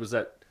 All they had was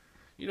that,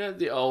 you know,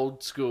 the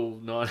old school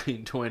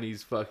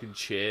 1920s fucking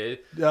chair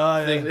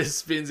Oh, thing yeah. that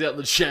spins out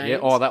the chains. Yeah,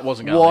 oh, that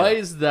wasn't going Why out.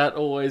 is that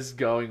always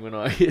going when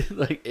I hear,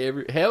 like,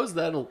 how is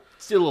that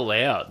still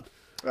allowed?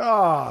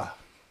 Ah.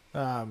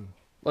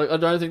 Like, I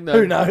don't think that.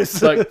 Who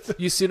knows? Like,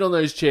 you sit on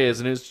those chairs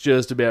and it's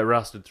just about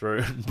rusted through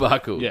and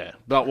buckled. Yeah,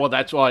 but well,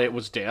 that's why it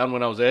was down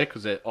when I was there,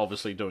 because they're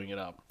obviously doing it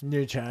up.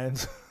 New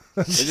chains.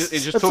 It just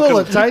That's took all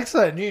them, it takes,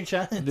 though. New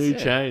chains. New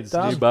chains,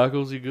 done. new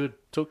buckles, you're good.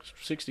 took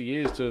 60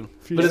 years to But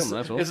fit it's, them,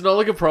 that's all. it's not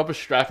like a proper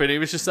strap in. It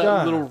was just that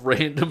No. little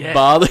random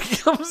bar that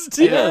comes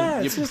down. Yeah,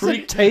 You're it's just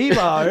pretty, a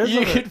T-bar, isn't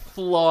you it? could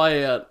fly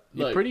out.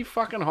 You're Like, pretty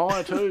fucking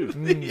high too.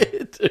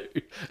 yeah,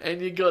 dude.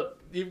 And you've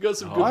got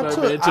some good I took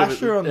momentum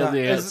Asher on at that.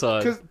 the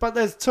outside. But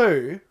there's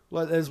two.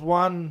 Like, there's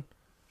one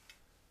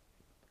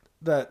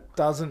that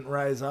doesn't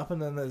raise up,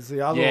 and then there's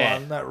the other Yeah.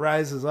 one that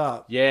raises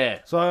up. Yeah.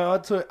 So I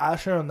took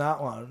Asher on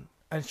that one,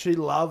 and she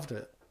loved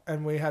it.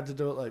 And we had to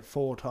do it like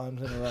 4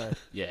 times in a row.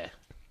 Yeah.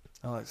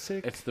 I'm like,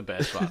 sick. It's the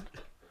best one.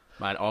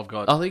 Mate, I've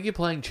got... I think you're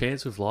playing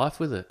chance with life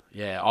with it.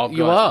 Yeah, I've got...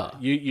 You are.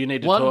 You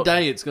need to One talk...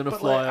 day it's going to But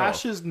fly like, off.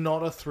 Asher's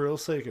not a thrill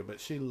seeker, but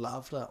she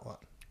loved that one.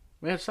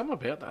 Man, something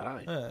about that,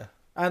 eh? Yeah.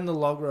 And the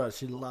log ride.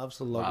 She loves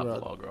the log Love ride.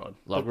 the log ride.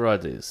 Log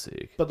ride is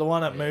sick. But the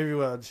one at Movie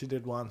World, she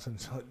did once, and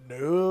she's like, no.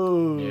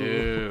 No, Do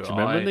you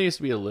remember when there used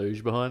to be a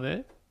luge behind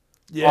there?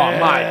 Yeah. Oh,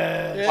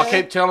 mate. I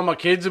keep telling my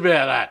kids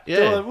about that.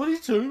 They're Yeah. like, what are you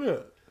talking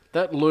about?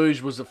 That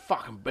luge was the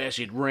fucking best.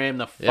 You'd ram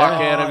the fuck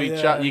Yeah. out of Oh,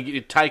 each yeah. other. You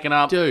get taken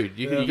up. Dude,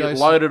 you You can go get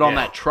loaded on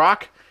yeah. that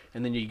truck,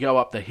 and then you go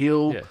up the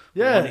hill. Yeah.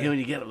 Yeah. Down the hill, and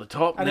you get up the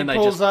top, And and, he then they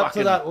pulls just up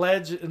fucking... to that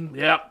ledge, and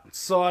Yep.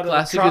 side of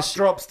Classic the truck Aus-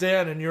 drops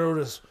down, and you're all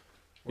just,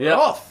 we're Yep.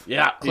 off. Yeah.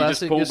 You just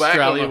Classic pull back.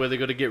 Australia on where they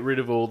got to get rid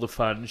of all the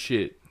fun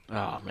shit.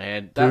 Oh,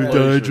 man. That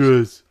luge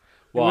was-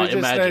 Well, we just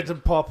imagine. need to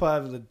pop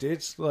over the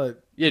ditch. Like,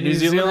 Yeah, New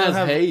Zealand has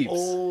have heaps.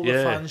 all the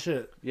Yeah. fun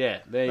shit. Yeah,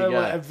 there you They're go.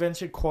 like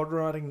adventure quad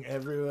riding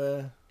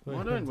everywhere.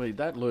 Why don't we?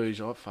 That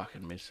luge, I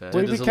fucking miss that.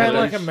 We there's a became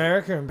luge. like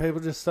America, and people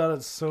just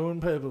started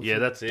suing people. Yeah, for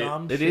that's it.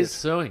 dumb It shit. is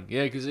suing.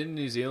 Yeah, because in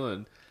New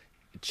Zealand,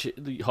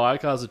 the hire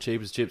cars are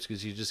cheap as chips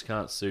because you just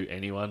can't sue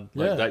anyone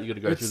like Yeah. that. You got to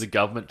go It's- through the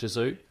government to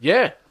sue.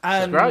 Yeah,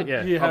 And great,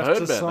 yeah. you I've have heard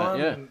to about that, sign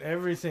yeah.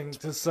 everything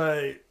to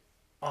say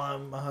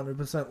I'm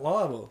 100%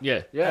 liable.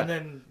 Yeah, yeah. And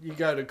then you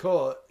go to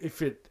court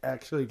if it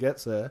actually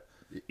gets there,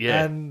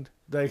 yeah. and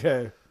they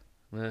go,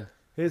 Yeah.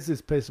 "Here's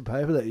this piece of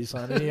paper that you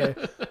signed," and you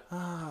go,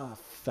 "Ah,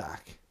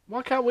 fuck."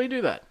 Why can't we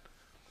do that?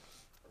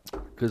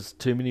 Because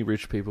too many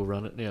rich people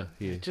run it now.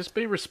 Here. Just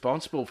be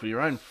responsible for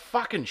your own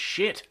fucking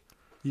shit.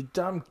 You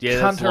dumb Yeah,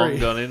 that's long cuntery.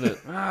 gone, isn't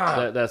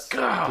it? That's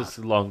God. just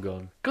long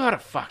gone. God, it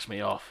fucks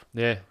me off.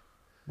 Yeah.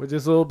 We're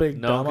just all big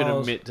No one can dumbos.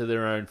 admit to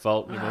their own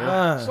fault anymore.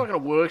 Ah. It's like at a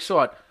work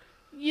site.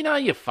 You know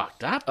you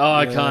fucked up. Oh,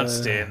 I can't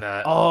stand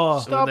that. Oh,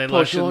 Stop And then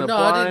like, pushing oh, the no,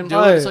 I blame. didn't do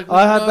it. hey, It's like,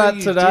 I had no, that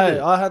you today. did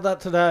it. I had that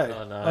today.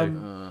 Oh,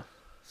 no.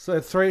 So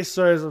 3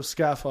 stories of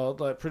scaffold,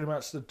 like pretty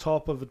much the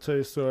top of a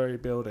 2-story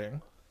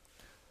building,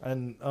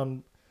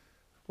 and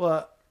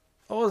well,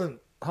 I wasn't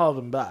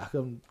holding back.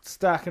 I'm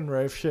stacking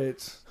roof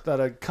sheets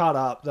that are cut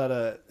up, that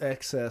are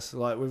excess.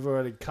 Like we've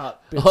already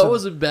cut. Bits I of-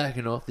 wasn't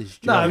backing off this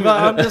No, job.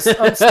 but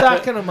I'm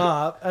stacking them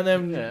up, and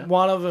then Yeah.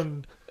 one of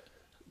them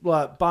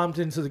like bumped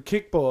into the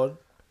kickboard,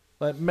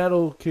 like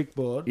metal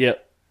kickboard,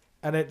 Yep.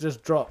 and it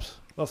just drops.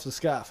 off the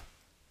scarf.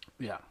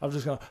 Yeah. I've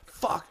just gone,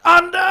 fuck,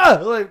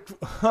 under! Like,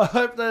 I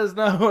hope there's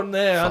no one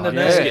there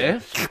underneath.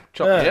 Yeah.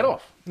 Chop your head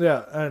off.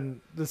 Yeah,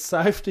 and the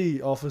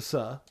safety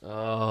officer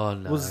Oh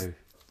no.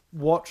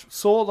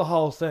 saw the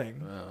whole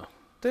thing,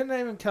 didn't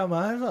even come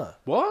over.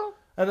 What?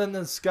 And then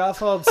the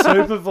scaffold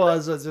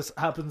supervisor just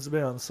happens to be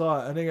on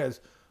site, and he goes,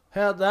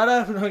 how'd that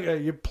happen? I go,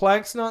 your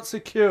plank's not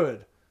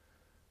secured.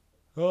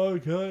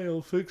 Okay,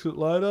 I'll fix it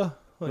later.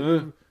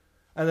 Like,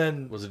 and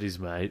then, Was it his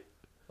mate?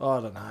 I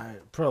don't know,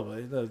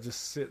 probably. They'll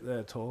just sit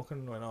there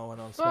talking when I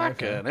went on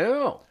smoking. Fucking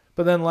hell.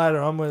 But then later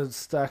on, we're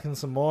stacking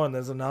some more, and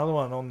there's another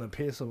one on the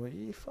piss. I'm like,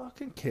 you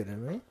fucking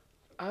kidding me?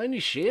 Only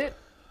shit.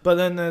 But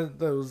then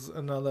there was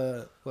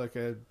another, like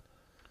a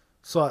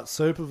site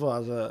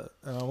supervisor,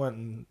 and I went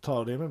and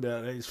told him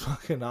about it. He's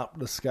fucking up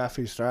the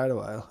scaffy straight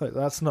away. Like,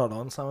 that's not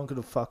on. Someone could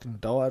have fucking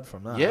died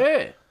from that.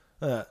 Yeah.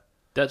 Yeah.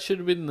 That should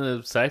have been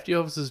the safety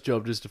officer's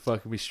job, just to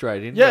fucking be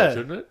straight in Yeah. there,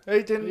 shouldn't it?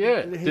 He didn't,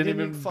 Yeah. he Didn't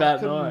even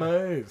bat fucking an eye.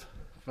 move.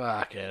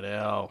 Fucking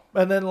hell.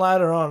 And then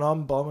later on,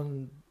 I'm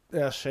bombing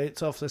our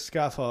sheets off the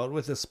scaffold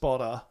with a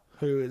spotter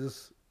who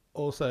is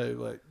also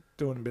like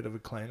doing a bit of a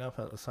clean-up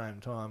at the same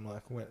time,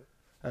 like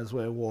as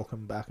we're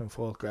walking back and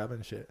forth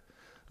grabbing shit.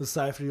 The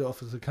safety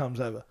officer comes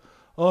over.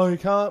 Oh, you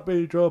can't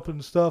be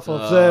dropping stuff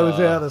off there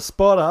without a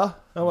spotter.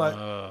 I'm like,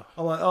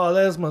 oh,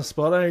 there's my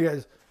spotter. And he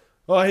goes,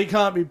 oh, he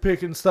can't be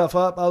picking stuff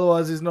up,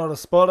 otherwise he's not a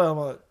spotter. I'm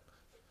like,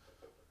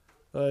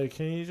 oh,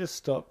 can you just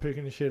stop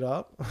picking shit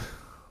up?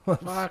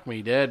 Fuck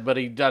me, Dad. But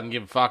he doesn't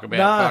give a fuck about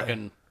No.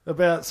 fucking...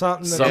 About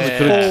something that Something just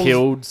could have falls-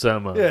 killed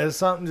someone. Yeah,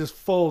 something just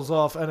falls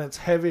off and it's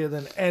heavier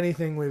than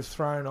anything we've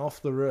thrown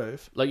off the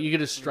roof. Like you could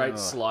have straight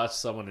sliced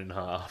someone in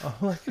half.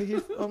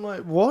 I'm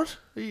like, what?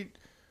 I'm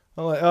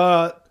like,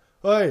 all right,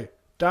 hey,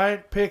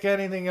 don't pick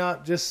anything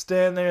up. Just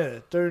stand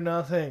there, do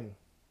nothing.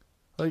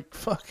 Like,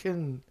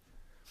 fucking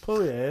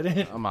pull your head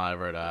in. I'm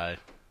over it, eh?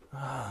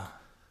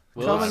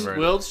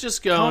 World's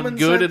just going common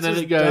good, and sense then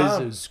is it goes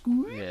dumb.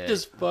 squeak, Yeah.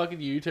 just fucking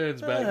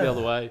U-turns back the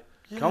other way.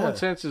 Common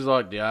sense is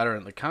like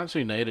deodorant. The cunts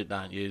who need it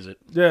don't use it.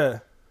 Yeah.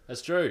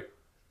 That's true.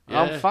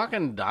 I'm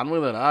fucking done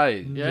with it,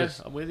 eh? Yeah,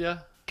 I'm with you.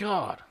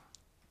 God.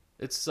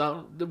 It's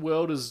the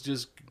world is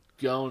just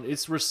going.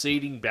 It's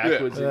receding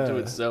backwards into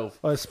itself.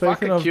 Oh, Fuck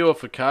speaking a of, cure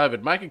for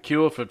COVID. Make a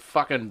cure for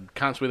fucking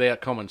cunts without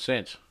common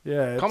sense.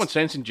 yeah, Common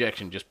sense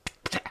injection. Just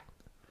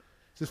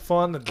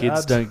find the Kids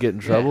dads. don't get in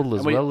trouble as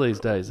And we- well these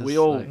days. we It's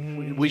all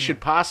like- we should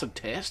pass a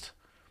test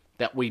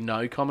that we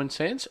know common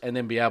sense and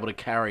then be able to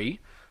carry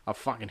a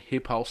fucking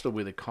hip holster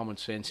with a common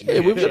sense yeah,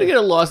 injection. we've got to get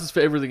a license for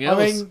everything else.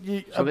 I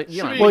mean, So that,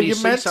 you know, well, when you're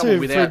see meant someone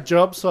to for a without-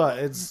 job site.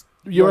 It's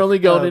you're like only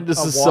going a into white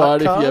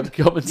society if you card. have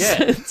common Yeah.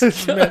 sense.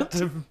 It's meant to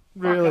Fucking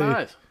really.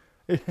 oath.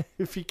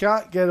 If you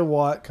can't get a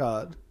white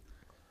card,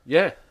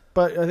 Yeah.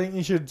 but I think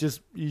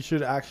you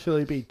should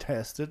actually be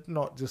tested,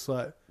 not just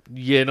like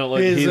Yeah, not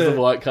like Here's here's a-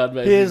 the white card.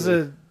 Basically. here's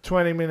a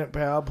 20-minute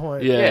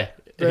PowerPoint. yeah.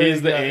 There Here's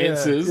you the go, yeah,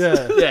 answers.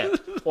 Yeah. Yeah.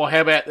 Or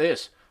how about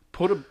this?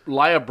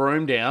 Lay a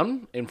broom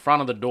down in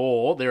front of the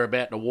door they're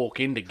about to walk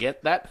in to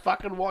get that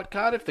fucking white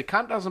card. If the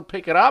cunt doesn't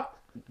pick it up,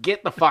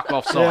 get the fuck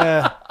off site.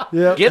 Yeah.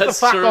 Yeah. Get That's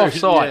the fuck true, off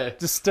site. yeah.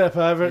 Just step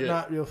over it. Yeah.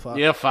 Nah, you're fucked.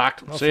 You're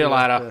fucked. I'll See you feel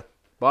later. it,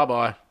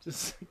 Bye-bye.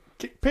 Just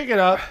pick it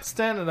up,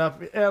 stand it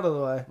up, out of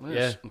the way.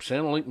 Yeah.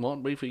 Centrelink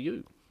might be for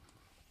you.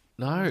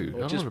 No, I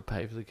don't just- want to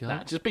pay for the card.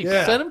 Nah, just be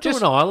Yeah. Send them to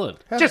Just- an island.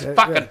 Just Yeah,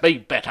 fucking yeah. be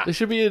better. There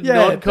should be a Yeah,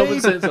 non-common be-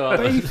 sense Be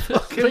island.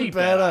 fucking Be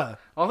better.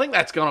 I think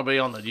that's going to be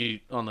on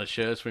the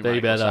shirts we Be make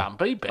or better.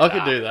 something. Be better. I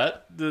could do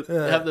that.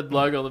 Yeah. Have the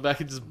logo on the back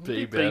and just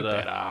be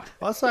better.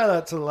 I say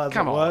that to the lads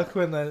Come at on. work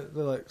when they're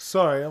like,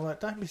 sorry. I'm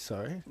like, don't be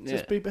sorry. Yeah.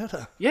 Just be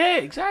better. Yeah,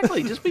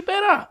 exactly. Just be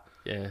better.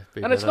 Yeah,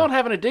 be And it's better. not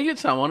having a dig at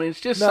someone.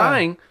 It's just No.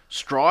 saying,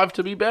 strive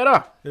to be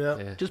better. Yeah.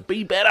 Yeah. Just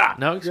be better.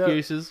 No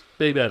excuses.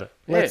 Be better.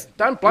 Yeah.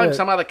 Don't blame yeah.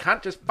 some other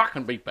cunt. Just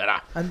fucking be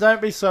better. And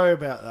don't be sorry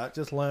about that.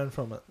 Just learn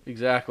from it.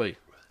 Exactly.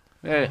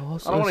 Yeah. Oh,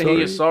 so I don't want to hear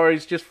your sorry.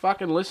 sorries. Just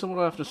fucking listen to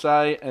what I have to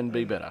say and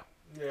be better.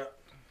 Yeah.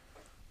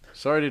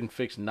 Sorry didn't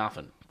fix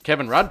nothing.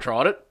 Kevin Rudd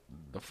tried it.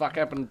 The fuck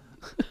happened?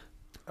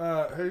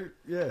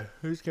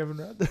 Who's Kevin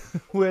Rudd?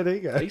 Where'd he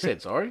go? He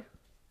said sorry.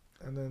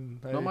 And then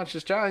they, Not much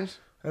has changed.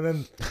 And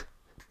then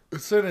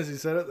as soon as he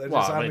said it, they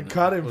Well, just I mean,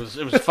 undercut him.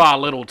 it was far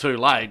little too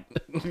late,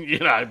 you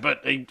know.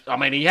 But he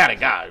had to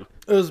go.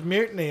 It was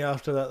mutiny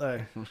after that,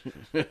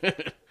 though.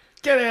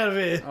 Get out of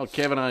here. Oh,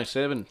 Kevin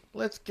 07.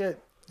 Let's get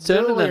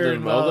Certainly Julia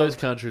in all those involved.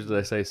 countries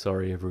they say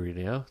sorry every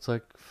now. It's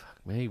like, fuck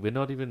me, we're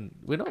not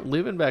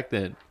living back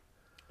then.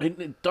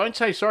 Don't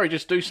say sorry.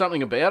 Just do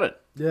something about it.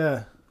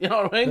 Yeah. You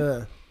know what I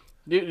mean?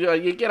 Yeah.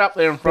 You get up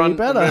there in front of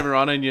better.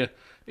 everyone and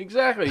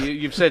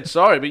you've said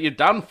sorry, but you've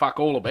done fuck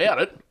all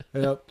about it.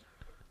 Yep.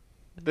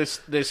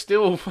 There's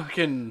still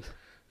fucking,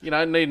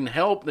 needing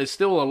help. There's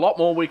still a lot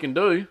more we can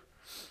do.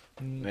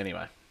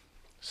 Anyway,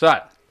 so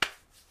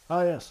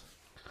Oh, yes.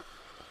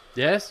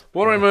 Yes?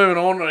 what are we moving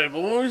on to,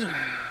 boys?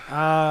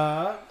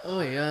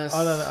 Oh, yes.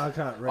 I don't know. I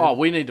can't read. Oh,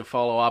 we need to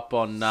follow up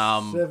on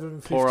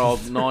 7:50. poor old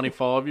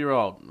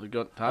 95-year-old who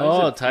got tasered.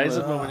 Oh,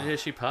 taser woman. Yeah,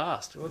 she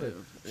passed. What a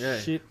Yeah.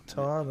 shit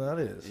time that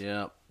is.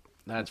 Yeah.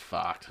 That's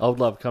fucked. Old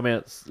love come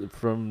out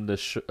from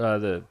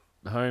the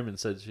home and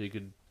said she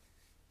could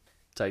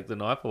take the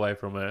knife away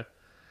from her,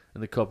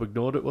 and the cop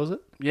ignored it. Was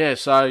it? Yeah.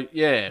 So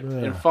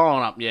and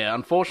following up,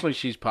 unfortunately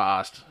she's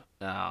passed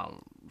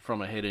from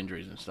her head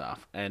injuries and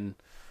stuff. And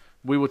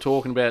we were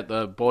talking about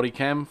the body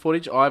cam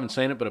footage. I haven't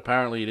seen it, but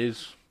apparently it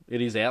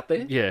is out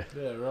there. Yeah.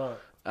 Yeah, right.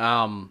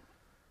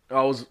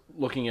 I was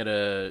looking at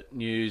a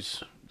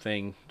news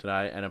thing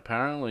today, and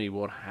apparently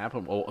what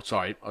happened... Or,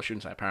 sorry, I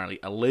shouldn't say apparently.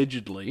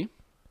 Allegedly.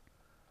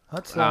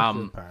 That's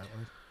apparently.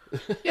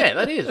 Yeah,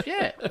 that is.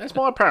 Yeah, that's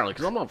my apparently,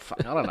 because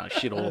I don't know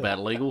shit all about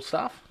legal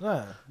stuff.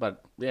 No.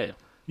 But, yeah.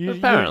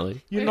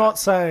 Apparently. You're not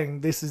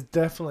saying this is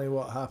definitely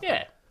what happened.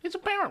 Yeah, it's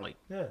apparently.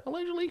 Yeah.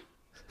 Allegedly.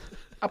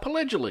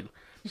 Allegedly.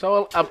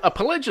 So,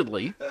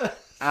 allegedly,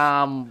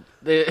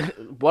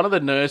 one of the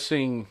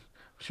nursing...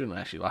 Shouldn't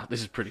actually laugh.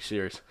 This is pretty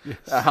serious.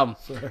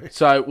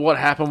 So what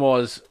happened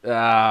was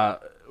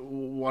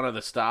one of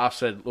the staff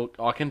said, "Look,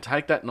 I can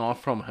take that knife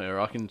from her.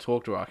 I can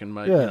talk to her. I can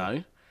make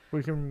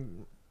we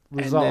can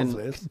resolve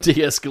this.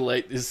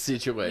 De-escalate this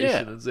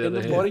situation. Yeah. It's In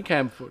the body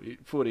cam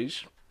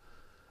footage,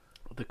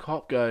 the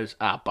cop goes,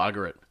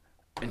 bugger it,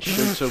 and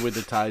shoots her with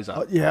the taser.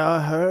 Oh, yeah, I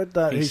heard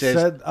that. He says,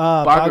 said,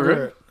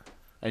 bugger it,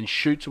 and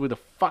shoots her with a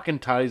fucking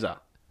taser.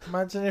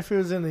 Imagine if it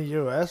was in the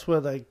US where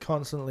they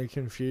constantly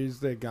confuse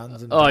their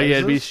guns and Oh, yeah,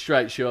 it'd be tasers.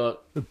 straight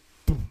shot.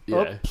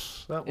 Yeah.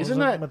 Oops, that Isn't wasn't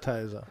that- my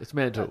taser. It's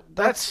mental.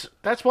 That's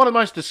one of the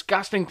most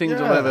disgusting things I've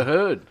Yeah. ever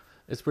heard.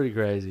 It's pretty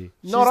crazy.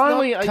 She's Not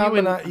only are you coming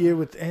in... at you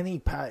with any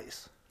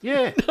pace.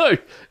 Yeah, No,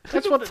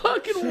 That's what-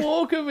 fucking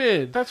walker,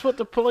 man. that's what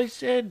the police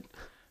said.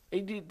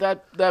 He did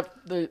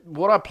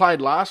what I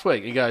played last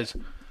week. He goes,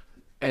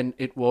 and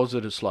it was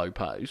at a slow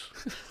pace.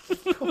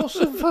 Of course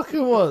it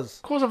fucking was.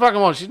 Of course, I fucking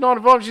was. She's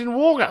 95. She's in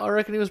Walker. I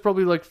reckon he was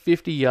probably like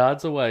 50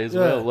 yards away as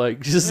well. Like,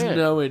 just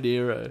nowhere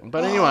near her.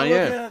 But anyway,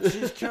 yeah. Look out,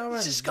 she's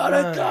coming. She's got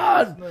a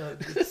gun.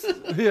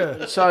 No,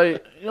 yeah. So,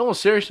 in all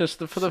seriousness,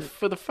 for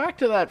the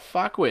fact of that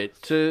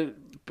fuckwit to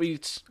be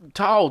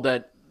told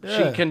that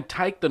Yeah. she can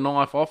take the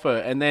knife off her,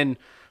 and then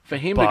for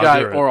him to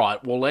Bugger go, it. all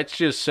right, well, let's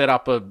just set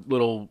up a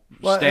little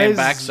Well, stand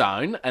back is-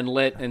 zone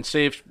and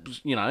see if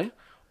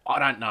I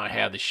don't know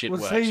how this shit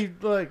Was works. he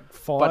like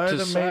fired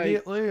to say-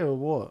 immediately or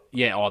what?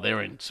 Yeah,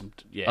 they're in some.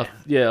 Yeah, I think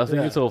Yeah.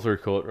 it's all through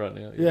court right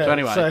now. Yeah. So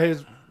anyway-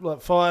 he's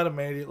like fired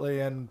immediately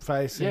and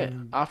facing yeah.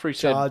 After he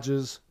said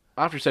charges.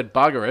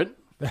 bugger it,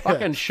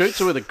 fucking shoots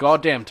her with a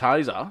goddamn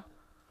taser.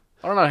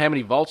 I don't know how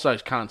many volts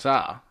those cunts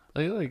are. I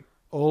think like,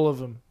 All of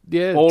them.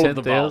 yeah, All of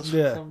the 10,000. volts.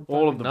 Yeah. Some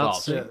All of fucking the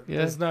nuts. volts. Yeah. Yeah.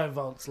 There's no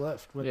volts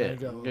left when Yeah, they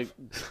go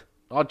off.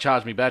 I'd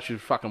charge me battery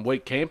with fucking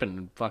week camping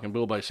and fucking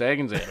Bilbo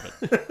Saggins out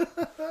of it.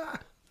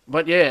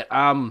 But yeah,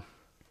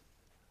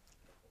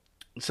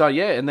 so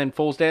yeah, and then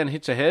falls down,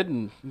 hits her head,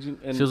 and She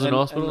was in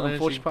hospital and she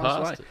unfortunately passed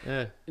away. passed.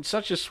 Yeah. It's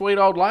such a sweet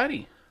old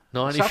lady,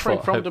 95.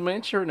 suffering from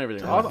dementia and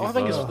everything. I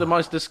think it's the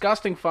most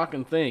disgusting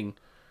fucking thing.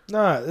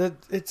 No,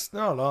 it's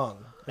not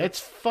on. It's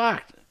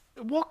fucked.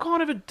 What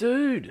kind of a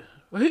dude?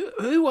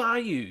 Who are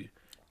you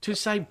to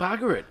say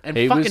bugger it and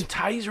He fucking was-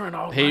 taser an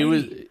old He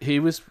lady?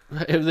 was,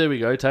 there we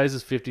go,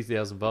 taser's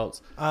 50,000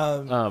 volts.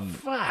 Fuck.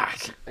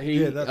 That's,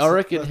 I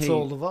reckon that's he,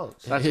 all the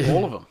volts. That's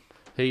all of them.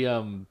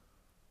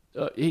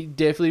 he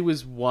definitely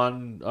was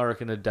I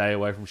reckon, a day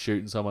away from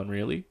shooting someone,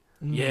 really.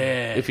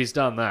 Yeah. If he's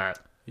done that.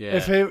 yeah.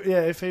 If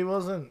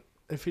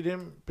he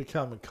didn't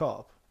become a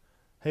cop,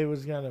 he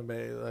was gonna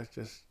be like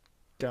just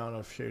going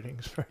off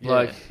shooting spree.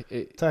 Like,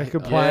 Take a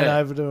plane yeah.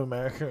 over to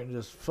America and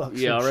just fuck.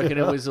 Yeah, I some reckon shit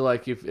it up. was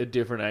like if a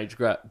different age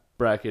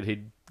bracket,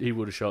 he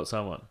would have shot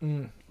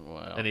someone.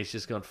 Wow. And he's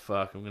just gone,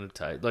 fuck, I'm going to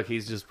take... Like,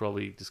 he's just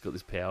probably just got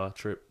this power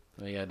trip.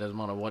 Yeah, it doesn't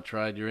matter what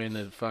trade you're in,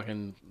 the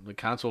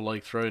cunts will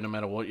leak through no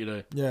matter what you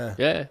do. Yeah.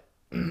 Yeah.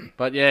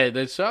 But yeah,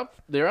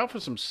 they're up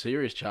for some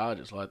serious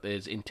charges. Like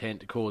there's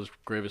intent to cause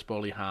grievous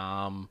bodily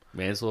harm,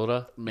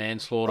 Manslaughter.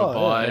 manslaughter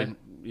by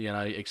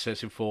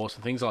excessive force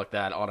and things like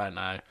that. I don't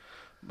know,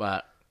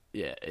 but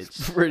yeah,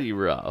 it's Pretty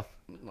rough.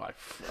 like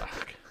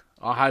fuck.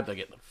 I hope they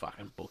get the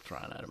fucking book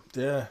thrown at them.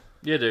 Yeah.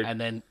 Yeah, dude. And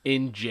then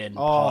in Gen Oh,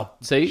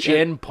 Pop, See?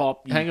 Gen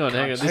Pop. you Hang on.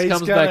 cunts. This He's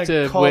comes gonna back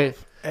to cop where...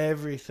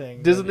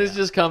 everything. Doesn't this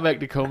just come back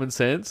to common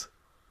sense?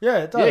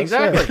 Yeah, it does. Yeah,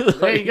 exactly.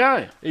 There you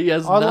go. He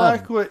has I none.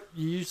 like what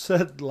you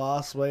said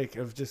last week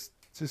of just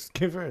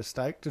give her a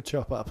steak to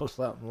chop up or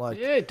something. Like,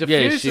 Yeah,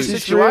 diffuse the she-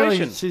 she's situation.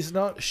 really, she's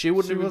not. She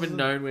wouldn't have even wasn't-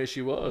 known where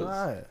she was.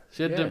 No.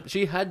 She had Yeah.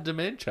 she had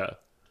dementia.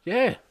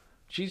 Yeah,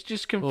 she's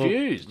just Or-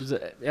 confused. was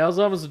it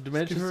Alzheimer's or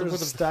dementia? Give her a What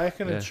the- steak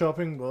and Yeah. a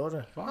chopping board.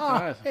 Fuck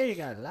Oh, oath. here you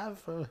go,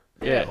 love.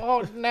 Yeah.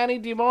 Oh, Nanny,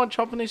 do you mind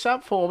chopping this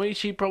up for me?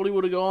 She probably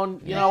would have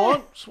gone, you know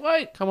what?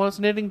 Sweet. Come on, it's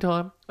knitting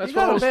time. That's You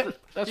what I got was, a bit-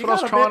 that's you what I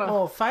was got a trying bit to...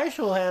 more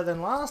facial hair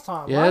than last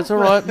time. Yeah, mate. it's all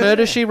right.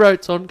 Murder, She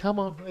Wrote's on. Come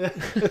on.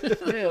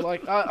 Yeah,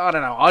 like, I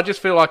don't know. I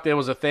just feel like there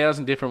was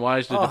 1,000 different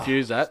ways to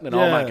diffuse that. And then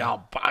I'll yeah. make,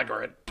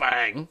 bugger it,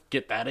 bang,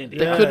 get that in They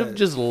there. Yeah. could have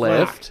just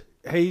left.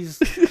 He's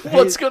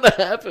What's going to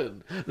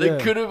happen? They Yeah.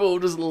 could have all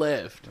just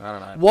left. I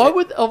don't know. Why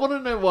would I want to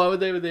know why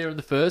they were there in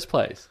the first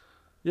place?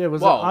 Yeah,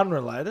 was Well, it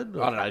unrelated?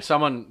 I don't know.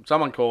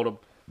 Someone called him.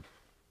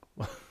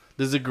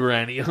 There's a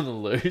granny on the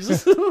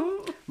loose.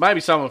 Maybe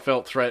someone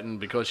felt threatened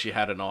because she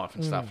had a knife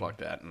and stuff like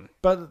that. And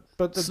But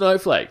the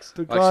Snowflakes.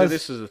 the like, guys, so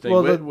this is the thing.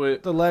 Well, we're,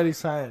 the lady's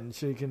saying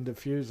she can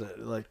diffuse it.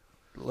 Like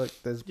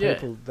there's Yeah.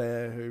 people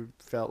there who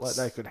felt like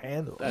they could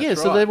handle it. That's Yeah,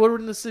 so right. they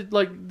wouldn't have said,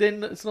 like,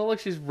 then it's not like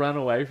she's run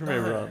away from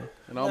everyone.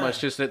 and almost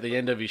just at the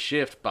end of his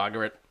shift,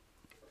 bugger it.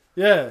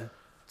 Yeah,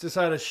 just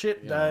had a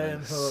shit day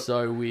and thought,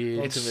 So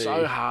weird It's to me.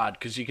 so hard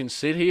because you can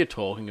sit here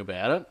talking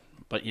about it,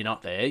 but you're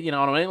not there. You know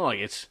what I mean? Like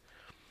it's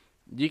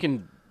you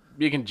can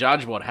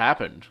judge what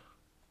happened,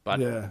 but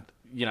yeah,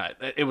 you know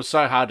it was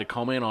so hard to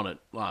comment on it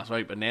last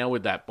week. But now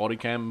with that body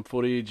cam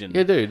footage and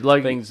Yeah, dude,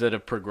 like, things that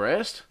have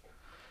progressed,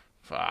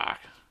 fuck.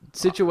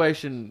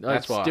 situation, I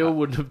That's why still I-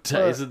 wouldn't have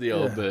tased the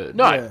old bird.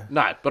 No, Yeah.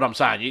 no. But I'm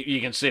saying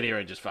you can sit here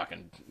and just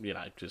fucking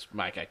just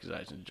make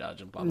accusations, and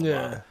judge, and blah blah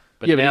Yeah. blah.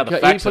 But Yeah, now but the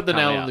he facts put have the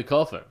come nail out. in the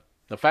coffin.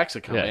 The facts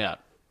have come Yeah. out.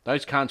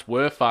 Those cunts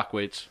were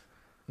fuckwits.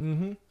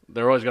 mm-hmm.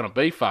 They're always going to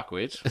be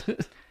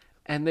fuckwits,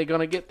 and they're going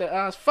to get their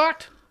ass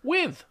fucked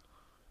with.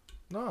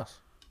 Nice.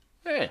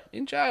 Yeah,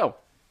 in jail.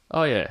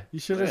 Oh, yeah. You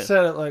should have Yeah.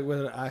 said it like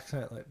with an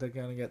accent, like they're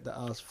gonna get the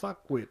ass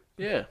fuck whip.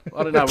 Yeah,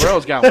 I don't know where I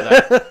was going with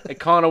that. It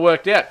kind of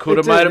worked out. Could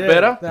have made it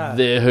better. Nah.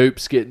 Their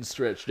hoops getting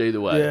stretched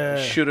either way.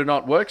 Yeah. Should have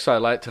not worked so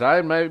late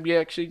today. Maybe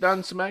actually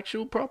done some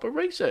actual proper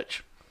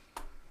research.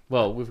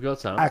 Well, we've got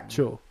some.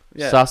 Actual.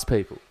 Yeah. Sus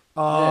people.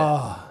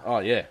 Oh, Oh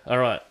yeah. All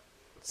right.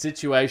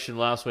 Situation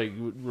last week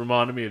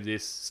reminded me of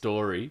this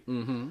story.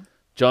 Mm-hmm.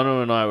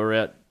 Jono and I were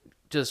out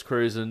just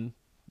cruising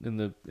in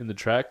the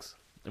tracks,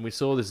 and we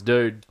saw this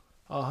dude.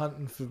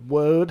 hunting for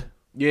word,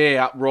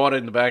 Yeah, up right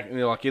in the back,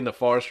 like in the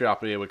forestry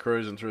up here. We're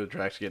cruising through the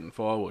tracks getting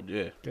firewood.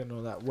 Yeah. getting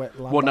all that wet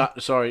lumber. Well, no,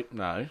 sorry,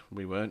 no,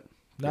 we weren't.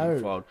 getting No.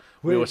 firewood.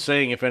 We were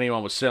seeing if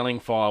anyone was selling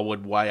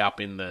firewood way up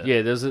in the.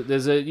 Yeah, there's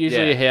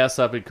usually a house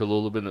up in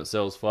Kalulabin that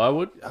sells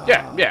firewood.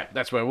 Yeah,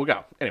 that's where we'll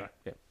go. Anyway,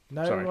 yeah.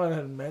 No Sorry. one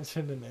had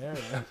mentioned an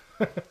area.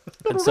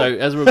 And so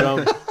as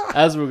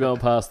we're going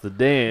past the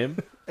dam,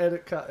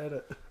 Edit, cut,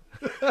 edit.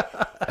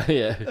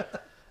 yeah,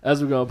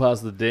 as we're going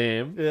past the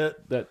dam, Yeah.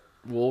 that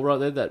wall right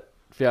there, that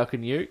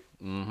Falcon Ute.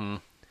 Mm-hmm.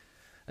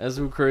 As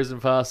we were cruising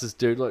past, this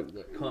dude like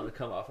kind of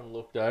come up and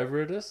looked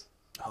over at us,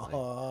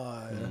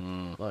 Oh,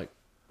 yeah. like,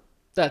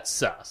 that's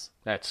sus.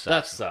 That's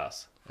That's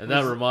sus. And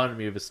that reminded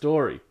me of a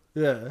story.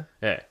 Yeah.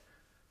 Yeah.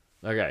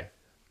 Okay.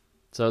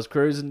 So I was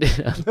cruising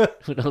down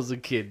when I was a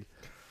kid,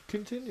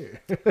 Continue.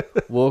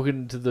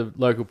 walking to the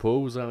local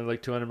pool. It was only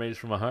like 200 metres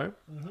from my home.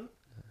 Mm-hmm.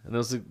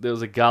 And there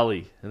was a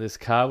gully, and this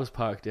car was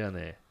parked down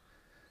there.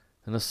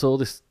 And I saw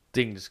this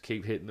thing just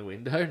keep hitting the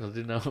window, and I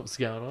didn't know what was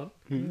going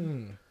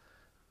on.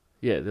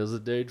 Yeah, there was a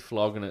dude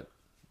flogging it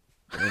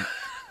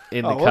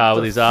in the Oh, what car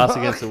the with his ass fuck?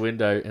 against the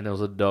window, and there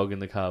was a dog in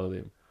the car with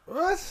him.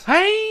 What?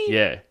 Hey!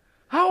 Yeah.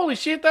 Holy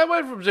shit, that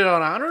went from 0 to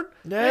 100?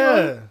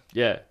 Yeah.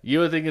 Yeah. You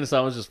were thinking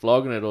someone's just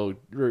flogging it or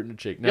rooting a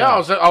chick.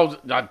 No. Yeah,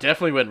 I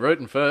definitely went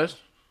rooting first.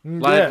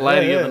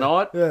 Lady of the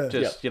night. Yeah.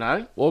 Just, you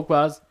know. Walk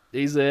past,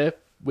 he's there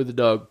with the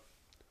dog.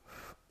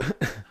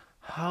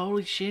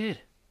 Holy shit.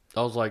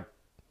 I was like,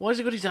 Why has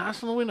he got his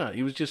ass on the window?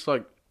 He was just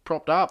like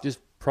propped up. just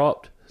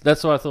propped.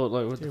 That's why I thought,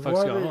 like, what the Yeah, fuck's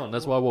why going they- on?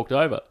 That's why I walked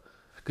over.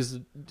 Because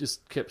it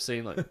just kept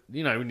seeing, like,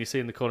 you know, when you see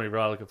in the corner of your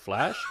eye, like a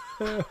flash.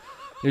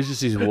 It was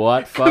just his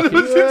white fucking...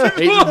 His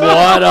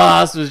white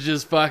ass was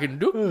just fucking...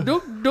 Dook,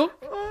 dook,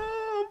 dook.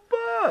 Oh,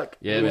 fuck.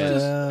 Yeah, He was man.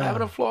 just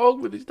having a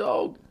flog with his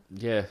dog.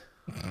 Yeah.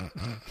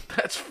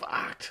 That's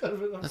fucked.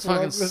 That's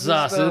fucking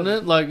sus, isn't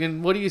it? Like,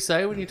 and what do you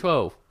say when you're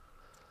 12?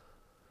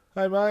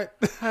 Hey, mate.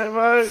 Hey,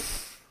 mate.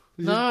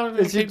 No, I'm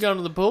going to keep going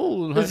to the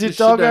pool. And hope Is your this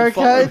shit dog don't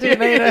follow okay? Do you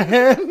me. need a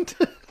hand?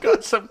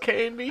 Got some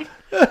candy.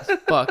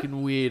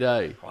 Fucking weird,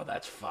 eh? Oh,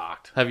 that's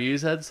fucked. Have you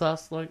had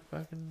sus, like,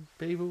 fucking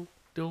people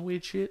doing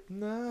weird shit?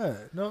 No,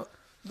 not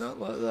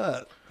like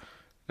that.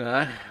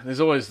 No,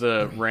 there's always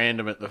the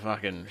random at the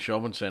fucking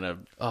shopping centre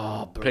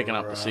Oh, picking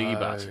up the ciggy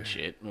butts and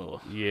shit. Or,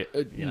 Yeah.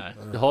 you know,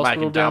 The hospital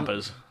making down,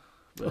 dumpers.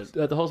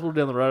 At the hospital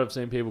down the road, I've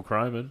seen people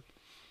chroming.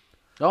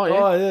 Oh, yeah.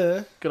 Oh,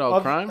 yeah. Good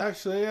old crime.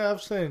 Actually, yeah,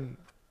 I've seen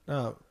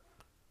a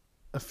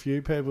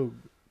few people,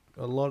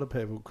 a lot of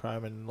people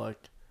chroming, like,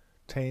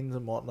 teens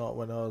and whatnot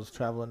when I was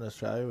travelling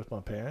Australia with my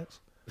parents.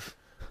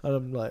 And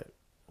I'm like,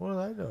 what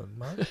are they doing,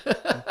 mate?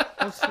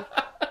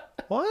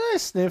 Why are they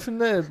sniffing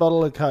their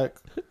bottle of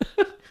Coke?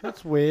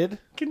 That's weird.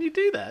 Can you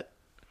do that?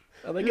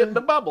 Are they getting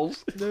the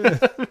bubbles? Is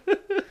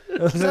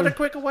that a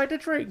quicker way to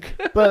drink?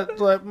 But,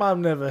 like,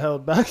 Mum never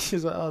held back.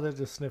 She's like, oh, they're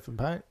just sniffing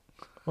paint.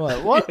 I'm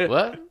like, what?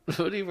 What?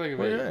 What do you fucking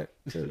What do mean?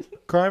 you mean?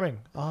 Chroming.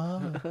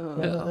 Oh,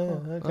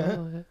 okay.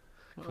 Oh, yeah.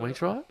 Can we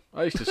try it?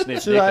 I used to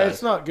sniff She's like, Nickos.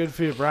 it's not good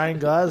for your brain,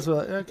 guys. We're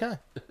like, okay.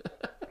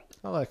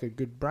 I like a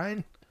good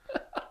brain.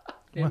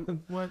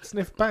 Won't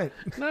sniff paint.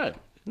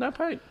 No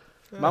paint.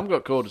 Mum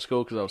got called to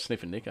school because I was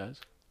sniffing Nickos.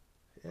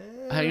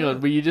 Hang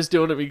on, were you just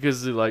doing it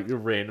because of like a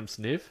random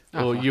sniff,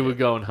 or you were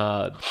going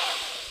hard?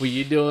 Were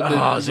you doing the?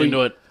 I was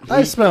into it.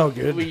 They smell Were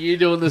good. you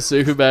doing the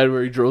super bad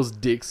where he draws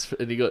dicks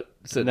and he got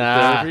sent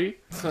Nah. to therapy?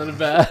 Kind of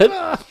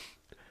bad.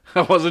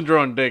 I wasn't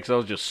drawing dicks. I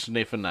was just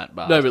sniffing that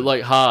bar. No, but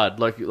like hard,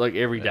 like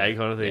every day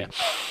kind of thing.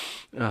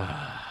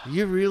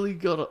 You really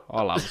got it.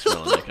 I love the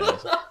smell of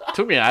Nickos.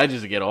 Took me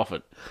ages to get off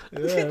it.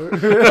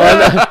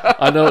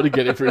 I know what to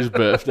get him for his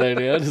birthday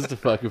now. Just a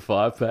fucking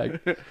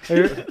 5-pack.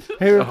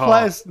 He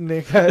replaced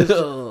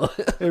Nico's.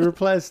 He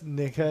replaced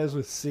Nico's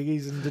with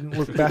ciggies and didn't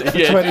look back for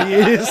 20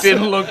 years.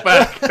 Didn't look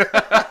back.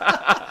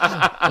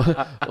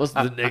 What's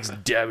the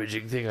next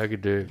damaging thing I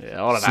could do?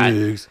 Yeah, I don't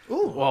know. Cigs.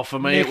 Well, for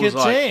me, it was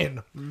like...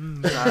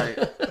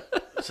 Nicotine.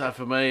 So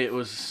for me, it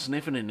was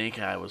sniffing a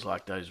Nico was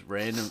like those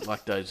random,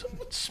 like those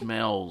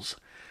smells.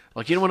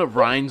 Like, you know when it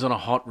rains on a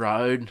hot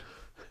road?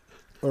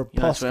 Or a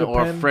You know, Posca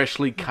or a pen.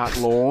 freshly cut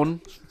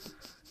lawn?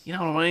 You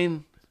know what I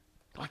mean?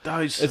 Like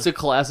those... It's a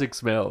classic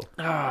smell.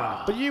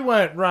 But you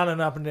weren't running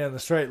up and down the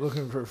street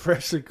looking for a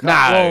freshly cut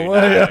No, lawn,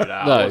 were you?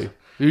 I No. wasn't-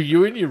 You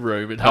were in your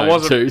room at home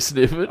wasn't- too,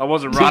 sniffing. I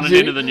wasn't Did running you?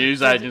 into the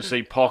news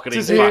agency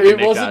pocketing It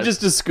fucking wasn't Nicos.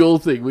 just a school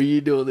thing. Were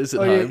you doing this at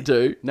home yeah.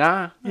 too?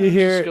 Nah. You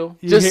hear school.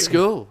 you Just hear-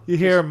 school. You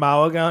hear a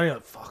mower going, you're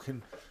like,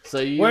 fucking, So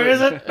you where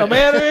is it? I'm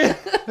out of here.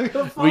 I'm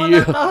gonna Were find you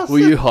that bastard. were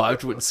you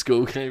hyped when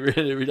school came around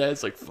every day?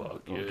 It's like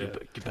fuck yeah.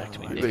 Get back to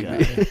me, Big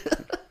Nico. me.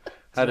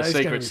 Had a Today's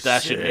gonna secret be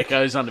stash of sick.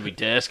 Nicos under my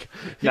desk.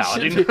 No, I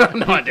should didn't.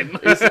 No, I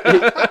didn't.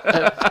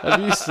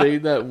 Have you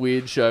seen that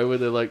weird show where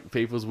they're like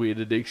people's weird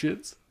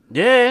addictions?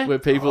 Yeah. Where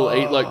people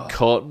eat like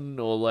cotton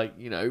or like,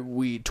 you know,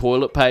 weird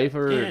toilet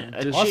paper and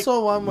Yeah, just I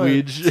saw one where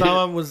weird shit.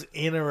 someone was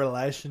in a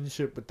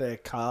relationship with their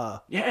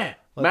car. Yeah.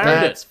 Like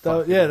Married that's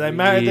it. They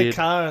married the weird.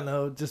 car and they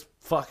were just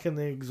fucking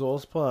the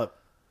exhaust pipe.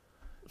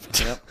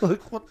 Yep.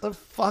 Like, what the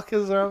fuck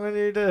is wrong with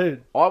you,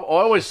 dude? I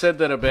always said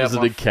that about Was it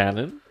my, a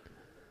cannon?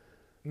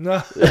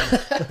 No.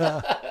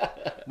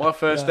 my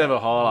first ever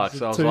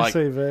Hilux. I was like,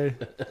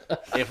 2CV.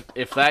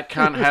 if that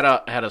cunt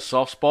had a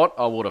soft spot,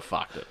 I would have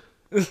fucked it.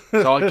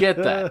 So I get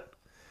that.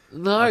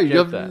 No, get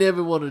I've that.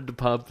 never wanted to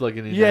pump like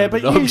an Yeah,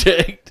 but inanimate you-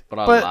 object. But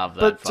I But- love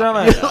but that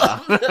fucking Jono- car.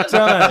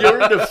 Jono,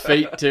 You're into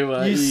feet too,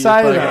 aren't You you?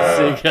 say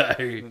fucking that.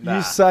 sicko.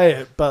 you say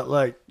it, but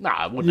like, No,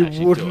 I wouldn't you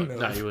actually wouldn't do it.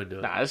 No, have. you wouldn't do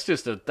it. Nah, that's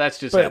just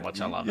But, how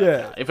much I love yeah.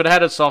 that car. If it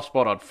had a soft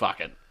spot, I'd fuck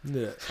it.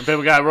 Yeah. And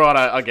people go, right,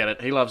 I get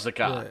it. He loves the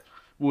car. Yeah.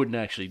 Wouldn't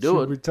actually do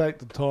Should it. we take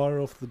the tire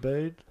off the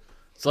bead?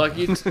 It's like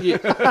it's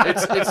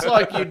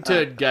like you'd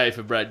turn gay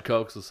for Brad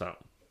Cox or something.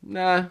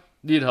 Nah.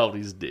 You'd hold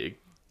his dick.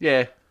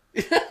 Yeah.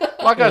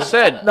 Like I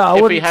said, No, I if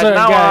he wouldn't had turn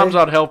no gay. arms,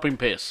 I'd help him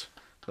piss.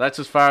 That's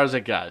as far as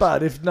it goes.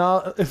 But if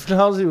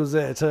Nalsy was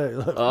there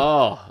too, like,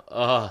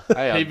 Oh,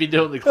 Hey, he'd be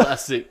doing the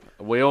classic.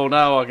 we all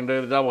know I can do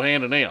the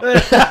double-handed now.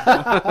 that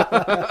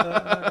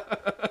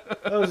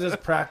was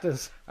just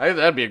practice. Hey,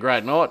 that'd be a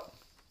great night.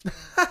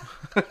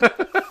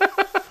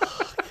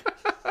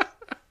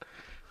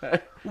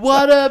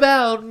 What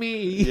about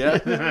me? Yeah.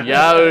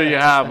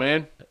 Yeah,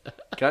 man.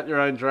 Cut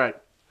your own track.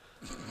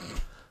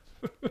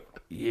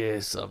 Yeah,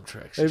 some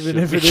tracks. Even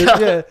if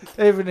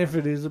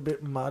it is a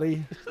bit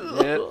muddy.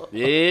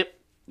 Yep.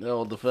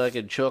 Oh, the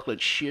fucking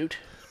chocolate shoot.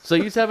 So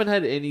you haven't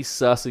had any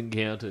sus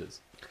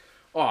encounters,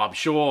 Oh, I'm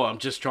sure. I'm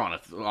just trying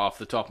to, off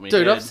the top of my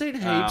dude? head. I've seen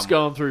heaps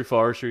going through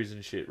forestries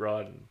and shit,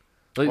 riding.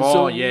 Like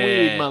Oh, some yeah.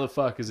 weird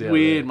motherfuckers out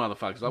Weird there.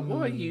 motherfuckers. Like, why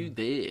are you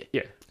there?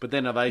 Yeah, But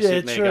then are they Yeah,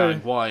 sitting there true. going,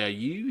 why are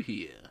you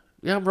here?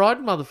 yeah, I'm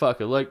riding,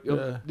 motherfucker. Like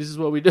this is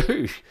what we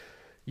do.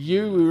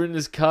 You were in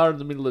this car in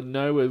the middle of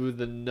nowhere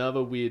with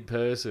another weird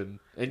person,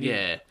 and you,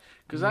 Yeah.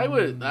 Because they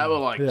were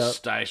like Yeah.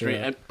 stationary.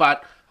 Yeah.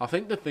 But I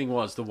think the thing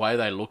was the way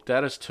they looked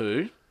at us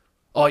too.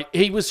 oh,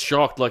 he was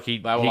shocked. Like he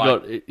were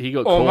got like,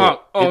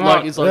 caught. "Oh, mate,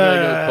 oh, It's like mate." they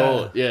got Yeah.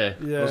 caught. Yeah.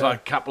 Yeah. It was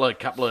like a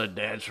couple of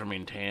dads from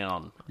in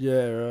town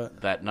Yeah,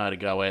 right. that know to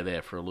go out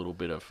there for a little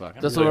bit of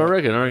fucking... That's what I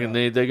reckon. I reckon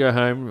they go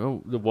home.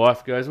 Oh, the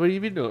wife goes, "What have you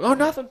been doing?" Oh,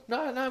 nothing.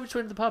 No, we just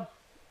went to the pub.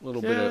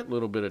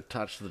 Little bit of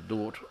touch the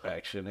door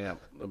action out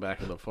the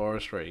back of the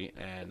forestry,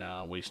 and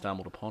we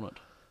stumbled upon it.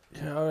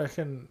 Yeah, I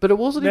reckon. But it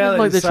wasn't Now even that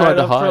like you they say tried it,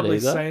 to I've hide probably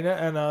either. seen it,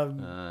 and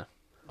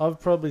I've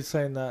probably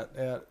seen that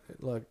out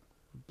like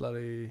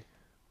bloody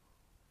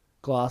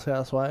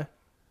Glasshouse way.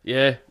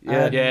 Yeah,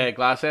 yeah. And- Yeah,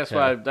 Glasshouse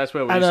Yeah. Way. That's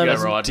where we And used to I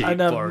go riding.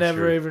 And I've forestry.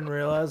 never even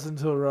realised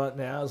until right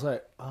now. I was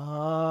like,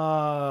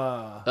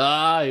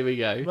 Here we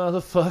go.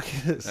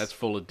 motherfuckers. That's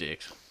full of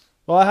dicks.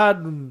 Well, I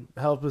had them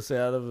help us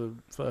out of a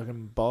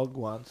fucking bog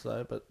once,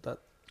 though, but that.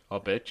 I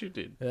bet you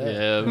did.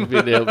 Yeah, I've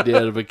been helped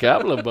out of a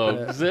couple of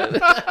bogs.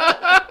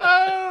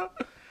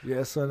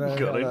 Yes, I know Got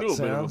how into that a bit of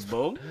sounds. a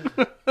bog.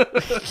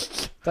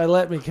 They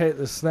let me keep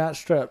the snatch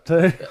strap, too.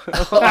 Is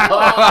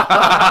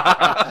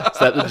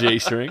that the G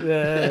string?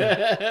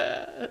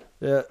 Yeah.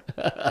 Yeah.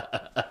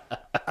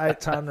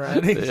 8-ton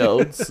rating. The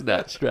old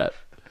snatch strap.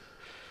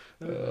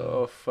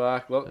 Oh,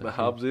 fuck. Look, the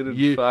hub's in and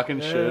You-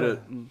 fucking shoot it.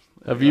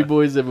 Have you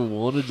boys ever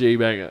worn a G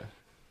banger?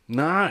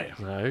 No.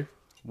 No.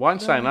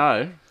 Won't say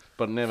no,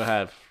 but never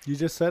have. You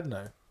just said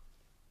no.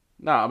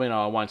 No, I mean,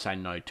 I won't say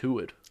no to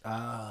it.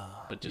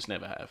 But just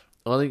never have.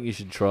 I think you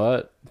should try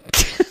it.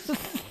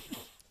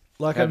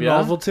 Like Have a ya?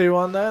 novelty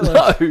one, though?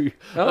 Like,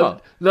 Oh.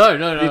 No.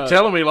 You're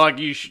telling me like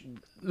you should...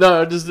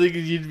 No, I'm just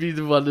thinking you'd be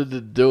the one to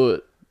do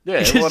it. Yeah,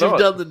 Because why you've not?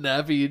 done the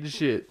nappy and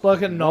shit.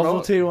 like a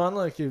novelty one,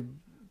 like you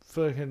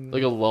fucking...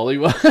 Like a lolly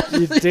one.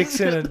 your dick's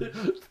in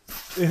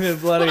a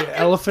bloody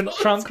elephant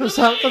trunk or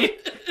something.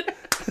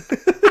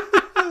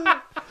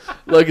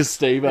 Like a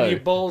Steve-O. And your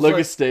balls like a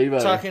like Steve-O.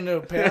 tuck into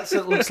a pouch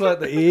that looks like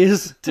the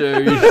ears.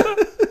 Dude.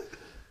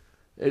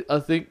 I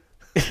think...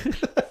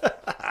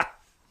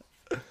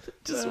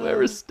 Just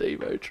wear a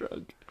Steve-O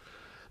trunk.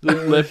 The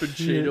leopard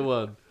cheetah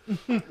one.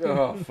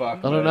 Oh, fuck.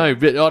 I don't know,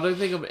 but I don't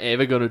think I'm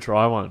ever going to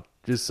try one.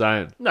 Just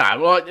saying. No,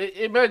 like,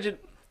 imagine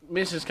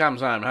Mrs.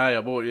 comes home, hey,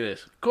 I bought you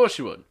this. Of course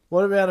you would.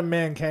 What about a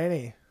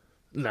mankini?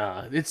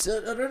 Nah, it's... I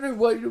don't know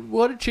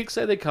why do chicks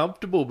say they're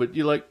comfortable, but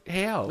you're like,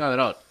 how? No, they're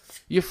not.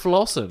 You're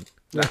flossing.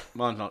 No,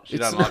 mine's not. She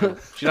It's don't like them.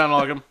 She don't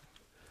like them.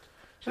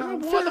 Oh,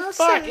 What the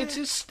fuck? It's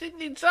just,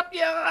 it's up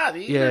your ass.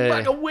 Yeah.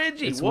 Like a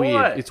wedgie. It's Why?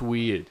 weird. It's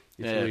weird.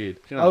 It's Yeah. weird.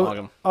 She don't like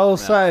them. I'll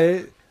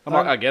say, I'm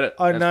like, I get it.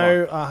 I That's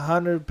know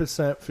fine.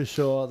 100% for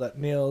sure that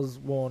Neil's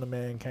worn a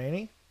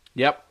mankini.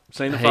 Yep.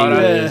 Seen the He photo.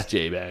 Yeah. wears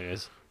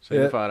G-bangers. Seen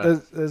the photo.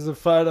 There's a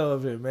photo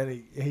of him,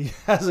 and he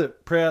has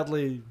it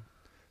proudly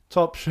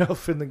top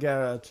shelf in the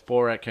garage.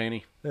 Borat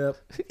Keeney. Yep.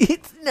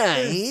 It's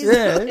nice.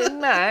 Yeah.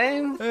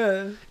 Name.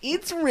 Yeah.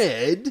 It's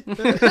red.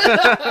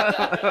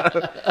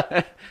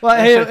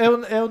 Like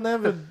he'll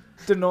never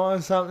deny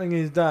something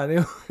he's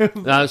done.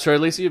 No, sure.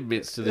 At least he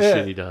admits to the Yeah.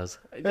 shit he does.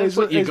 That's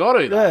what you got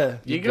to, though. Yeah.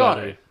 You got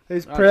to.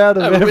 He's proud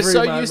of No, but every we're so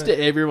moment. used to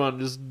everyone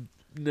just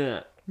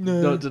not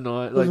deny,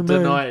 doesn't matter.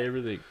 deny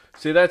everything.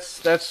 See,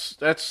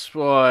 that's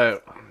why.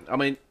 I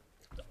mean,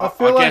 I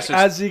feel like guess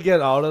it's- as you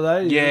get older, though,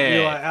 Yeah.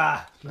 you're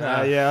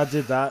like, yeah, I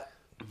did that.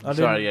 I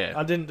Sorry, didn't, yeah.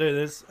 I didn't do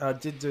this. I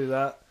did do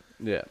that.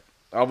 yeah,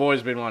 I've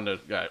always been one to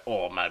go,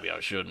 oh, maybe I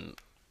shouldn't,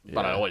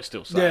 but I Yeah. always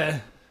still say. Yeah.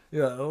 It.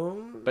 You're like,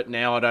 oh. But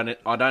now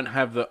I don't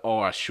have the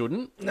I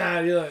shouldn't Nah,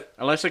 you're like,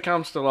 unless it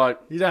comes to like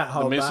you don't the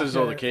hold missus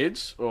back, or the yeah.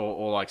 kids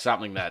or like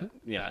something that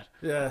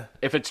Yeah.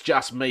 if it's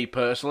just me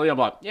personally, I'm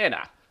like, yeah,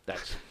 nah,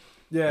 that's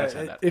Yeah. That's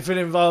how that- If it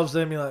involves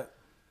them, you're like,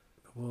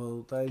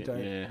 well, they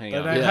don't. yeah, hang They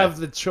on. don't Yeah. have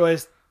the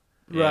choice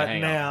Yeah, right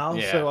hang on. now,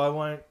 Yeah. so I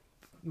won't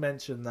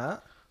mention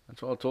that.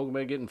 That's what I talk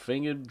about, getting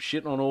fingered,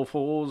 shitting on all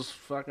fours,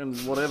 fucking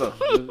whatever.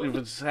 If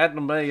it's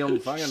happened to me, I'm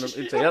fucking,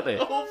 it's out there.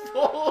 All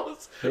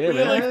fours. Yeah, We're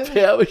man. like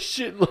power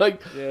shit,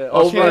 like Yeah,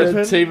 old Camping.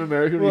 man Team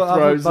American when Well, he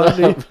Upper throws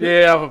Bundy. up.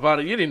 Yeah, Alpha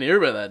Bunny. You didn't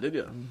hear about that, did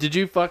you? Did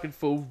you fucking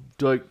fall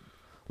like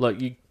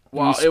you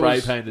Well, it spray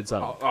was- painted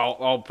something?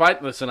 I'll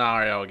paint the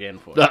scenario again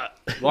for you.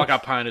 Like I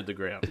painted the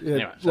ground. Yeah,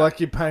 Anyway, so, like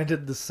you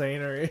painted the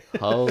scenery.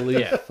 Holy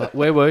Yeah. fuck.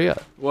 Where were you?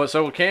 well,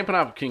 so we're camping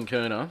up at King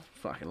Kuna.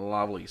 Fucking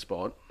lovely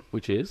spot.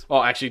 Which is?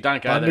 Oh, actually,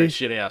 don't go Bundy? there. It's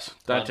shit house.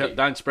 Bundy.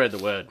 Don't spread the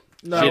word.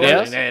 No, Shit well,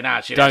 house? Yeah, nah,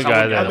 shit Don't house. I go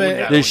wouldn't there. I wouldn't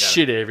go, I There's wouldn't go.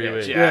 shit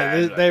everywhere.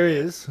 Yeah, there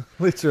is,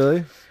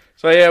 literally.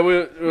 So yeah,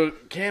 we're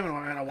camping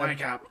around. I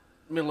wake up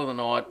middle of the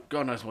night.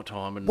 God knows what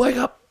time. And Wake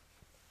up.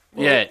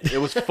 yeah, it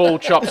was full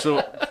chop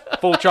suey.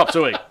 Full chop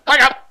suey.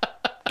 Wake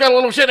up! Got a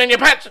little shit in your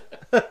pants.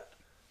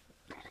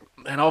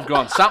 And I've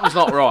gone. Something's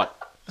not right.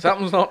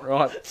 Something's not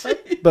right.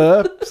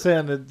 Burp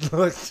sounded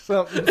like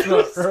something's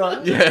not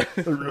right. Yeah.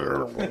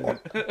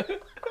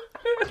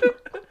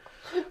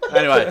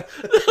 Anyway,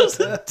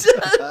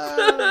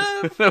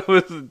 that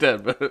was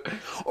dead. But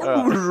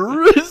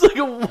It's like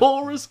a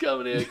walrus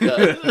coming out,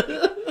 guys.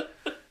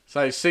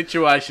 so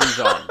situation's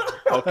on.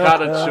 I'll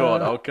cut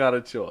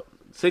it short.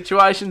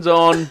 Situation's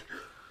on.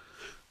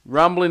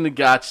 Rumble in the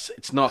guts.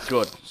 It's not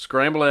good.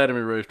 Scramble out of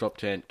my rooftop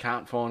tent.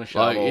 Can't find a Like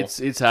shovel.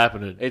 it's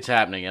happening. It's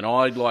happening, and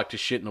I like to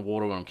shit in the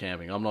water when I'm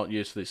camping. I'm not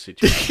used to this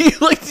situation. You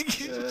like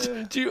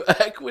to do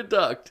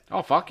aqueduct.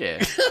 Oh fuck yeah!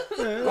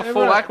 Yeah, A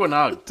full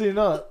aquanug. do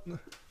not.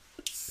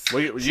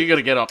 You got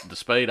to get up to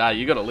speed, eh?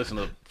 You got to listen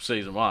to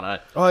season 1, eh?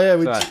 Oh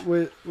yeah,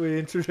 So- we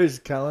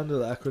introduced Calendar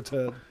the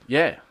Aquaturd.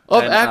 Yeah.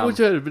 I've And,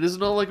 aquaturd, but it's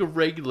not like a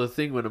regular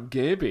thing when I'm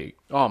camping.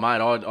 oh mate,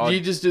 I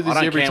You just do this I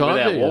don't every camp time,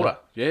 without do you? water.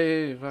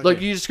 Yeah. Fuck Like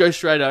yeah. you just go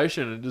straight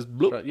ocean and just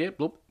bloop. Right, yeah,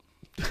 bloop.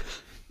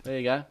 There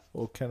you go.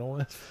 Or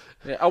Kenilworth.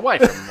 Yeah, away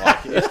from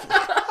like.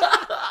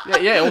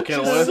 yeah, all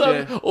Kenilworth.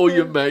 Yeah. All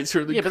your mates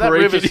are in the Yeah, but that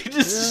creek and river's- you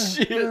just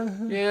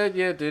shit.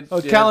 Yeah, dude.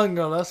 Oh, yeah. Callan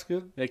got us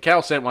good. Yeah,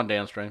 Cal sent one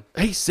downstream.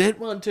 He sent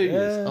one to you.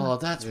 Yeah. Oh,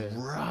 that's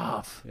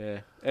rough.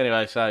 Yeah.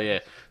 Anyway,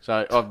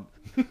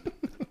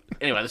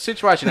 anyway, the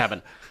situation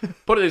happened.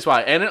 Put it this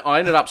way, and I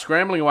ended up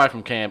scrambling away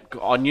from camp.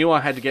 I knew I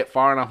had to get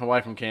far enough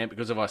away from camp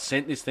because if I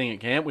sent this thing at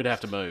camp, we'd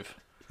have to move.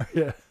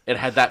 Yeah. It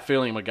had that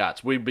feeling in my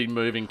guts. We'd be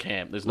moving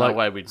camp. There's no Like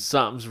way we'd.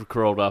 something's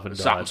crawled up and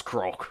died. Something's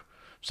crook.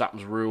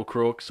 Something's real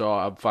crook. So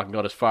I fucking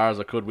got as far as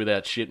I could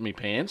without shitting me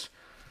pants.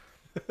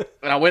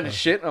 And I went to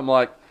shit, and I'm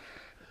like,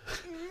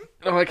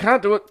 oh, I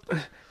can't do it.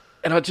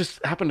 And I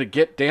just happened to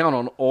get down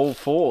on all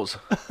fours.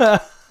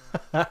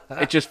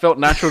 It just felt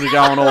natural to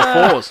go on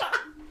all fours.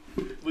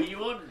 Were you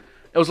on?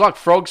 It was like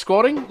frog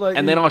squatting, Like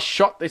and then I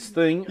shot this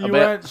thing You about.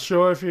 weren't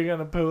sure if you're going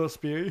to poo or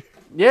spew.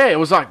 Yeah, it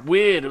was like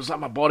weird. It was like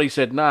my body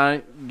said,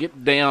 "No,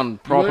 get down You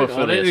proper weren't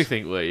for on this."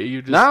 anything, were you? You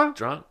were just Nah.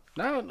 drunk.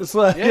 No, It's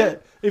like, yeah,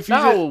 if you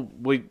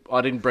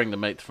I didn't bring the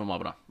meat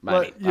thermometer, maybe.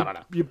 like, I don't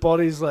know. your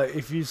body's like,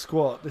 if you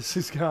squat, this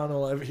is going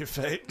all over your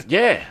feet.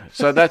 Yeah,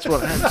 so that's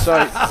what. So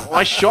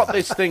I shot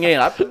this thing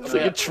out. It's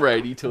like a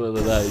tradie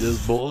toilet, eh?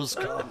 There's balls.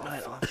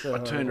 I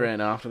turned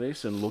around after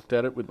this and looked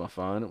at it with my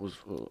phone. It was.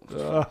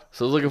 So it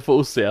was like a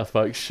full South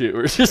Park shit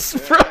where it just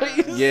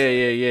sprays.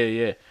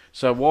 Yeah.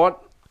 So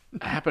what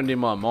happened in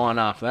my mind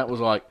after that was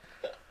like,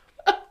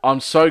 I'm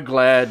so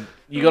glad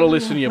you got to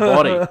listen to your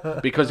body,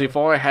 because if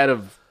I had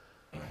have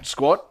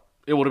squat,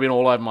 it would have been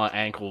all over my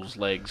ankles,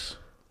 legs.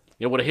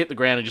 It would have hit the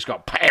ground and just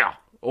got pow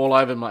all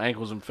over my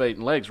ankles and feet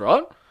and legs,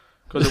 right?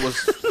 Because it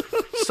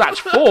was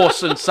such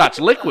force and such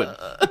liquid.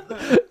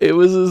 It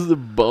was as the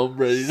bomb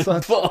ready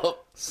to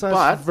pop.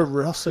 Such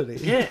ferocity.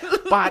 Yeah,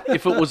 but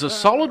if it was a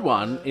solid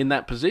one in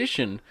that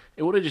position,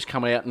 it would have just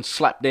come out and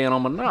slapped down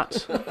on my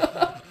nuts.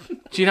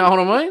 Do you know what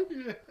I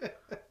mean?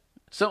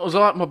 So it was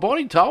like my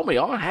body told me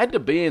I had to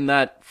be in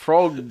that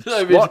frog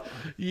squat.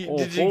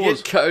 Did you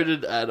get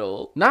coated at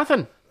all?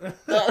 Nothing.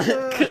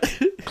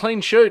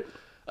 Clean shoot.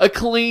 A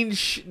clean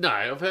No,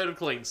 I've heard of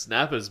clean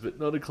snappers, but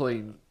not a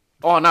clean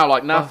Oh, no,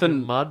 like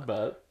nothing. mud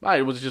butt. Mate,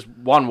 it was just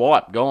one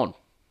wipe, gone.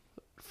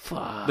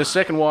 Fuck. The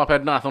second wipe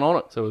had nothing on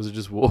it. So was it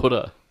just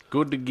water?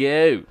 Good to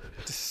go.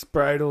 Just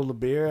sprayed all the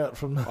beer out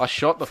from the... I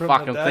shot the From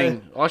fucking the day.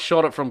 thing. I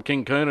shot it from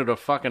King Kuna to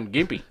fucking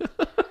Gimpy.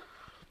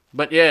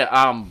 But yeah,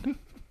 and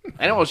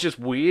it was just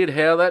weird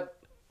how that,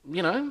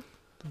 you know,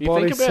 you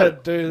body think about said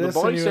it. do this the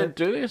body and you said went,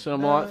 do this, and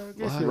I'm "No, like, I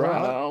guess you're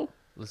right." right.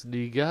 Listen to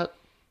your gut.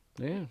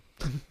 Yeah.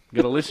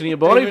 Got to listen to your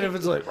body. Even if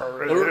it's like...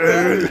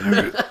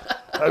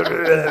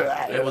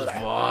 It was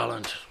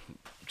violent.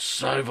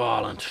 So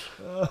violent.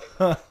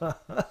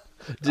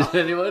 Did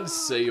anyone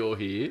see or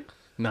hear?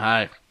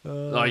 No.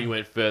 Oh, you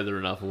went further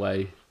enough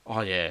away.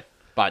 Oh, yeah.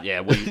 But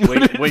yeah,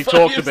 we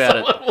talked about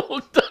it. Someone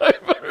walked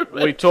over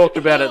me. We talked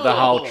about it the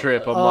whole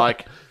trip. I'm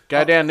like,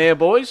 go down there,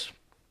 boys.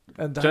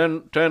 And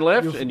don't- Turn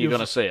left, You'll- and you're you'll-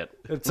 going to see it.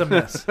 It's a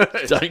mess.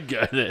 Don't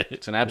go there.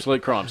 It's an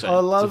absolute crime scene. I It's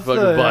a love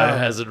fucking the...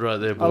 biohazard right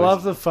there, boys. I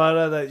love the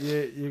photo that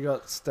you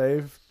got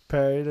Steve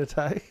Perry to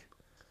take.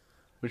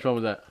 Which one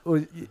was that?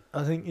 Well,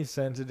 I think you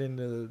sent it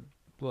into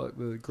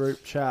the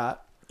group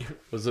chat.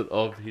 Was it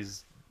of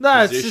his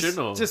No, it's position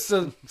or?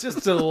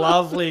 just a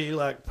lovely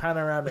like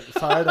panoramic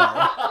photo.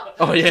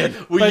 Oh, yeah.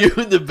 Were you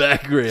in the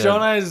background?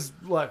 Jono's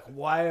like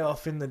way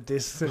off in the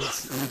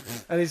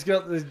distance, and he's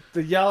got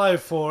the yellow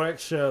 4X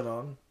shirt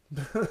on.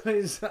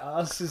 His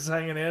ass is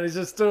hanging out. He's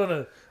just doing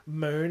a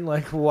moon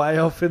like way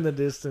off in the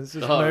distance.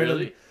 Just Oh, mooning.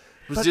 really?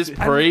 Was But- this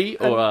pre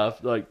or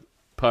after, like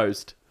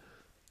post?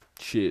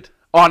 Shit.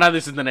 Oh, no,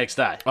 this is the next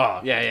day.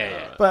 Oh,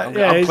 Yeah. But I'm,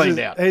 yeah, I'm he's, cleaned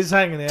just- out. he's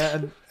hanging out,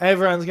 and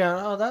everyone's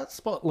going, "Oh, that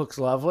spot looks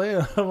lovely."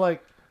 And I'm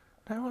like,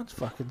 "No one's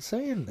fucking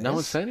seeing this. No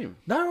one's seen him.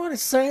 No one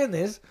is seeing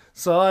this."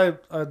 So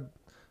I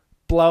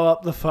blow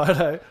up the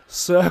photo,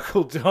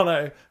 circle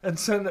Jono, and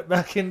send it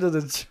back into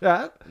the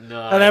chat.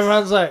 Nice. And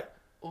everyone's like,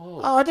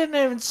 "Oh, I didn't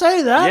even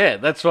see that." Yeah,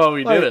 that's why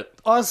we Like, did it.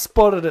 I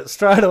spotted it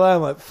straight away.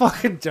 I'm like,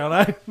 "Fucking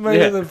Jono, me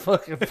Yeah. in the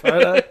fucking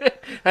photo."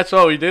 That's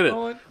why we did it. I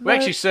went, We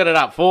actually "Mate." set it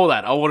up for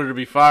that. I wanted to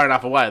be far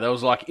enough away. That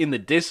was like in the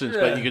distance,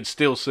 Yeah. but you could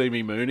still see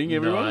me mooning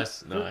everyone.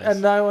 Nice.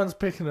 And no one's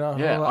picking it up.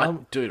 Yeah, I'm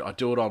like, dude, I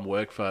do it on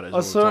work photos. I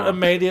all the saw it time.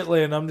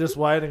 immediately, and I'm just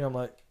waiting. I'm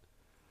like,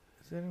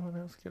 is anyone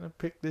else gonna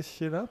pick this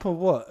shit up or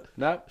what?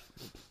 No,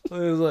 It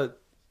was like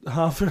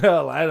half an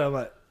hour later. I'm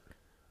like,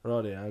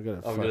 right here, I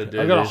gotta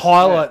do gotta this.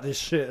 highlight this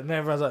shit, and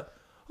everyone's like,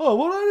 oh,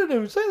 well, I didn't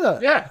even see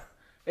that. yeah,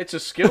 it's a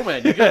skill,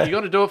 man. You got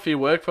to do it for your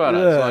work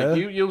photos. Yeah.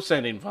 Like you'll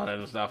send in photos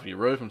and stuff for your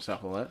roof and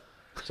stuff like that.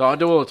 So I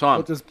do all the I'll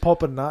time. just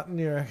pop a nut, and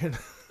you reckon?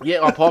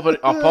 Yeah, I pop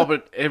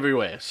it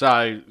everywhere.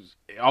 So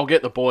I'll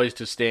get the boys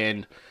to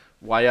stand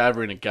way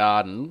over in a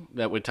garden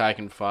that we're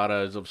taking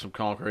photos of some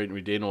concrete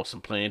we did or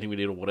some planting we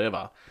did or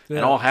whatever, and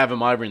Yeah. I'll have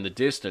them over in the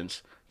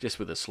distance just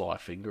with a sly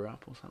finger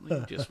up or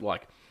something, just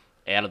like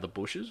out of the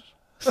bushes,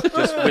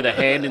 just with a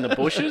hand in the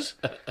bushes.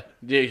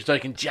 Yeah, so you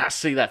can just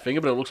see that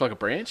finger, but it looks like a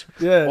branch.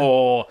 Yeah.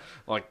 Or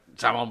like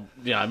someone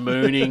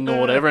mooning or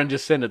whatever, and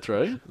just send it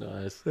through.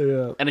 Nice.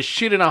 Yeah. And a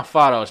shit enough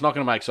photo, it's not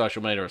going to make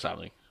social media or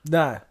something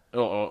No.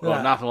 or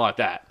Yeah. nothing like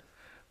that.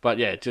 But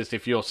yeah, just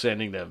if you're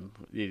sending them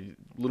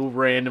little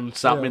random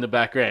something Yeah. in the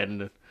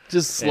background,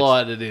 Just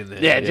slide it in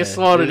there. yeah, just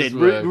slide it Just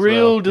in, works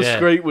real well.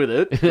 discreet with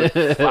it.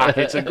 But fuck,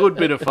 it's a good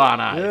bit of fun,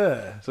 eh?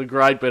 Yeah. It's a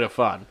great bit of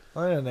fun.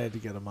 I don't need to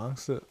get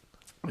amongst it.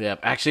 Yeah,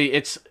 actually,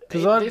 it's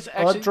Because I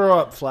actually draw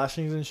up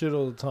flashings and shit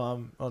all the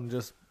time on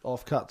just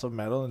offcuts of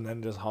metal, and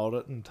then just hold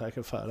it and take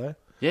a photo.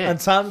 yeah, And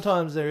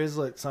sometimes there is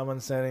like someone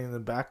standing in the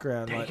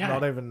background, There you like go.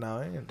 not even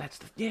knowing. And, that's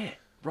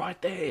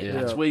right there. Yeah.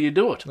 That's Yeah. where you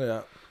do it.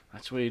 yeah.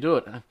 That's where you do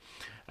it.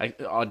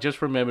 I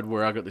just remembered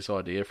where I got this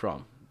idea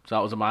from. So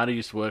it was a mate who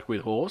used to work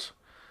with Horse,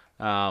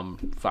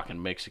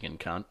 fucking Mexican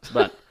cunt,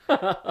 but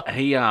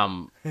he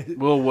we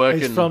were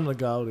working. He's from the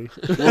Goldie.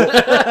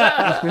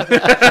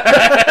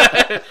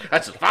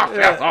 That's fuck.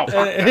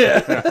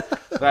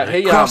 But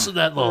he Crossing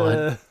that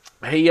line.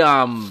 he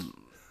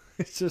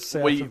It's just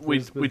south we of we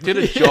Brisbane. we did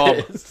a job.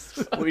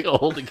 We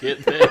all to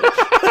get there.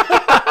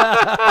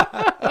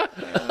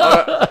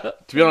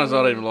 To be honest,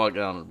 I don't even like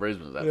going to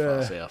Brisbane that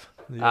far south.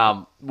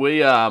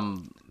 We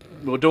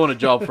were doing a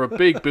job for a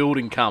big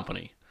building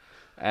company,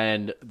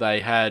 and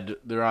they had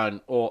their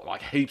own,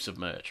 like heaps of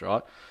merch,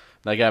 right?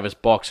 They gave us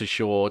boxer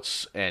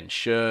shorts and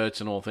shirts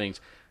and all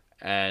things.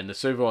 And the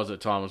supervisor at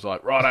the time was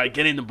like, righto,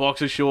 get in the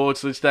boxer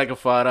shorts, let's take a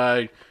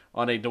photo.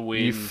 I need to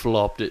win. You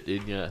flopped it,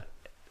 didn't you?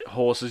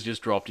 Horses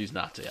just dropped his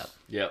nuts out.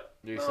 Yep.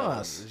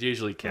 Nice. It's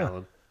usually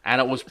Callan. And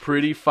it was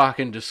pretty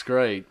fucking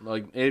discreet.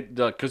 Like,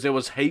 because there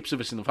was heaps of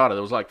us in the photo.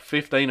 There was like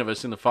 15 of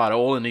us in the photo,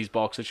 all in these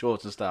boxer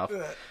shorts and stuff.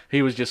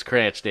 He was just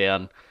crouched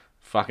down,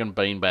 fucking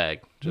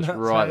beanbag, just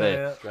right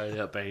there. Straight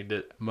up beamed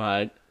it.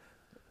 Mate.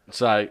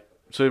 So,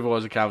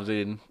 supervisor comes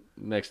in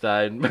next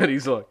day, and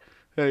he's like,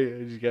 hey,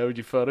 how'd you go with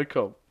your photo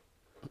comp?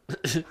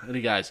 And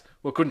he goes,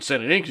 well, couldn't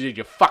send it in because you had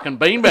your fucking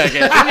beanbag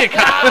out, didn't you?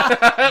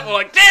 We're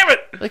like, damn it!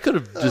 They could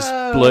have just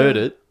blurred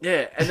it.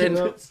 Yeah, and then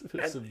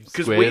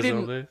because we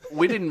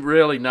didn't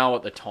really know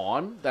at the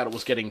time that it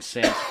was getting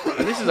sent.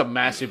 And this is a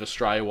massive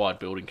Australia-wide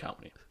building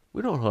company.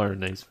 We're not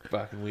hiring these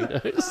fucking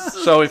weirdos.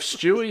 So if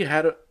Stewie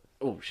had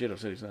oh shit, I've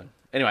said his name.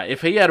 Anyway,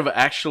 if he had have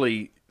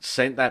actually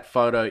sent that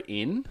photo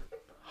in,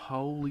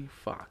 holy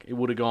fuck, it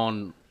would have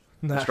gone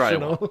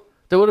Australia-wide. National.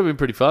 That would have been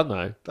pretty fun,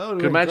 though. That would Could have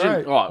been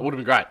imagine? great. Oh, it would have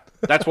been great.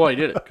 That's why he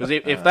did it. Because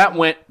if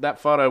that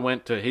photo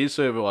went to his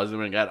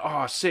supervisor, and go,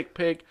 oh, sick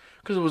pic,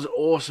 because it was an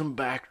awesome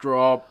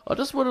backdrop. I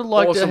just would have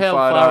liked Awesome how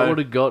photo. far it would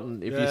have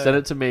gotten if you Yeah. sent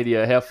it to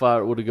media. How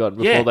far it would have gotten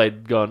before Yeah.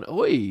 they'd gone.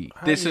 Oi,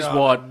 This is Hang on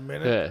what a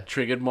minute. yeah,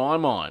 triggered my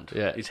mind.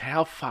 Yeah. Is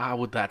how far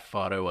would that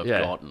photo have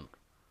Yeah. gotten?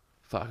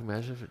 fuck!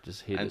 Imagine if it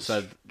just hit And it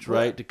so-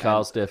 straight to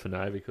Carl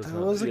Stefano because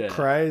There was a Yeah.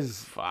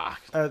 craze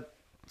Fuck. at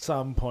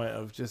some point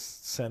of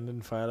just sending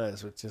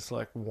photos with just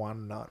like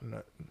one nut in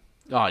it.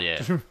 Oh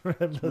yeah,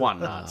 one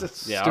nut.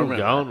 Just Yeah, I still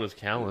remember going with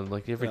Callan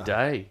like every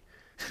day.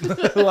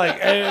 like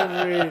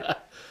every.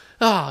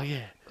 Oh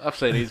yeah, I've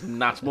seen his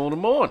nuts more than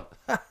mine.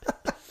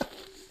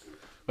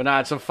 But no,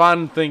 it's a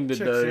fun thing to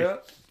Checks do.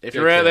 out. If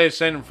you're out there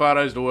sending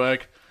photos to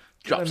work,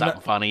 drop And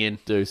something funny in.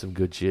 do some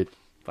good shit.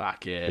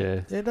 Fuck yeah.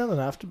 Yeah, Yeah, it doesn't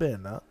have to be a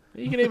nut.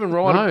 You can even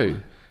write no,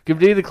 give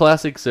me the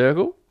classic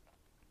circle.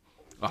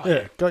 Oh,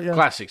 Yeah, got you.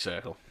 Classic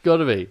circle. Got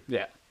to be.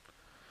 Yeah.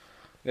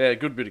 Yeah,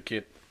 good bit of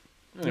kit.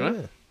 Anyway,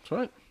 Yeah.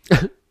 sweet.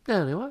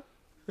 Anyway,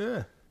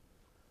 Yeah.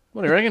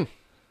 What do you reckon?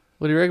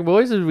 what do you reckon,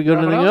 boys? Have we got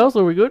Wrap it anything up? else?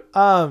 Are we good?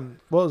 What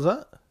was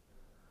that?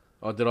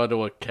 Oh, did I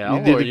do a cow?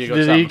 you did, or you got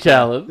did something you, to say?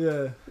 Callan?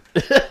 Yeah.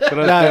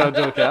 Did I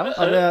do a cow?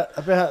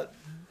 About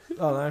I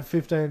don't know,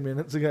 15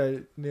 minutes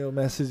ago, Neil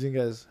messaged and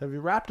goes, "Have you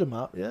wrapped him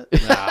up yet?"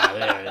 Nah,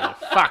 there.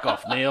 Fuck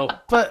off, Neil.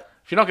 But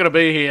If you're not going to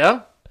be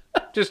here,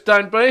 just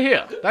don't be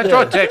here. Don't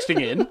try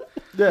texting in.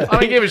 yeah, I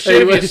don't give a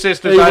shit if your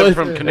sister's over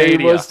from He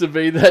Canada. wants to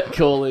be that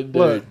call-in dude.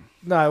 well,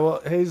 no,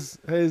 well, he's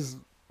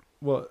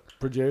what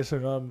producer,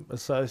 and I'm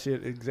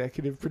associate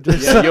executive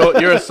producer. Yeah,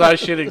 you're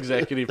associate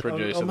executive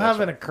producer. I'm that's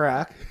having a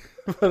crack,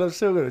 but I'm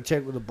still going to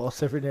check with the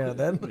boss every now and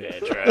then. right. Yeah,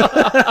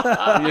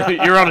 true.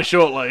 You're on a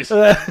short lease.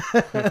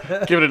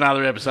 Give it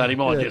another episode. He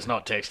might just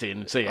not text in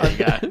and see how you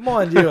go.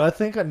 Mind you, I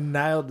think I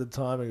nailed the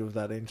timing of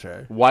that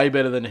intro. Way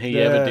better than he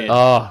ever Yeah. did.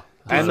 Oh,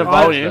 And the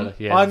I- volume.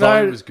 yeah, I the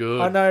volume know- was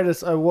good. I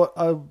noticed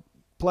I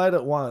played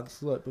it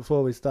once, like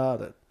before we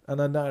started,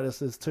 and I noticed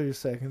there's 2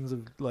 seconds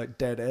of like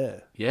dead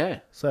air. Yeah.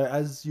 So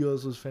as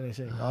yours was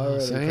finishing, I already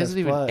so he pressed hasn't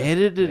even play.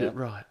 edited Yeah. it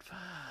right. Fuck.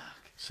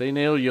 See,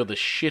 Neil, you're the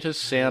shittest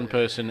sound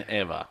person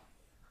ever.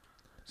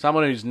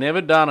 Someone who's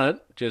never done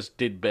it just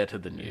did better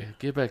than you. Yeah,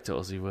 get back to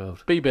Aussie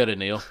World. Be better,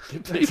 Neil.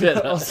 Be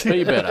better.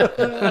 Be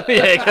better.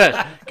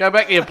 Yeah, go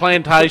back to your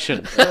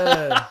plantation.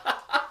 Yeah.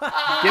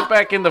 Get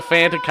back in the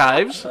Fanta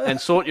caves and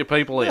sort your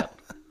people out.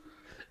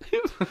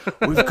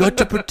 We've got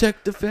to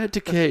protect the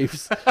Fanta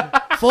caves.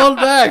 Fall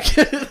back.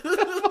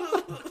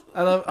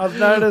 And I've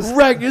noticed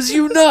Rangers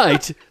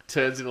unite.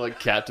 Turns into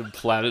like Captain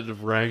Planet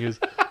of Rangers.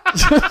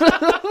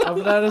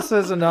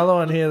 there's another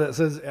one here that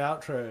says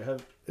outro.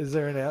 Is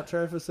there an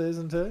outro for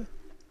season 2?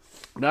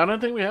 No, I don't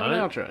think we have I an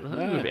don't outro. think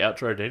No. we've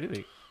outroed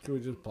anything. Can we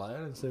just play it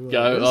and see what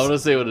Go. it I is? want to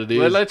see what it is.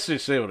 Well, let's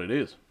just see what it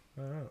is.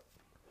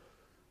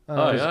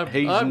 Oh, yeah,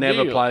 He's I'm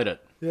never Neil. played it.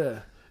 Yeah.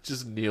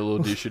 Just Neil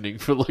auditioning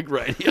for like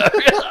radio.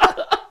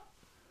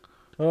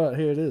 All right,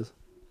 here it is.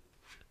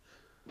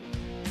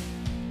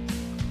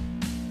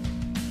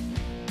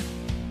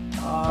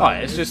 Oh,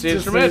 it's just the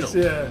instrumental.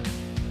 Yeah.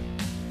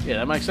 Yeah,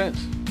 that makes sense.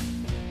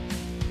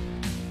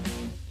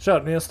 Shut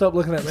up, Neil. Stop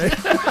looking at me.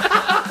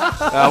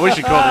 We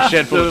should call the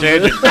shed full of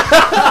tangent.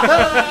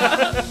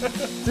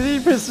 Did he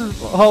piss the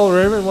whole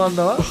room in one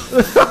night?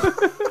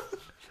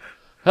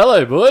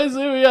 Hello, boys.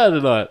 Here we are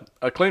tonight.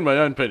 I cleaned my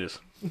own penis.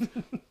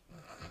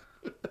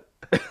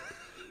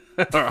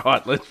 All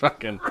right, let's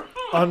fucking.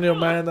 I'm your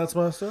man. That's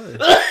my story.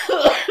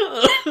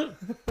 Oh,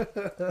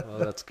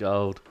 that's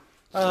gold.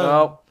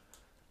 Well,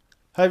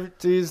 Do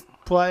you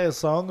play a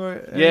song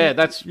or? yeah,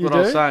 that's you what I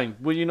was do? saying.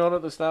 Were you not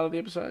at the start of the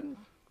episode?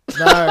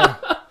 No.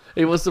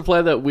 He wants to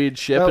play that weird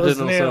Shepparton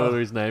was or Neil. whatever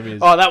his name is.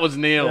 Oh, that was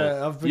Neil.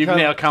 Yeah, I've You've become-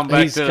 now come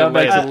back He's to come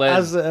back Len. to Len.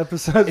 As the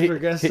episodes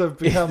progressed, I've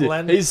become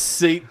Len. His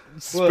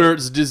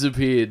spirits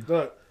disappeared.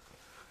 Look,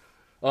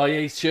 Oh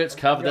yeah, his shirt's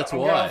covered. That's I'm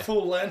why. going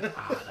full length.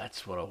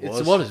 That's what it was.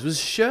 It's what it was.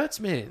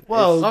 Shirts, man.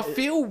 Well, I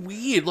feel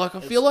weird. Like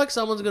I feel like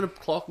someone's gonna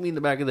clock me in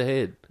the back of the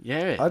head.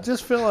 Yeah. I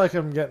just feel like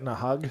I'm getting a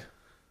hug.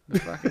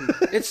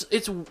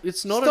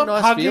 It's not Stop a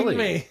nice hugging feeling.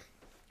 me.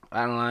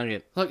 I don't like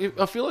it. Like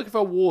I feel like if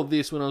I wore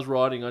this when I was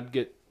riding, I'd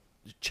get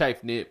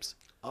chafed nips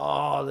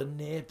Oh, the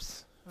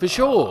nips. for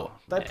sure.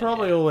 They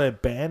probably all wear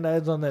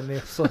band-aids on their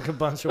nips like a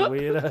bunch of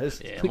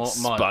weirdos. Yeah, Like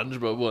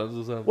SpongeBob ones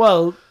or something.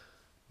 Well,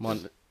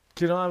 mine,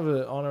 can I have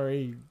an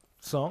honorary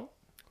song?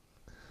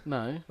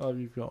 no. Oh,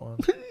 you've got one.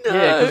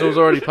 Yeah, because it was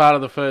already part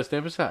of the first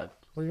episode.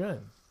 What do you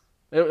mean?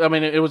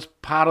 It was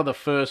part of the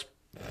first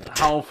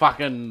whole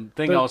fucking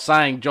thing I was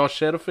saying, Josh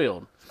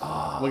Setterfield.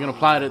 We're going to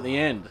play it at the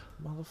end.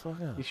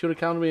 Motherfucker. You should have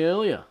come to me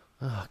earlier.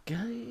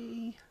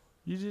 Okay.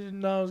 You didn't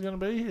know I was going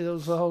to be here. That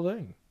was the whole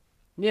thing.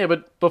 Yeah,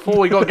 but before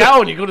we got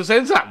going, you could have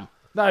said something.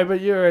 No,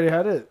 but you already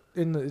had it.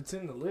 It's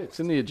in the list. It's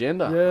in the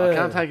agenda. Yeah. I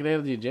can't take it out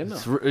of the agenda.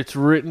 It's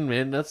written,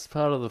 man. That's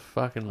part of the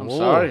fucking I'm law.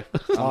 sorry.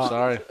 I'm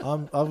sorry.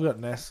 I've got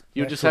Ness.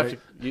 You next just have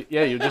week.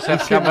 to. You just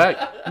have to come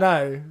back.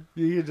 No,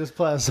 you can just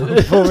play a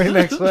song for me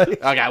next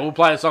week. Okay, we'll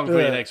play a song for you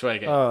Yeah. next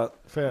weekend. All right,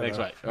 fair Next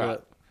enough. week. All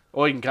right.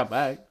 Or you can come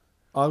back.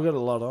 I've got a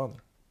lot on.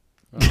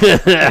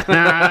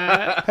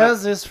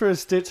 How's this for a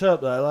stitch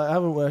up though? Like, I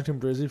haven't worked in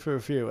Brizzy for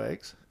a few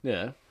weeks.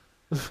 Yeah.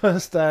 The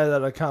first day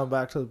that I come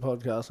back to the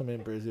podcast, I'm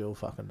in Brizzy all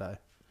fucking day.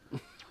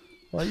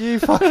 Like, you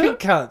fucking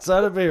cunts,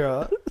 that'd be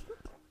right.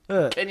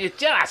 Yeah. Can you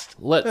just?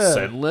 Let's Yeah.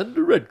 send Len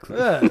to Redcliffe.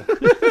 Yeah.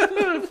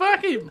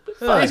 Fuck him.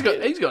 Yeah.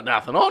 He's got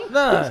nothing on.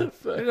 No,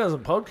 he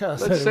doesn't podcast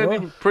Let's send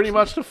anymore. him pretty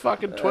much to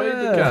fucking Tweed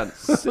the Yeah.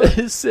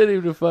 cunt. Send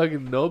him to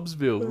fucking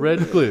Knobsville,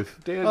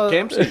 Redcliffe. Down Oh.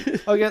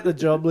 Kempsey. I get the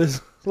job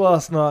list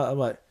last night. I'm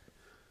like,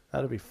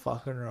 that'd be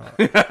fucking right.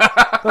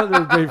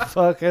 That'd be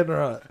fucking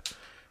right.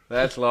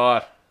 That's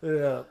life.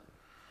 Yeah.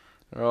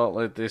 All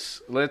right,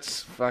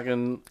 let's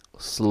fucking.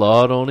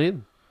 Slide on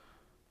in.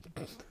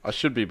 I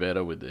should be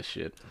better with this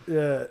shit.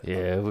 Yeah.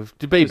 Yeah,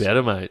 to be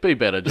better, mate. Be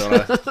better,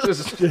 Jono.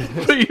 Just be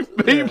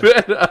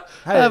better.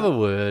 Hey, Have a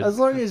word. as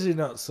long as you're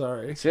not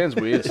sorry. Sounds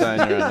weird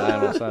saying your own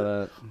name. I'll say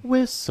that.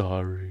 We're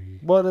sorry.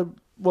 What,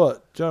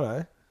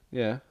 Jono?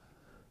 Yeah.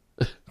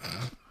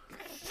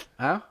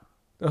 Huh?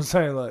 I'm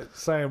saying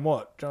saying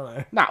what,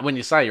 Jono? Nah, when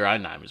you say your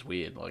own name is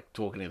weird, like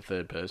talking in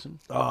third person.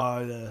 Oh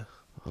yeah.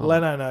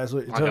 Leno knows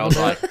what you're Like I talking was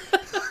about. like,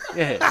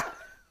 yeah.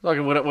 Like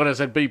when I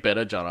said be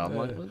better, Jono, I'm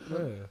like,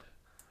 Yeah.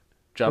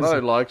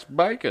 Jono likes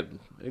bacon.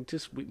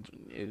 It's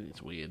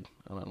weird.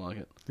 I don't like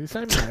it. Did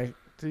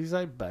you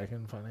say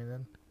bacon funny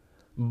then?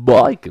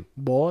 Bacon.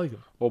 Bacon.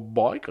 Or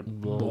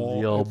bacon. The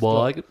old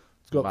bacon.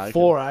 It's got Bacon.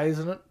 4 A's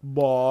in it.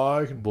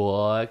 Bacon.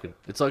 Bacon.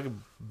 It's like a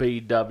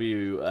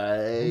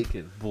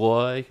BW-Aiken.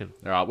 Bacon.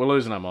 All right, we're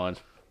losing our minds.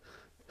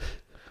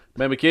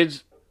 Remember,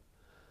 kids,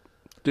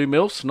 do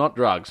MILFs, not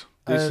drugs.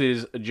 This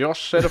is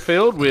Josh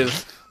Setterfield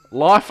with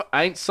Life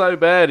Ain't So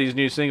Bad, his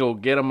new single,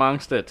 Get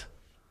Amongst It.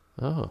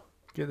 Oh,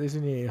 Get this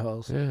in your ear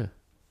holes. yeah.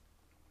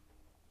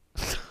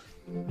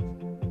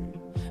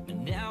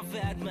 Now I've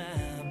had my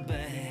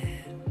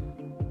bad.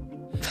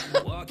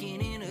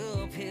 Walking in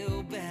an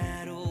uphill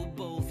battle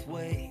both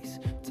ways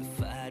to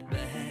fight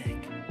back.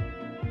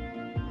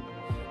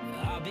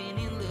 I've been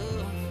in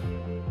love,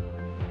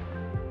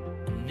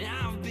 and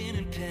now I've been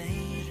in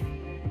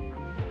pain.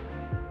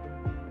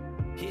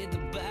 Hit the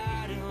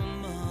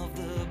bottom of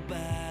the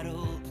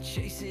battle to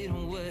chase it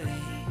away.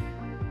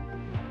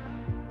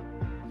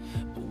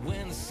 But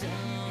when the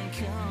sun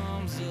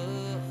comes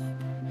up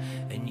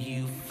and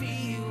you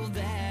feel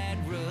that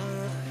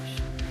rush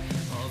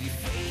of your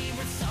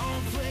favorite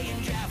song playing,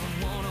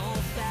 driving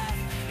 105.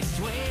 It's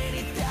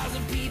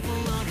 20,000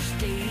 people under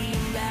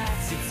stadium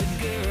lights. It's a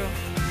girl,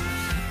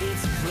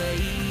 it's a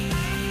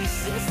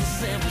place, it's the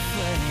simple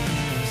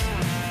things.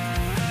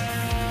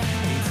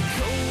 It's a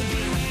cold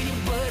beer with your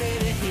buddy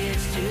that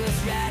hits just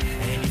right,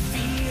 and you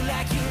feel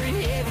like you're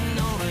in heaven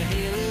on a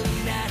hell of a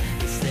night.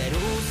 It's that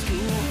old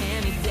school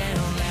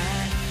hand-me-down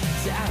line.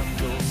 Time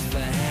goes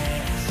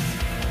fast.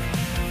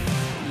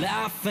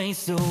 Life ain't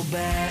so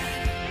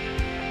bad.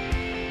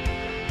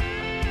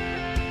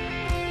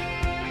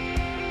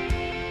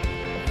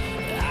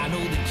 I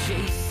know the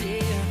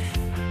chasing,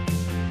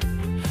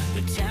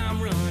 the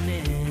time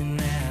running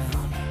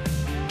out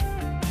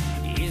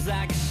is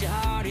like a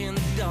shot in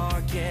the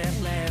dark at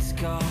last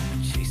call,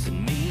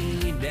 chasing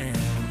me down.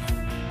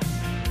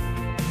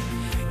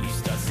 You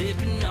start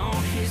sipping on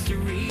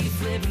history,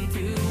 flipping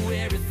through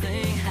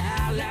everything,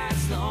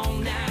 highlights,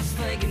 long nights,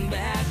 thinking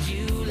about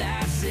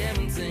July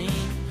 17.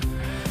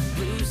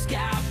 Blue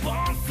sky,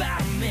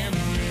 bonfire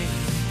memories.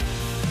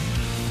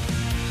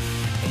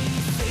 And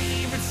your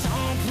favorite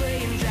song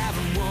playing,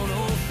 driving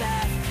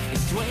 105.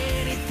 It's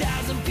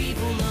 20,000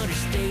 people under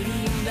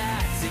stadium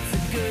lights. It's a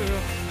girl,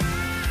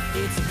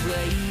 it's a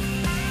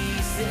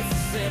place, it's a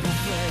simple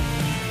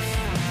things.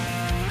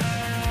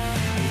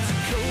 It's a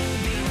cold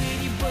beer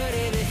with your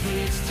buddy that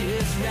hits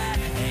just right,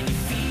 and you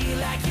feel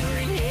like you're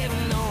in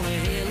heaven on a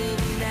hell of a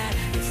night.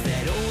 It's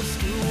that old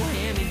school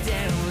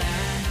hand-me-down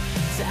line.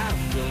 Time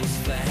goes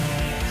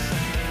fast.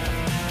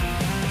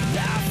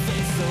 Life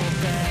ain't so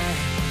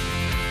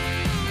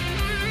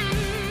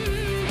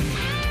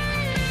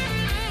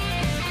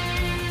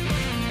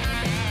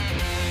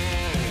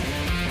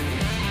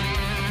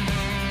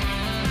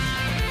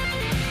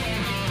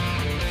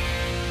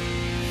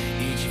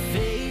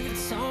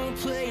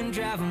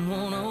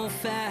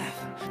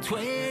 105,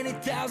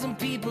 20,000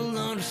 people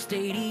under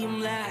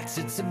stadium lights.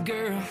 It's a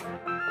girl,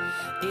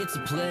 it's a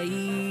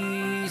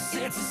place,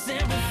 it's a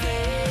simple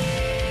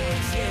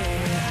face,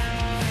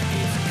 yeah.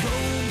 It's a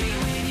cold beer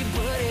with your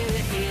buddy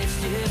that hits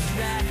just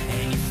right,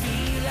 and you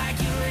feel like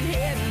you're in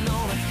heaven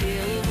on a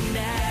hell of a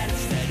night.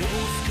 It's that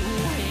old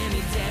school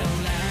hand-me-down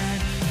line,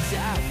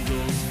 time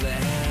goes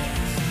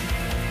fast,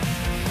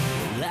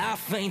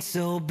 life ain't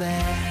so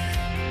bad.